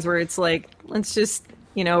things where it's like, let's just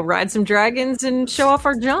ride some dragons and show off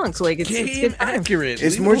our junk. Like it's Game good time. accurate.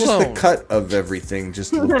 It's Leave more it just the alone. cut of everything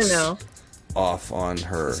just I looks know. off on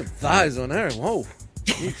her. Thighs on her. Whoa.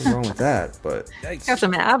 Nothing wrong with that, but Yikes. Got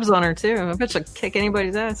some abs on her too. I bet she'll kick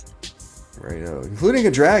anybody's ass. right, including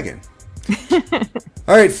a dragon.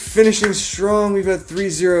 All right, finishing strong, we've got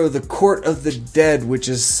 3-0, The Court of the Dead, which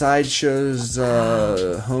is Sideshow's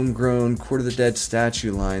homegrown Court of the Dead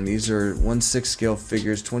statue line. These are 1/6 scale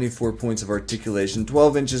figures, 24 points of articulation,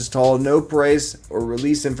 12 inches tall, no price or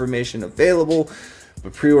release information available,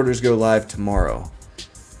 but pre-orders go live tomorrow.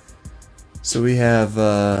 So we have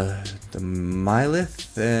the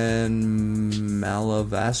Mylith and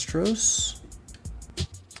Malavastros.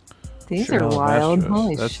 These Sure, are wild. Astros.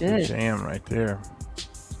 Holy That's shit. the jam right there.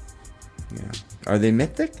 Yeah. Are they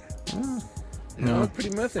mythic? No, it's pretty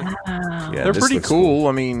mythic. Wow. Yeah, They're this pretty looks cool.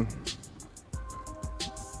 I mean,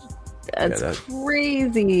 That's that-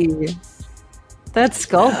 crazy. That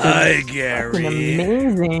sculpting Hi, is Gary.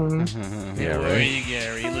 amazing. Yeah, How are right. you,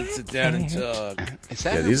 Gary? Let's sit down and talk. Is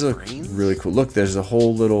that Yeah, her these look brains? really cool. Look, there's a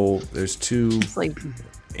whole little. There's two It's like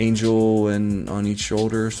angel and on each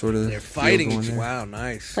shoulder, sort of. They're deal fighting going each. there. Wow,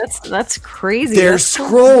 nice. that's crazy. They're That's so-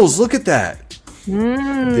 scrolls. Look at that.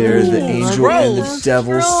 They're the Mm, angel and the scrolls.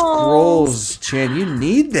 devil Scrolls. scrolls. Chan, you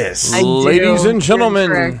need this. I do. ladies and You're gentlemen,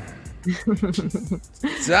 correct.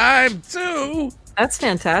 Time to That's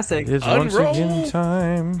fantastic. it's once Unroll. again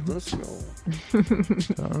time let's go.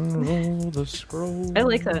 to unroll the scroll. I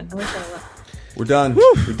like that. I like that a lot. We're done.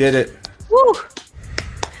 We did it. Woo!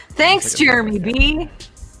 Thanks, Jeremy B.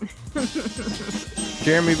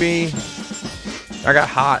 Jeremy B. I got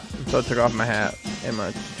hot, so I took off my hat and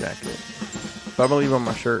my jacket. But I'm gonna leave on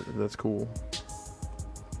my shirt. If that's cool.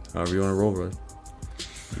 However you want to roll, bro.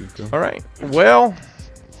 You go. All right. Well,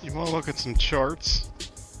 You want to look at some charts?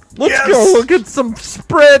 let's go look at some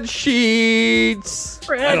spreadsheets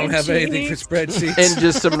I don't have anything for spreadsheets. and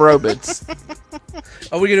just some robots.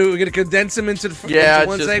 Are we gonna condense them into the Yeah,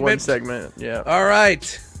 into it's just one segment. Yeah. All right.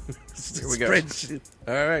 Here we go. Spreadsheet.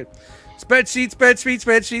 All right. Spreadsheets,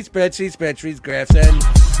 graphs, and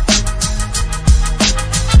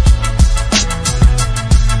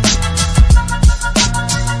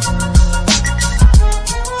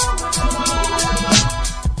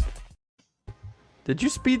Did you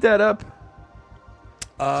speed that up?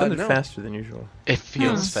 Sounded no. faster than usual. It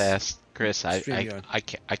feels fast, Chris. I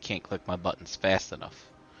StreamYard. can't click my buttons fast enough.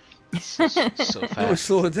 It's so Oh, fast.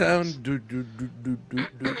 slow it down. Do.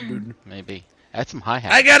 Maybe add some hi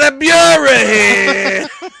hat. I got a Bureau here.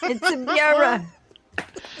 It's a Biara.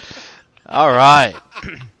 All right.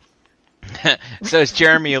 So as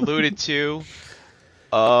Jeremy alluded to,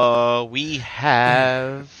 we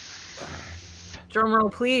have Drum roll,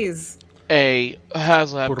 please. a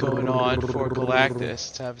HasLab going on for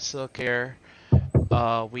Galactus to have silk hair.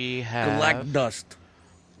 We have Black dust.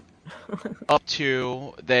 up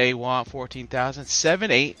to they want 14,000.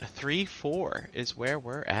 7834 is where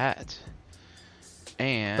we're at.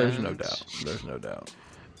 And There's no doubt. There's no doubt.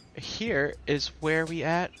 here is where we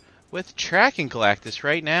at with tracking Galactus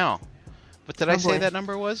right now. What did I say boy. that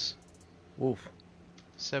number was? Oof.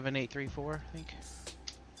 7834, I think.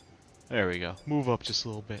 There we go. Move up just a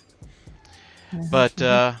little bit. But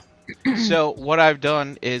so what I've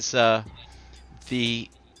done is the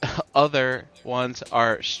other ones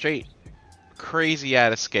are straight crazy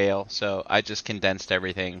out of scale. So I just condensed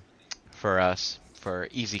everything for us for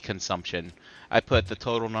easy consumption. I put the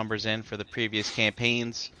total numbers in for the previous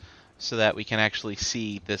campaigns so that we can actually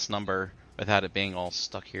see this number without it being all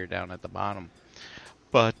stuck here down at the bottom.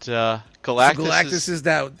 But Galactus, So Galactus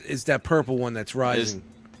is that purple one that's rising.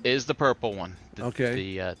 is the purple one.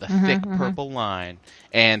 Okay. The thick purple line.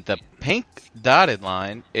 And the pink dotted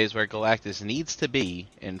line is where Galactus needs to be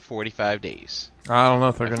in 45 days. I don't know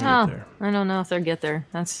if they're gonna Oh, get there. I don't know if they'll get there.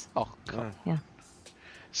 That's Oh, God. yeah.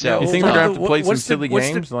 So, You think they're gonna have to What- play some what's the- silly what's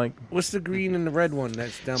the- games like? What's the green and the red one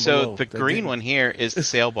that's down so below? the That green thing? one here is the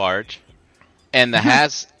sail barge. And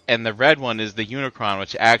the red one is the Unicron,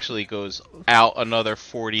 which actually goes out another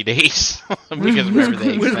 40 days. Because remember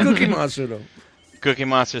they Where's expanded Cookie it. Monster though? Cookie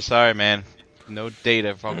Monster, sorry man. No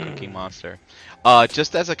data from Cookie Monster.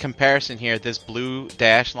 Just as a comparison here, this blue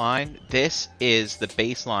dash line, this is the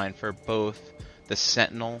baseline for both the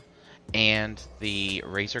Sentinel and the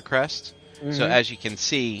Razor Crest. So as you can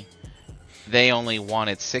see, they only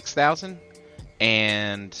wanted 6,000,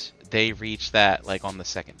 and they reached that like on the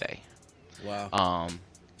second day. Wow.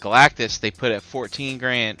 Galactus, they put at 14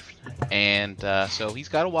 grand, and so he's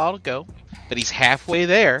got a while to go, but he's halfway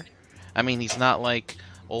there. I mean, he's not like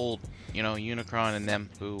old, Unicron and them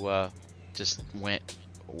who just went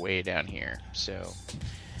way down here. So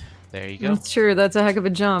there you go. That's true. That's a heck of a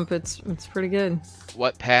jump. It's pretty good.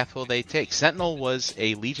 What path will they take? Sentinel was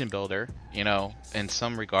a Legion builder, in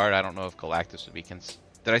some regard. I don't know if Galactus would be.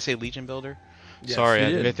 Did I say Legion builder? Yes, Sorry, you I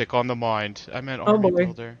had did. Mythic on the mind. I meant Oh, Army boy.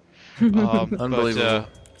 Builder. Unbelievable.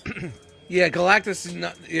 Yeah, Galactus is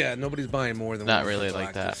not. Yeah, nobody's buying more than Not one really for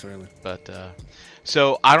like Galactus, that. Really. But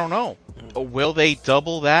so I don't know. Will they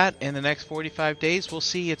double that in the next 45 days? We'll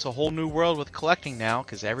see. It's a whole new world with collecting now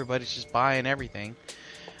because everybody's just buying everything.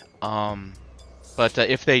 But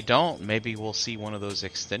if they don't, maybe we'll see one of those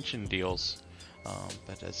extension deals.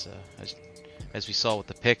 But as we saw with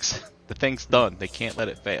the picks, the thing's done. They can't let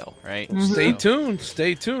it fail, right? Stay So, tuned.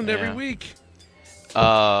 Stay tuned Yeah. every week.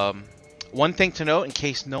 one thing to note, in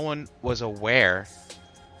case no one was aware,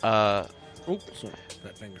 Oops, sorry,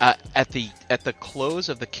 that finger. at the close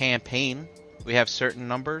of the campaign, we have certain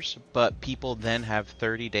numbers, but people then have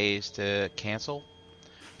 30 days to cancel.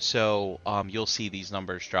 So you'll see these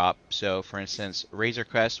numbers drop. So for instance, Razor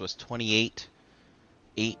Crest was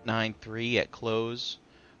 28,893 at close.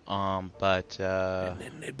 But and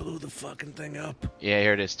then they blew the fucking thing up. yeah,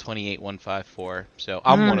 here it is, 28,154. So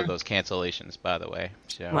I'm one of those cancellations, by the way.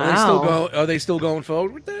 So Wow. Are they still going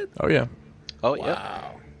forward with that? Oh yeah. oh yeah.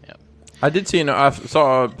 Wow. I did see. I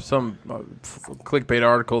saw some clickbait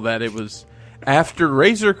article that it was after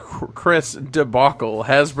Razor Crest debacle,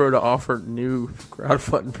 Hasbro to offer new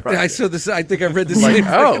crowdfunding project. I saw this. I think I read the same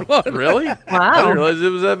Oh, freaking one. really? I Wow. didn't realize it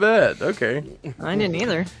was that bad. Okay. I didn't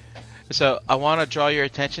either. So I want to draw your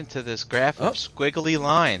attention to this graph of squiggly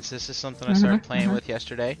lines. This is something I started playing with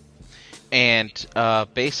yesterday. And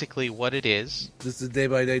basically what it is... This is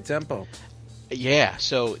day-by-day tempo. Yeah,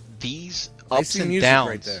 so these I ups see and music downs...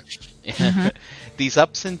 right there. These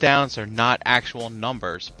ups and downs are not actual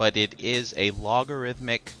numbers, but it is a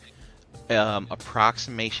logarithmic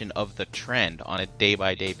approximation of the trend on a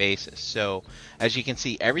day-by-day basis. So, as you can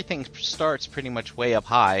see, everything starts pretty much way up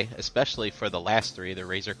high, especially for the last three, the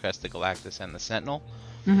Razor Crest, the Galactus, and the Sentinel.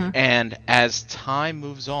 And as time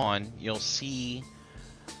moves on, you'll see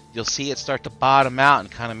it start to bottom out and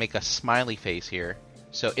kind of make a smiley face here.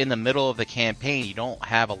 So in the middle of the campaign, you don't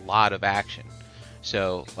have a lot of action.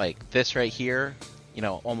 So like this right here,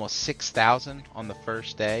 almost 6,000 on the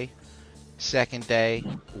first day. Second day,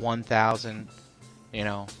 1,000,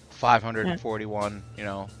 541,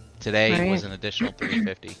 today Right. was an additional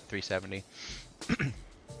 350, 370.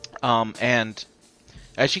 And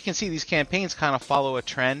as you can see, these campaigns kind of follow a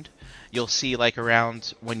trend. You'll see like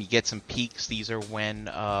around when you get some peaks, these are when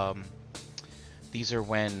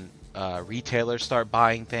retailers start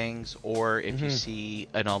buying things, or if you see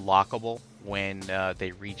an unlockable, when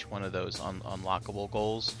they reach one of those unlockable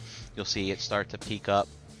goals, you'll see it start to peak up.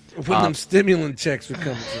 When them stimulant checks would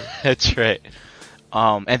come through. That's right.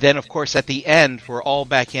 And then, of course, at the end, we're all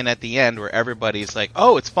back in at the end where everybody's like,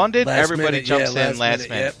 oh, it's funded. Everybody jumps in last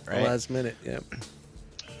minute. Yep, Right? last minute, yep.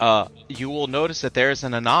 You will notice that there's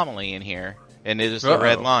an anomaly in here, and it is the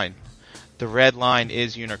red line. The red line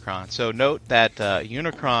is Unicron. So note that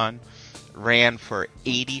Unicron ran for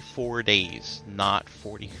 84 days, not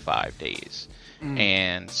 45 days.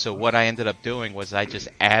 And so what I ended up doing was I just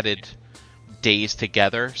added days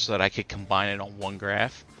together so that I could combine it on one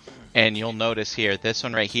graph. And you'll notice here, this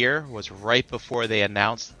one right here was right before they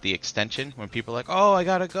announced the extension, when people are like, oh, I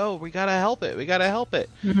gotta go, we gotta help it.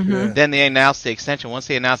 Yeah. Then they announced the extension. Once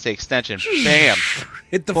they announced the extension, bam,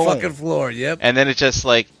 Hit the Boom. fucking floor, yep. and then it just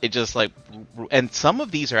like, and some of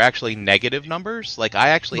these are actually negative numbers. Like I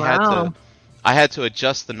actually Wow. had to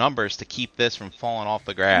adjust the numbers to keep this from falling off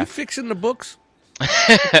the You graph. fixing the books?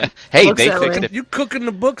 Hey, Looks they that fixed way. it. You cooking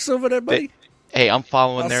the books over there, buddy? Hey, I'm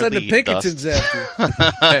following I'll their send the lead. Pinkertons Dust.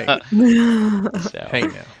 after you. Hey, So. hey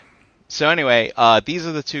now. So anyway, these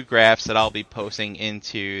are the two graphs that I'll be posting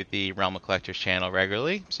into the Realm of Collectors channel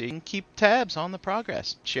regularly, so you can keep tabs on the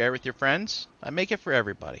progress. Share with your friends. I make it for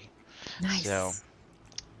everybody. Nice. So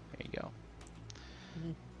there you go.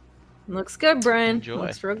 Looks good, Brian. Enjoy.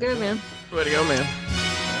 Looks real good, man. Way to go, man.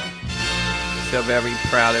 So very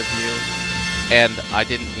proud of you. And I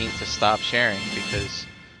didn't mean to stop sharing because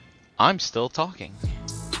I'm still talking.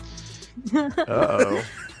 Uh-oh.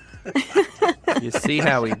 You see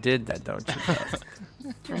how he did that, don't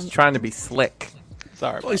you? He's trying to be slick.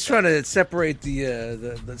 Sorry. Well, About he's trying to separate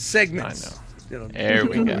the segments. I know. There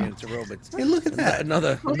we go. Into robots. Hey, look at that.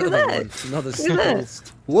 Another Look at one. that. Another Look at that.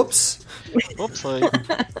 simple. Whoops. that.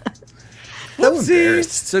 Whoopsie. That was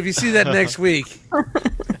embarrassed. So if you see that next week, you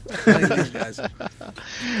guys.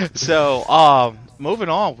 So, moving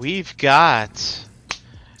on, we've got...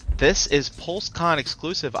 This is PulseCon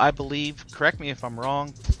exclusive, I believe. Correct me if I'm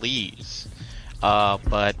wrong, please.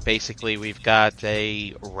 But basically, we've got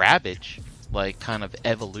a Ravage, kind of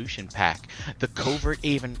evolution pack. The Covert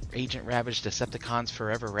Agent Ravage, Decepticons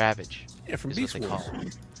Forever Ravage. Yeah, from is what Beast they Wars. call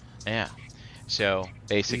it. Yeah. So He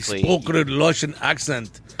basically, spoke with a Russian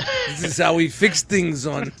accent. This is how we fix things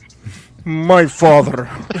on. My father.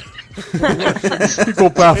 Go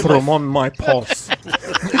bathroom on my pulse.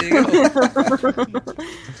 There you go.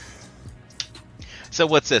 so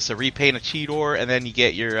what's this? A repaint of Cheetor, and then you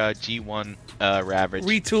get your G1 Ravage.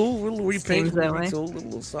 Retool, a little repaint, Seems that way. retool, a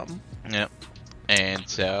little something. Yep. And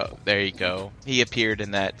so there you go. He appeared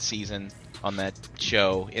in that season, on that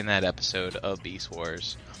show, in that episode of Beast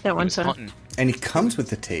Wars. That He one was time. hunting. And he comes with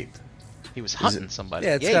the tape. He was hunting somebody.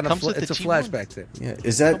 Yeah, it's he got comes with it's a the G1. flashback thing. Yeah,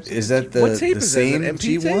 is that What tape the is that? Is same it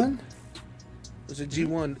MP G1? Is it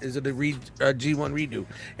G1? Is it a G1 redo?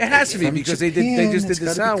 It has to be From because Japan, they just did it's the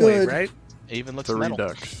gotta be sound wave, good. right? It even looks It's a metal.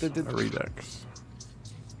 redux. A redux.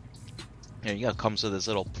 Yeah, it comes with his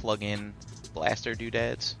little plug-in blaster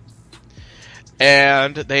doodads.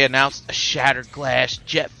 And they announced a Shattered Glass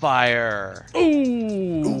Jetfire.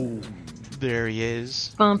 Ooh. There he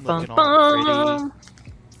is. Bum, bum, looking all pretty. bum.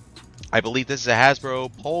 I believe this is a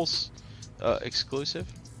Hasbro Pulse exclusive,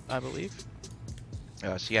 I believe.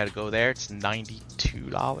 So you got to go there. It's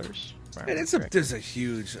 $92. And there's a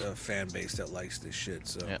huge fan base that likes this shit.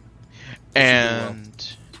 So Yeah.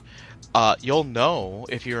 And you'll know,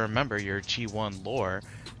 if you remember your G1 lore,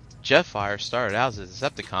 Jetfire started out as a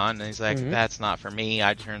Decepticon, and he's like, that's not for me,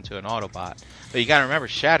 I turned to an Autobot. But you gotta remember,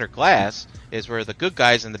 Shattered Glass is where the good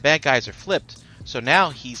guys and the bad guys are flipped. So now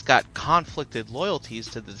he's got conflicted loyalties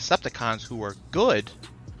to the Decepticons who are good.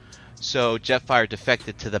 So Jetfire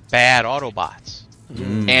defected to the bad Autobots.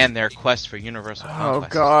 And their quest for universal Oh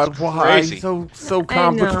conquest. God, It's why? crazy. So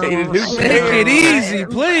complicated. know. Who take it cares? easy,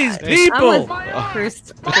 please, I'm people. with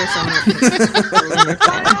Chris on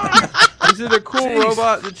Is it a cool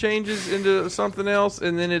robot that changes into something else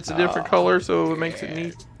and then it's a different color, so it makes it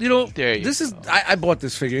neat? You know, There you this is. go. I bought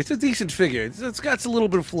this figure. It's a decent figure. It's got a little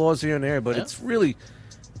bit of flaws here and there, but it's really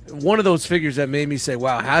one of those figures that made me say,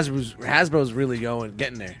 "Wow, Hasbro's really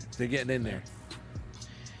getting there. They're getting in there."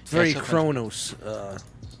 It's very something- Kronos,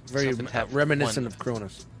 very something to have reminiscent one- of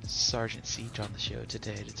Kronos. Sergeant Siege on the show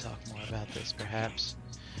today to talk more about this, perhaps.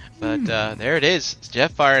 But there it is. It's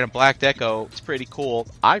Jetfire and a Black Deco. It's pretty cool.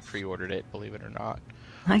 I pre-ordered it, believe it or not.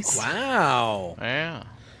 Nice. Wow. Yeah.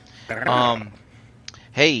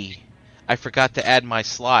 Hey, I forgot to add my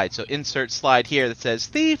slide. So insert slide here that says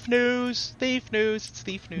Thief News. Thief News. It's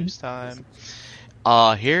Thief News time.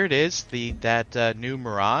 Here it is. That new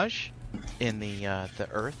Mirage in the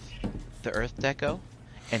Earth Deco,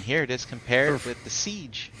 and here it is compared with the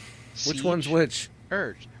Siege. Which one's which?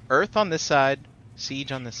 Earth on this side,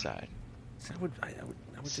 Siege on this side. I would think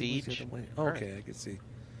it was the Siege. other way. Earth. Okay, I can see.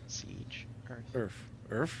 Siege. Earth.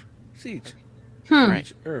 Siege.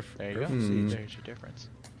 Right. Earth. There you go. Siege. There's your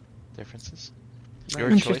differences. Right. Your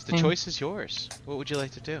choice. The Interesting. choice is yours. What would you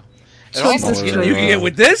like to do? Choice is You choice. can get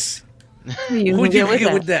with this. You Who'd can you get with get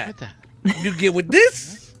that. with that? What the- You get with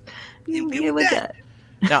this. You get can get with with that.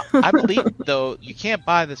 that. Now, I believe though you can't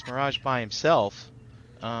buy this Mirage by himself.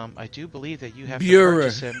 I do believe that you have to Bureau.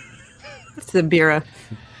 purchase him. It's the Bira.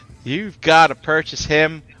 You've got to purchase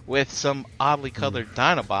him with some oddly colored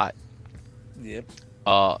Dinobot. Yep.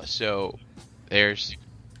 So there's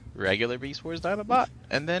regular Beast Wars Dinobot,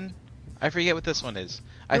 and then I forget what this one is.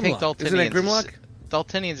 I think Grimlock. Daltonians. Isn't it Grimlock?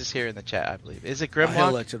 Daltonians is here in the chat, I believe. Is it Hell,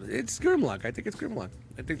 Grimlock? it's Grimlock. I think it's Grimlock.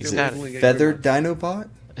 I think Is they're it originally feathered Grimlock.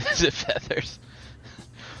 Dinobot? Is it feathers?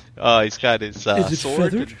 Oh, he's got his Is it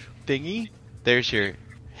sword feathered? thingy. There's your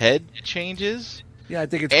head changes. Yeah, I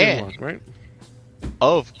think it's And- Grimlock, right?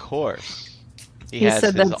 Of course. He has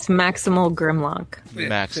said his that's maximal Grimlock.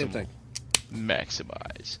 Yeah, same maximal thing.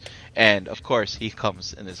 maximize. And of course he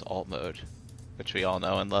comes in his alt mode, which we all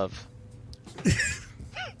know and love.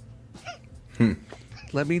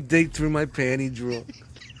 Let me dig through my panty drawer.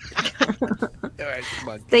 All right, come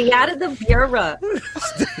on. Stay out of the Bira.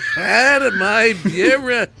 Out of my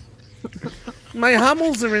bureau. My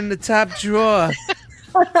Hummels are in the top drawer.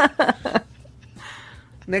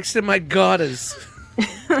 Next to my garters.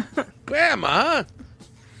 Grandma.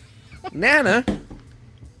 Nana.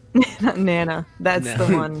 Nana. That's Nana.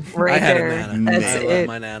 the one I right had there. a Nana. That's I love it.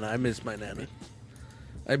 my Nana. I miss my Nana.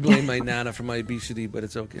 I blame my Nana for my obesity, but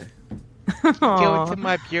it's okay. Go Aw. into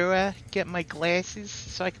my bureau, get my glasses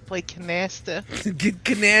so I can play canasta. Get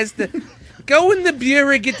canasta. Go in the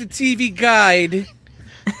bureau, get the TV guide.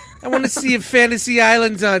 I want to see if Fantasy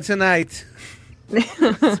Island's on tonight.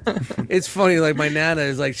 It's funny, like my Nana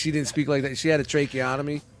is like, she didn't speak like that. She had a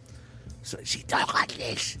tracheotomy. So she talked like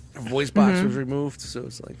this. Her voice box was removed, so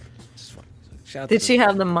it's like, it's funny. Shout out Did to she them.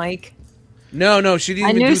 have the mic? No, she didn't I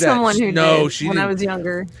even knew do that. someone who No, did she when I didn't. was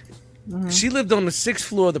younger. She lived on the 6th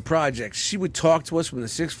floor of the project. She would talk to us from the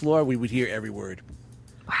 6th floor. We would hear every word.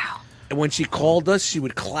 Wow. And when she called us, she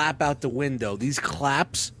would clap out the window. These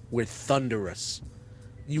claps were thunderous.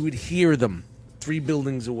 You would hear them 3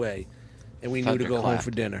 buildings away. And we knew to go home Thunderclap.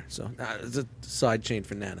 for dinner. So it's a side chain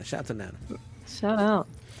for Nana. Shout out to Nana. Shout out.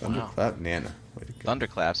 Thunderclap Nana. Way to go.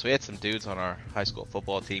 Thunderclaps. We had some dudes on our high school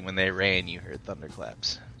football team. When they ran, you heard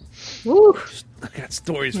thunderclaps. Woo. I got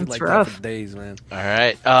stories for That's like rough. that for days, man. All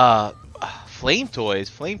right. Flame Toys.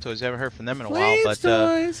 Flame Toys. Haven't heard from them in a while,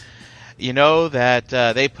 but you know that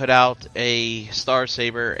they put out a Star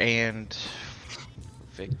Saber and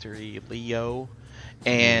Victory Leo,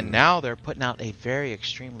 and now they're putting out a very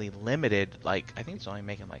extremely limited. Like I think it's only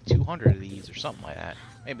making like 200 of these or something like that.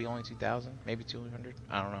 Maybe only 2,000. Maybe 200.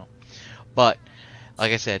 I don't know. But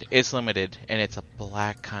like I said, it's limited, and it's a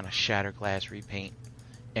black kind of shattered glass repaint,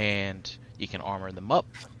 and you can armor them up,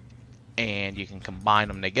 and you can combine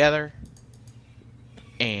them together.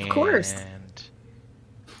 And Of course.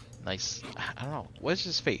 Nice. I don't know. What's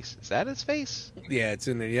his face? Is that his face? Yeah, it's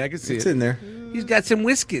in there. Yeah, I can see It's it. in there. He's got some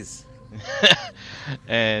whiskers.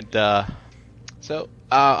 And so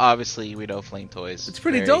obviously we know Flame Toys. It's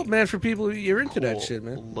pretty very dope, man, for people who you're into that cool shit,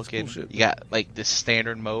 man. That's Looking. cool shit. You got like this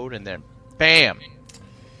standard mode, and then bam,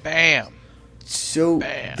 bam. So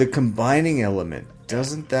Bam. the combining element,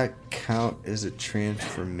 doesn't that count as a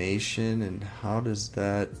transformation? And how does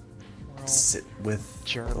that sit with the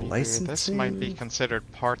Jeremy, licensing? this might be considered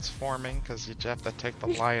parts forming because you have to take the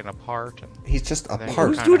lion apart and He's just a Then part.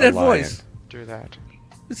 Who's kinda doing that lion. voice? do that.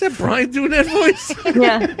 Is that Brian doing that voice?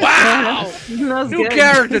 Yeah. Wow! That was New good.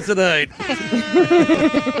 character tonight.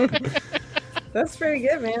 That's pretty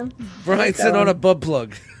good, man. Brian sent on a butt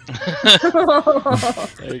plug.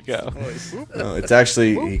 There you go. No, it's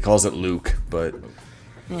actually he calls it Luke, but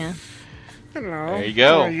Yeah. Hello. There you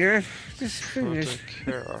go. Oh, you're just finished.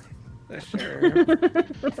 Care. Sure.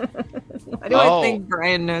 Why do Oh. I think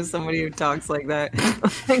Brian knows somebody who talks like that?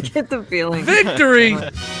 I get the feeling. Victory!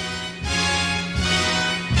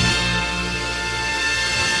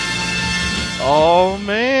 Oh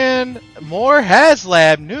man, more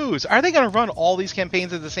HasLab news. Are they gonna run all these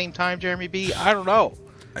campaigns at the same time, Jeremy B? I don't know.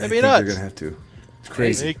 I That'd think be they're nuts. gonna have to. It's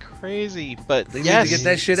crazy. They're crazy, but They yes, need to get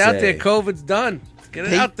that shit out there. Say. COVID's done. Get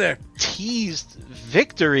it They- out there. teased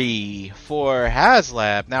victory for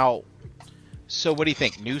HasLab. So what do you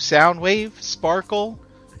think? New Soundwave, Sparkle,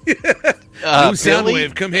 New Billy?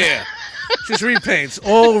 Soundwave, come here. Just repaints.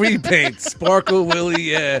 All repaints. Sparkle, Willie,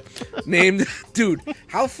 yeah. Named. Dude,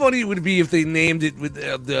 how funny would it be if they named it with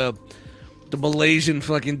the Malaysian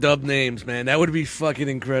fucking dub names, man? That would be fucking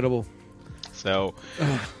incredible. So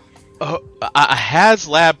a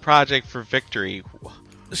HasLab project for victory.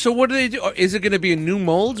 So what do they do? Is it going to be in new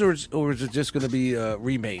molds, or is it just going to be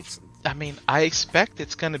remakes? I mean, I expect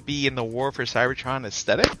it's going to be in the War for Cybertron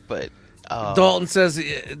aesthetic, but Dalton says,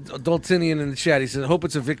 Daltonian in the chat, he says, hope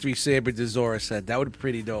it's a Victory Saber, Dezora said. That would be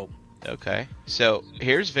pretty dope. okay. So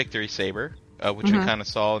here's Victory Saber, which we kind of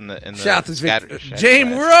saw in the Shout to scatter Victory. shot James,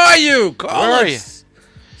 class. where are you? Call Where are us.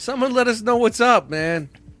 Someone let us know what's up, man.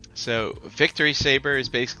 So Victory Saber is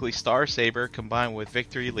basically Star Saber combined with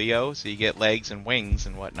Victory Leo, so you get legs and wings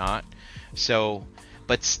and whatnot. So,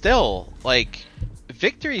 but still, like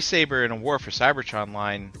Victory Saber in a War for Cybertron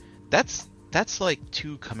line, that's like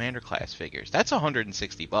 2 Commander class figures. That's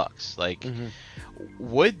 $160. Like,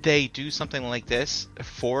 would they do something like this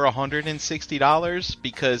for $160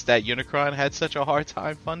 because that Unicron had such a hard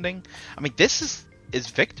time funding? I mean, is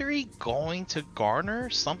Victory going to garner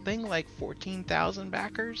something like 14,000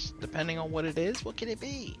 backers, depending on what it is? What could it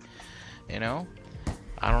be? You know,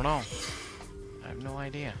 I don't know. I have no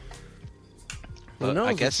idea. Who But knows? I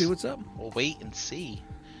Let's guess see what's up. we'll wait and see.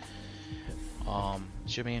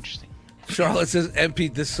 Should be interesting. Charlotte says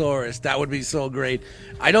MP Thesaurus. That would be so great.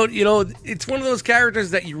 I don't, it's one of those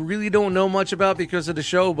characters that you really don't know much about because of the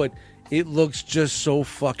show, but it looks just so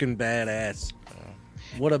fucking badass.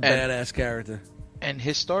 What a badass character. And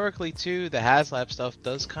historically, too, the HasLab stuff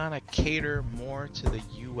does kind of cater more to the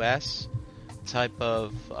U.S. type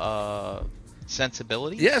of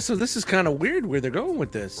sensibility. Yeah, so this is kind of weird where they're going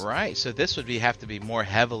with this. Right. So this would have to be more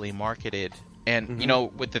heavily marketed. And,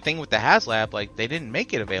 with the thing with the HasLab, like, they didn't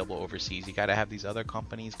make it available overseas. You got to have these other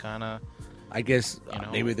companies kind of... I guess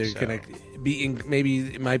maybe they're so- going to be in, maybe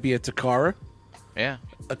it might be a Takara, Yeah,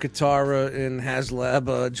 a Katara and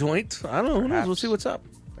HasLab joint. I don't know. Who knows? We'll Perhaps. see what's up.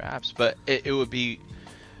 perhaps. But it would be...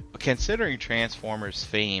 Considering Transformers'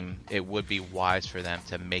 fame, it would be wise for them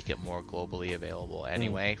to make it more globally available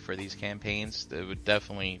anyway for these campaigns. It would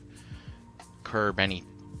definitely curb any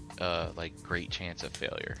great chance of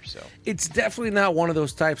failure. So It's definitely not one of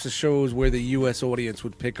those types of shows where the U.S. audience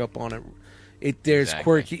would pick up on it. There's Exactly.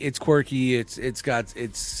 quirky. It's quirky.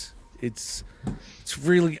 It's It's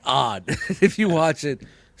really odd if you watch it,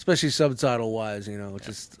 especially subtitle wise. You know, it's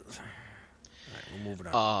just. All right, we're moving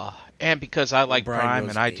on. And because I like Brian Prime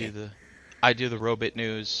goes, and I do the Robit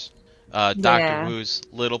News, Doctor Yeah. Wu's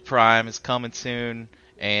Little Prime is coming soon,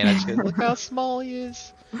 and I just go, look how small he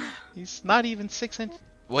is. He's not even 6 inches.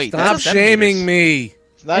 Wait, Stop that's shaming centimeters. me.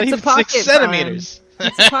 It's not It's a even pocket 6 centimeters.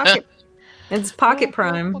 It's pocket. It's Pocket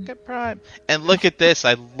Prime. Pocket Prime. And look at this.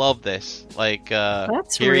 I love this. Like,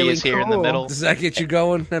 That's here he really is here in the cool. middle. Does that get you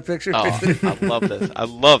going? That picture? Oh, I love this. I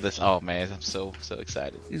love this. Oh man, I'm so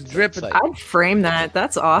excited. He's So dripping. excited. I'd frame that.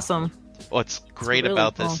 That's awesome. What's great really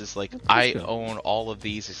about cool. this is like I own all of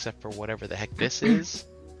these except for whatever the heck this is,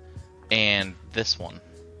 and this one.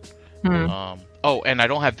 Oh, and I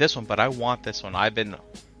don't have this one, but I want this one. I've been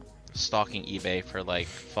stalking eBay for like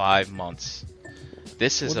 5 months.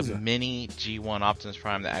 This is What is a that? mini G1 Optimus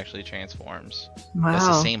Prime that actually transforms. Wow. It's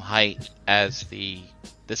the same height as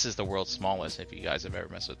this is the world's smallest, if you guys have ever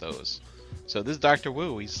messed with those. So this is Dr.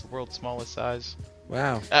 Wu. He's the world's smallest size.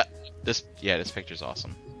 Wow. This picture's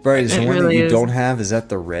awesome. Brian, is It the one that really you is. don't have, is that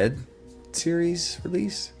the Red series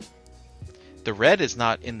release? The red is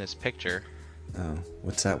not in this picture. Oh,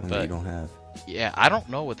 what's that one that you But- don't have? Yeah, I don't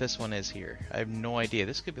know what this one is here. I have no idea.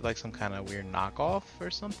 This could be like some kind of weird knockoff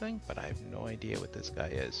or something, but I have no idea what this guy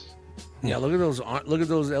is. Yeah, look at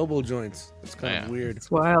those elbow joints. It's kind of Yeah. weird.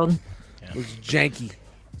 It's wild. It's janky.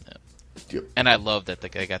 And I love that they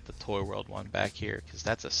got the Toy World one back here, because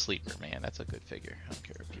that's a sleeper, man. That's a good figure. I don't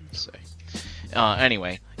care what people say.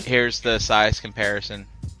 Anyway, here's the size comparison,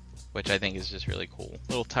 which I think is just really cool.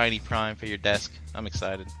 Little tiny Prime for your desk. I'm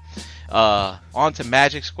excited. On to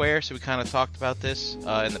Magic Square. So we kind of talked about this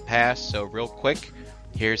in the past. So real quick,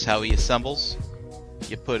 here's how he assembles.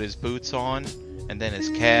 You put his boots on, and then his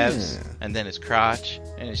calves, and then his crotch,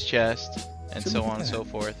 and his chest, and so on and so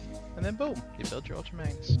forth. And then boom, you build your Ultra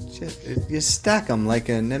Magnus. Shit, you stack them like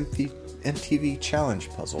an MTV challenge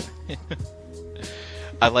puzzle.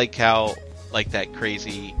 I like how that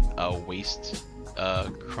crazy waist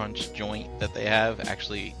crunch joint that they have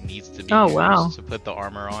actually needs to be used to put the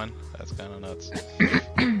armor on. That's kind of nuts.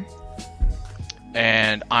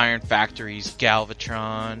 And Iron Factory's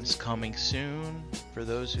Galvatron is coming soon for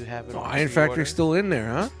those who have it. on Iron pre-order. Factory's still in there,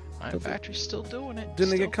 huh? Iron Factory's still doing it. Didn't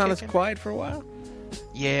they Still get kind of kicking. quiet for a while?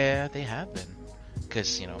 Yeah, they have been.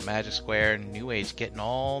 Because, Magic Square and New Age getting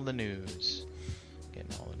all the news.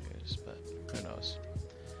 But who knows.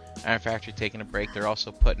 Iron Factory taking a break. They're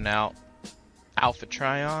also putting out Alpha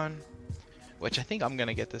Trion, which I think I'm going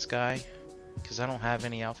to get this guy. Because I don't have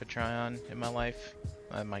any Alpha Trion in my life.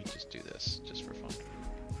 I might just do this, just for fun.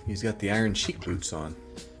 He's got the Iron Sheik boots on.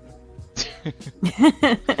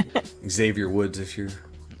 Xavier Woods, if you're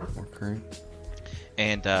more current.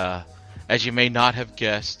 And as you may not have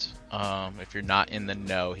guessed, if you're not in the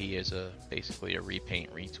know, he is basically a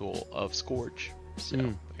repaint retool of Scourge. So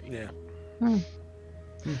there you go.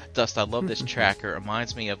 Dust, I love this tracker. It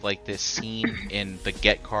reminds me of like this scene in the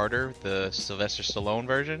Get Carter, the Sylvester Stallone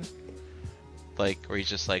version, like where he's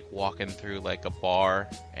just like walking through like a bar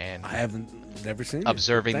and I haven't never seen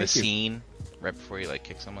observing it. the Thank you. scene right before he like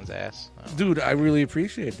kicks someone's ass. Dude, I really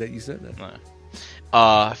appreciate that you said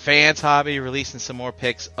that. Fans Hobby releasing some more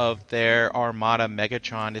pics of their Armada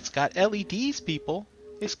Megatron. It's got LEDs, people.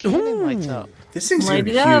 His cannon lights up. This thing's gonna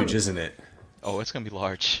be Light it up. huge, isn't it? Oh, it's gonna be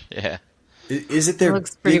large. Yeah. Is it their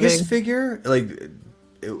looks pretty biggest big. figure? Like,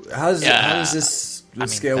 how does this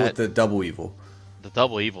scale with the Double Evil? The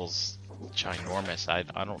Double Evil's ginormous. I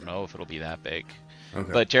don't know if it'll be that big.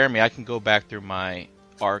 Okay. But Jeremy, I can go back through my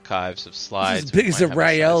archives of slides. As big We as a might have size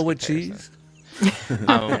Rael with comparison.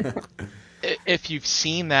 cheese. If you've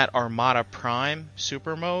seen that Armada Prime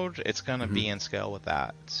Super Mode, it's gonna be in scale with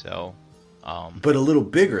that. So, But a little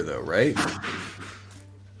bigger, though, right?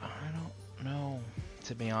 I don't know.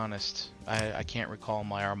 To be honest, I can't recall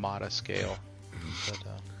my Armada scale. But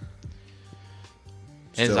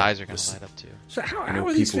his Still, eyes are gonna this- light up too. So how know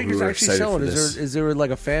are these people who figures are actually excited selling? for this. Is there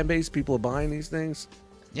like a fan base? People are buying these things?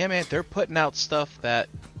 Yeah, man, they're putting out stuff that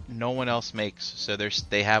no one else makes. So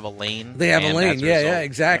they have a lane. They have a and lane. that's a Yeah, result. yeah,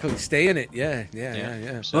 exactly. Stay in it.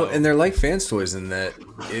 Yeah. So, Oh, and they're like fans toys in that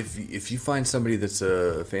if you find somebody that's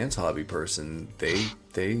a fans hobby person,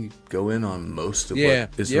 they go in on most of Yeah,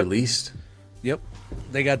 what is yep. released. Yep.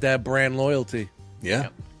 They got that brand loyalty. Yeah,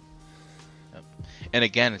 and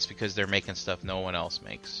again, it's because they're making stuff no one else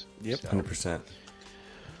makes. Yep. So- 100%.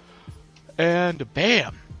 And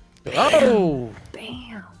bam. Oh,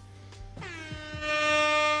 Bam.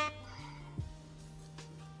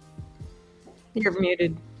 You're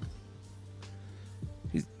muted.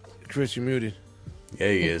 Chris, you're muted. Yeah,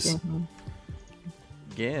 he is.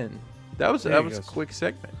 Again, that was There a he goes. quick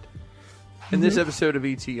segment. And this episode of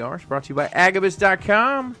ETR is brought to you by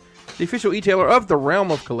Agabus.com, the official e-tailer of the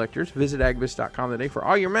Realm of Collectors. Visit Agabus.com today for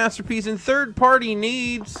all your masterpiece and third-party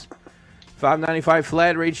needs. $5.95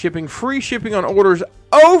 flat rate shipping, free shipping on orders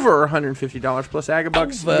over $150 plus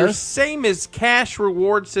Agabucks. Your same as cash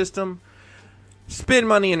reward system. Spend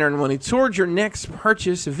money and earn money towards your next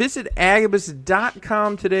purchase. Visit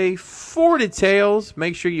Agabus.com today for details.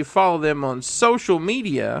 Make sure you follow them on social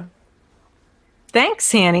media.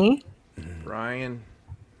 Thanks, Hanny. Brian.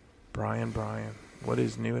 What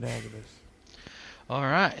is new at Agabus? All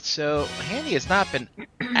right, so Handy has not been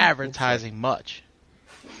advertising much.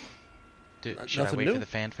 Should I wait for the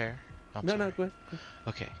fanfare? No, go ahead.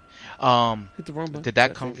 Okay. Hit the wrong button. Did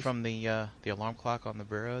that come from the alarm clock on the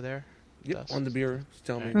bureau there? Yep, on the bureau. It's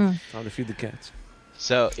telling me time to feed the cats.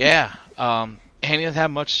 So, yeah. Handy doesn't have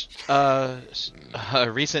much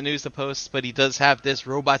recent news to post, but he does have this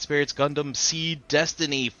Robot Spirits Gundam Seed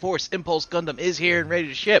Destiny Force Impulse Gundam is here and ready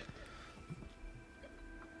to ship.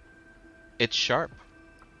 It's sharp.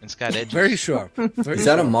 It's got edges. Very sharp. Is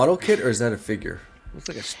that a model kit or is that a figure? Looks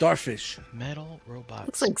like a starfish. Metal robot.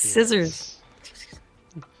 Looks like scissors.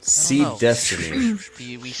 Seed Destiny.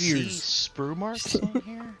 Do we see sprue marks on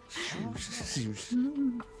here?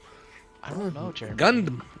 I don't know, Jeremy.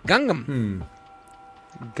 Gundam.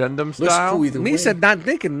 Gundam style? Me said not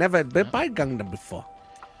thinking, never been by Gundam before.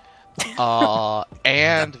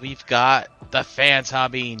 And we've got the Fans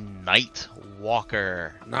Hobby Night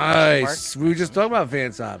Walker. Nice. We were just talking about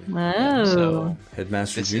Fans Hobby. Oh. So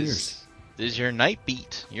Headmaster Juniors. This is your night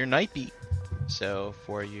beat. So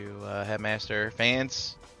for you Headmaster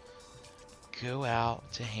fans, go out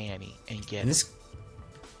to Hanny and get this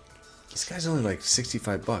guy's only like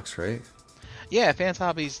 $65, right? Yeah, Fans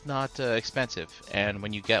Hobby's not expensive, and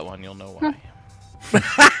when you get one, you'll know why.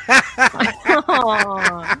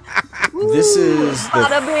 This is the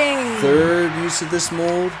Bada bing. third use of this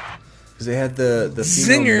mold. Because they had the female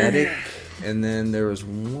Zinger. medic, and then there was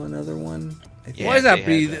one other one. Yeah, Why does that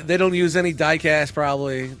be? had They don't use any die cast,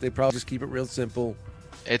 probably. They probably just keep it real simple.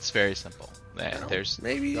 It's very simple. There's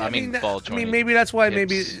Maybe. I mean, ball joint. maybe that's why.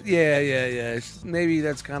 Maybe. hips. Yeah. Maybe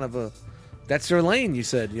that's kind of a. That's their lane. You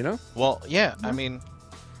said, Well, yeah. I mean,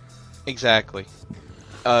 exactly.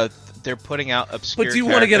 They're putting out obscure. But do you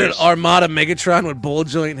want to get an Armada Megatron with ball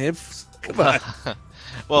joint hips? Come on.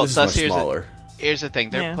 Well, This is thus much smaller. here's the thing.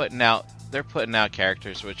 They're Yeah. putting out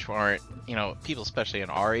characters which aren't, people especially in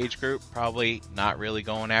our age group probably not really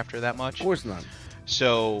going after that much. Of course not.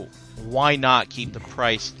 So why not keep the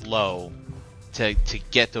price low to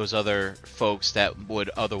get those other folks that would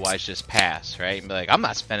otherwise just pass, right? And be like, I'm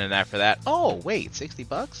not spending that for that. Oh, wait,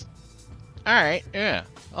 $60? All right, yeah,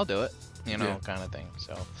 I'll do it. Kind of thing.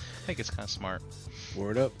 So I think it's kind of smart.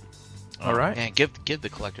 Word up. All right. And give the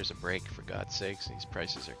collectors a break, for God's sakes. These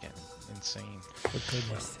prices are getting insane.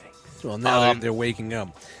 Well, now they're waking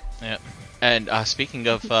up. Yeah. And speaking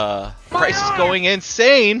of prices going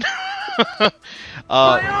insane,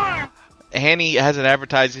 Hanny hasn't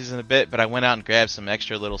advertised these in a bit, but I went out and grabbed some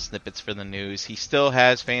extra little snippets for the news. He still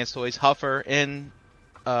has Fans Toys Huffer in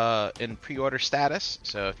pre-order status,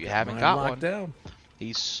 so if you haven't got one, down.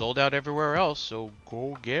 he's sold out everywhere else, so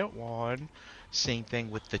go get one. Same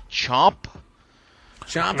thing with the Chomp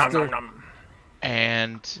Chompster.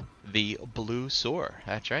 and the Blue Soar.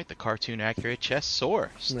 That's right, the cartoon accurate chest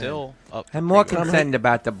Soar. Still up. I'm more pre-order. concerned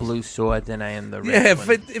about the blue sword than I am the red Yeah,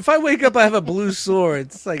 one. if I wake up, I have a blue sword.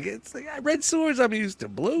 It's like red swords I'm used to.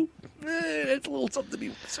 Blue, it's a little something to be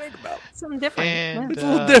concerned about. Something different. And, It's a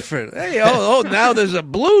little different. Hey, now there's a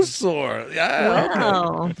blue sword. Yeah, okay.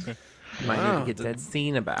 Wow. Might need to get that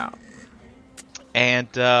scene about. And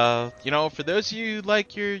for those of you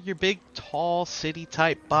like your big tall city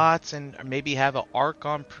type bots and maybe have an Arc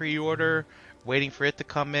on pre-order waiting for it to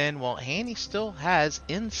come in, well, Handy still has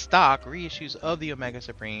in stock reissues of the Omega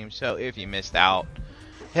Supreme. So if you missed out,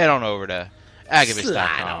 head on over to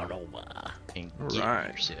Agabus.com and get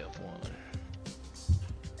Right. yourself one.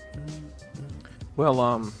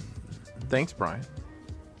 Well, thanks, Brian,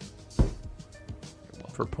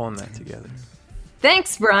 for pulling that together.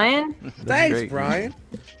 Thanks, Brian. Thanks, great. Brian.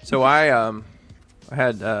 So I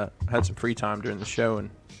had some free time during the show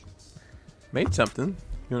and made something.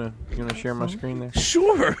 You wanna share my screen there?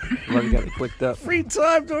 Sure. I've already got it clicked up. Free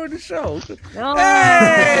time during the show. Oh,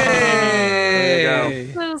 Hey! There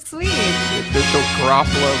you so sweet. The official Grop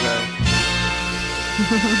logo.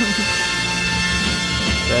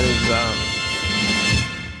 That is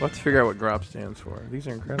we'll have to figure out what Grop stands for. These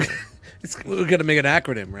are incredible. We're gonna make an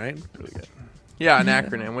acronym, right? Yeah, an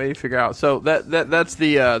acronym. Way to figure out. So that's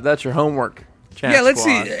the that's your homework. Chat Yeah, let's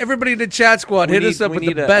squad. see. Everybody in the chat squad, We hit need- us up we with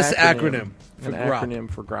the need a best acronym. acronym. For an grop. acronym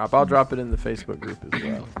for GROP. I'll drop it in the Facebook group as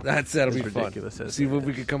well. That'll be ridiculous fun. as See it what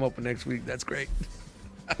we is. can come up with next week. That's great.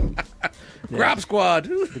 Grop Squad.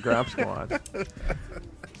 The GROP Squad.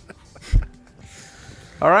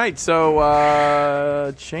 All right,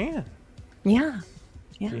 so Chan, Yeah.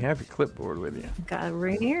 do you have your clipboard with you? Got it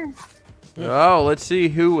right here. Oh, let's see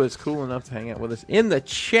who was cool enough to hang out with us in the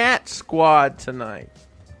chat squad tonight.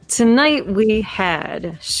 Tonight we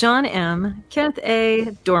had Sean M, Kenneth A,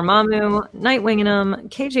 Dormammu, Nightwinginum,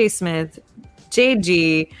 KJ Smith,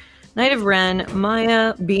 JG, Knight of Ren,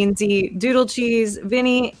 Maya, Beansy, Doodle Cheese,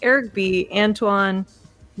 Vinny, Eric B, Antoine,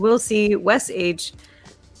 Will C, Wes H,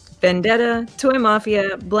 Vendetta, Toy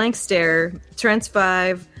Mafia, Blank Stare, Trents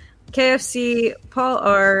 5, KFC, Paul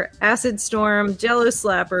R, Acid Storm, Jello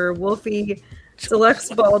Slapper, Wolfie, Deluxe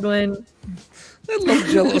Baldwin. I love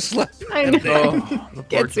Jello Slap. I know.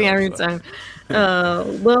 Gets me every time.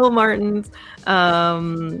 Lil Martins,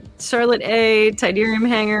 Charlotte A, Tiderium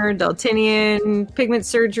Hanger, Daltinian, Pigment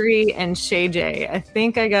Surgery, and Shay J. I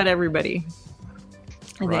think I got everybody.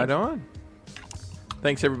 Right on.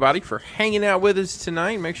 Thanks, everybody, for hanging out with us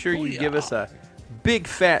tonight. Make sure you give us a big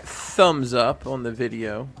fat thumbs up on the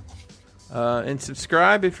video. And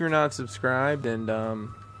subscribe if you're not subscribed. And,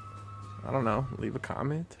 I don't know, leave a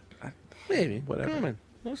comment. Maybe. Whatever. Comment.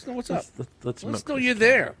 Let us know what's up. Let's Let us know you're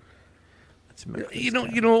there. You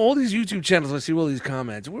know, all these YouTube channels, I see all these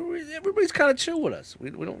comments. Everybody's kind of chill with us. We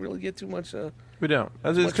don't really get too much. We don't.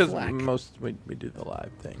 That's much just because flack. we do the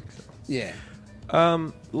live thing. So. Yeah.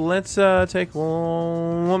 Let's take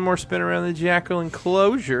one more spin around the Jackal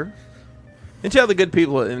enclosure and tell the good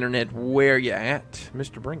people of the internet where you at,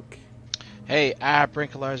 Mr. Brink. Hey,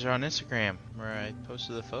 Brinkalizer on Instagram, where I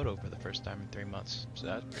posted the photo for the first time in 3 months. So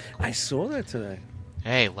that's cool. I saw that today.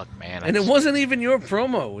 Hey, look, man. And it wasn't even your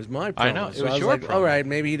promo. It was my promo. I know, it So was I your like, promo. all right,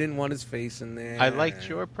 maybe he didn't want his face in there. I liked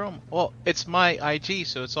your promo. Well, it's my IG,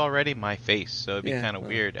 so it's already my face. So it'd be Yeah, kind of well.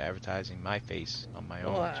 weird advertising my face on my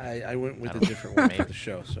own. Well, I went with I a don't different know, one for maybe. the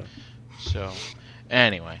show. So So,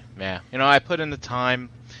 anyway, yeah. I put in the time.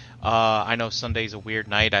 I know Sunday's a weird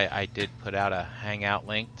night. I did put out a Hangout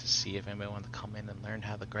link to see if anybody wanted to come in and learn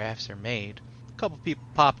how the graphs are made. A couple people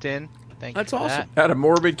popped in. Thank you That's for awesome. Out of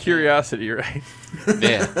morbid curiosity, right? that.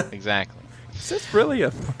 Yeah, exactly. Is this really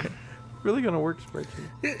going to work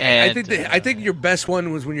spreadsheet? And, I think your best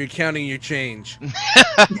one was when you're counting your change for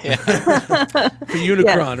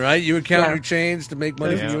Unicron, right? You would count your change to make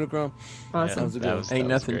money Yeah. for Unicron. Awesome. That was a good one. Ain't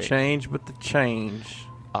nothing great. changed but the change.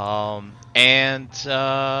 And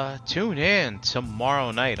tune in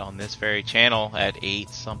tomorrow night on this very channel at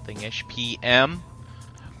 8-something-ish p.m.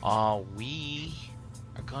 We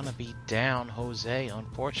are gonna be down Jose.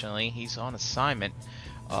 Unfortunately, he's on assignment.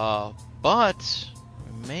 But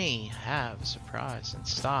we may have a surprise in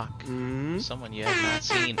stock. Someone you have not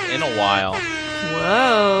seen in a while.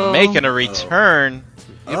 Whoa. Making a return.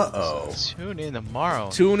 Uh-oh. Tune in tomorrow.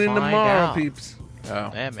 and Tune in find tomorrow, out. peeps.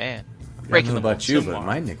 Oh. Yeah, man. I don't Breaking know the about mold you, but tomorrow.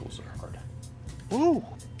 my nickels are hard. Woo.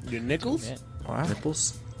 Your nickels? Yeah. Wow.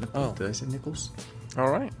 Nipples? Oh. Did I say nickels? All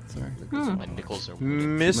right. Sorry. My nickels are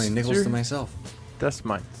wooden. My nickels to Mr. myself. Dust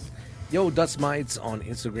Mites. Yo, Dust Mites on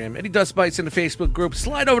Instagram. Eddie Dust Mites in the Facebook group.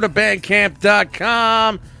 Slide over to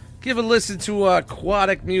bandcamp.com. Give a listen to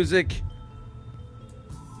aquatic music.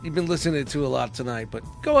 You've been listening to a lot tonight, but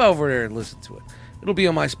go over there and listen to it. It'll be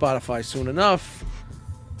on my Spotify soon enough.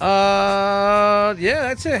 Yeah,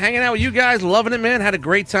 that's it. Hanging out with you guys. Loving it, man. Had a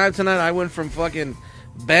great time tonight. I went from fucking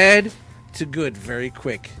bad to good very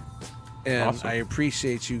quick. And Awesome. I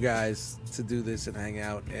appreciate you guys to do this and hang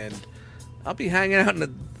out. And I'll be hanging out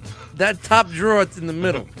in that top drawer in the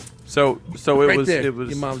middle. So Right it was there, it was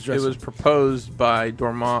your mom's it dresser. was proposed by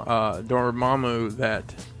Dormammu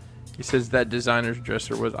that he says that designer's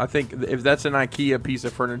dresser was. I think if that's an IKEA piece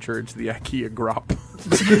of furniture, it's the IKEA grop.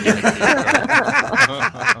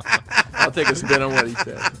 I'll take a spin on what he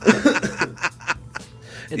said.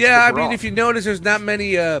 It's Yeah, I the mean, grop. if you notice, there's not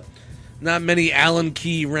many Allen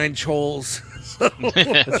key wrench holes. So,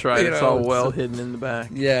 That's right. you It's know, all well hidden in the back.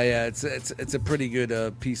 yeah. It's a pretty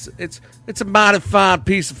good piece. It's a modified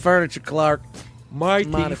piece of furniture, Clark. Mighty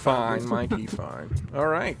Modified. fine, mighty fine. All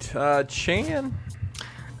right, Chan.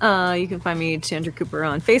 You can find me, Chandra Cooper,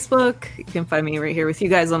 on Facebook. You can find me right here with you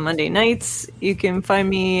guys on Monday nights. You can find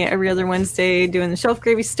me every other Wednesday doing the shelf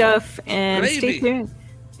gravy stuff. And stay Gravy.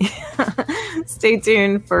 tuned. Stay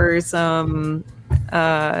tuned for some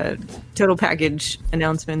total package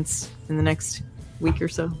announcements in the next week or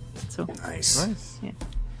so. So Nice. Nice. Yeah.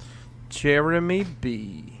 Jeremy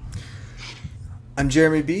B. I'm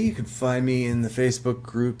Jeremy B. You can find me in the Facebook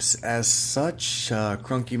groups as such.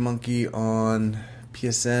 Crunky Monkey on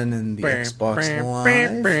PSN and the Xbox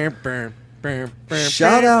Live.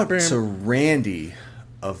 Shout out to Randy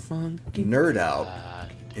of Nerd Out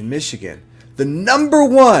in Michigan. The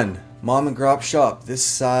 #1 mom and grop shop this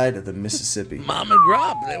side of the Mississippi. Mom and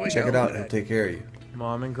grop. There we Check go. it out. He'll take care of you.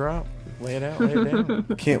 Mom and grop. Lay it out. Lay it down.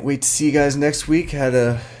 Can't wait to see you guys next week. Had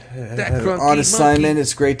an crunky on assignment. monkey.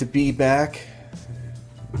 It's great to be back.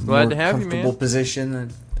 Glad More to have you, comfortable man. position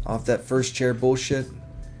and off that first chair bullshit.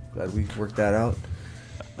 Glad we worked that out.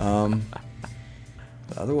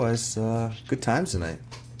 Otherwise, good times tonight.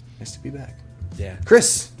 Nice to be back. Yeah.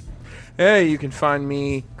 Chris. Hey, you can find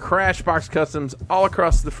me, Crashbox Customs, all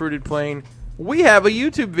across the Fruited Plain. We have a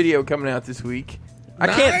YouTube video coming out this week. I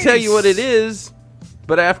can't tell you what it is,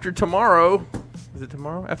 but after tomorrow, is it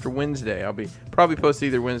tomorrow? After Wednesday, I'll be probably post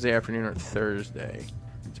either Wednesday afternoon or Thursday.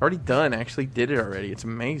 It's already done. I actually did it already. It's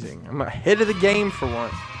amazing. I'm ahead of the game for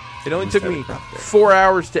once. It only took me 4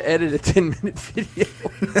 hours to edit a 10-minute video.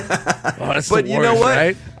 That's But the you know worst, what?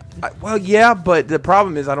 Right? Well, yeah, but the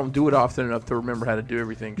problem is I don't do it often enough to remember how to do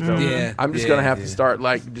everything. So Yeah, I'm just yeah, gonna have yeah. to start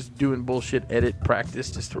like just doing bullshit edit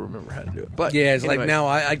practice just to remember how to do it. But Yeah, it's anyway, like now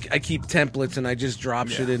I keep templates and I just drop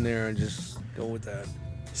shit in there and just go with that.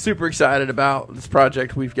 super excited about this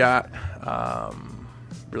project we've got.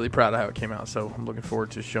 Really proud of how it came out. So I'm looking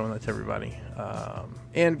forward to showing that to everybody.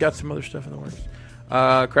 And got some other stuff in the works.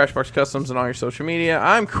 Crashbox Customs and all your social media.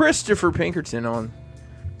 I'm Christopher Pinkerton on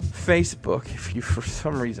Facebook. If you for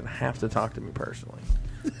some reason have to talk to me personally,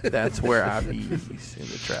 that's where I be in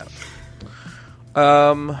the trap.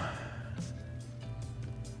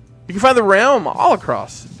 You can find the Realm all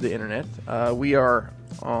across the internet. We are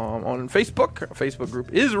on Facebook. Our Facebook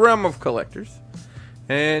group is Realm of Collectors,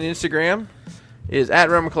 and Instagram is at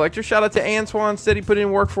Realm of Collectors. Shout out to Antoine, said he put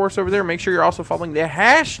in work for us over there. Make sure you're also following the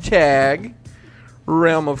hashtag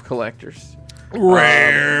Realm of Collectors. We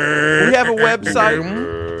have a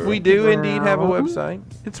website. We do indeed have a website.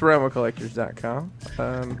 It's realmofcollectors.com.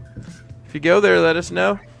 If you go there, let us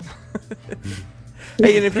know.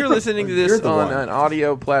 Hey, and if you're listening to this on an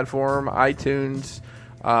audio platform, iTunes,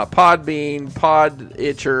 Podbean, Pod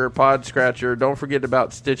Itcher, Pod Scratcher, don't forget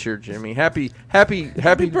about Stitcher, Jimmy. Happy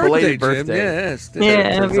belated birthday.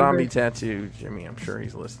 Yeah, happy Zombie birthday. Tattoo, Jimmy. I'm sure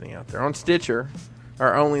he's listening out there on Stitcher.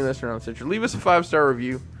 Our only listener on Stitcher. Leave us a 5-star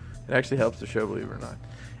review. It actually helps the show, believe it or not.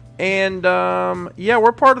 And, yeah,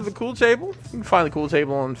 we're part of the Cool Table. You can find the Cool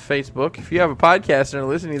Table on Facebook. If you have a podcast and are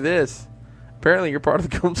listening to this, apparently you're part of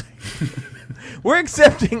the Cool Table. We're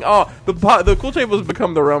accepting all. The Cool Table has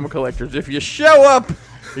become the Realm of Collectors. If you show up,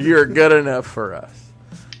 you're good enough for us.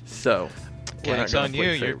 So, we're not Gag's gonna on play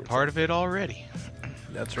you. You're favorites. part of it already.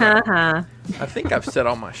 That's right. Haha. I think I've said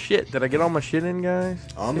all my shit. Did I get all my shit in, guys?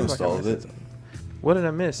 Almost Seems like I all of missed it. What did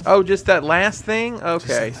I miss? Oh, just that last thing?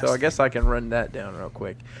 Okay, Just that so I last guess I can run that down real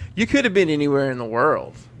quick. You could have been anywhere in the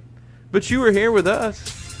world, but you were here with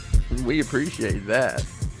us. And we appreciate that.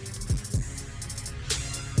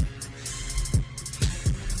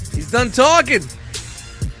 He's done talking.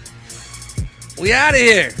 We out of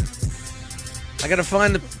here. I gotta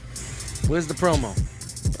find the. Where's the promo?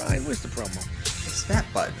 Brian, where's the promo? It's that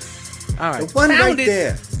button. All right, The one found right it.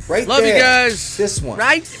 there. Right Love there. you guys. This one.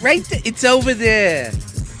 Right there. It's over there.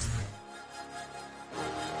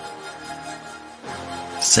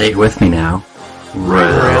 Say it with me now.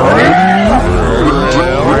 Really?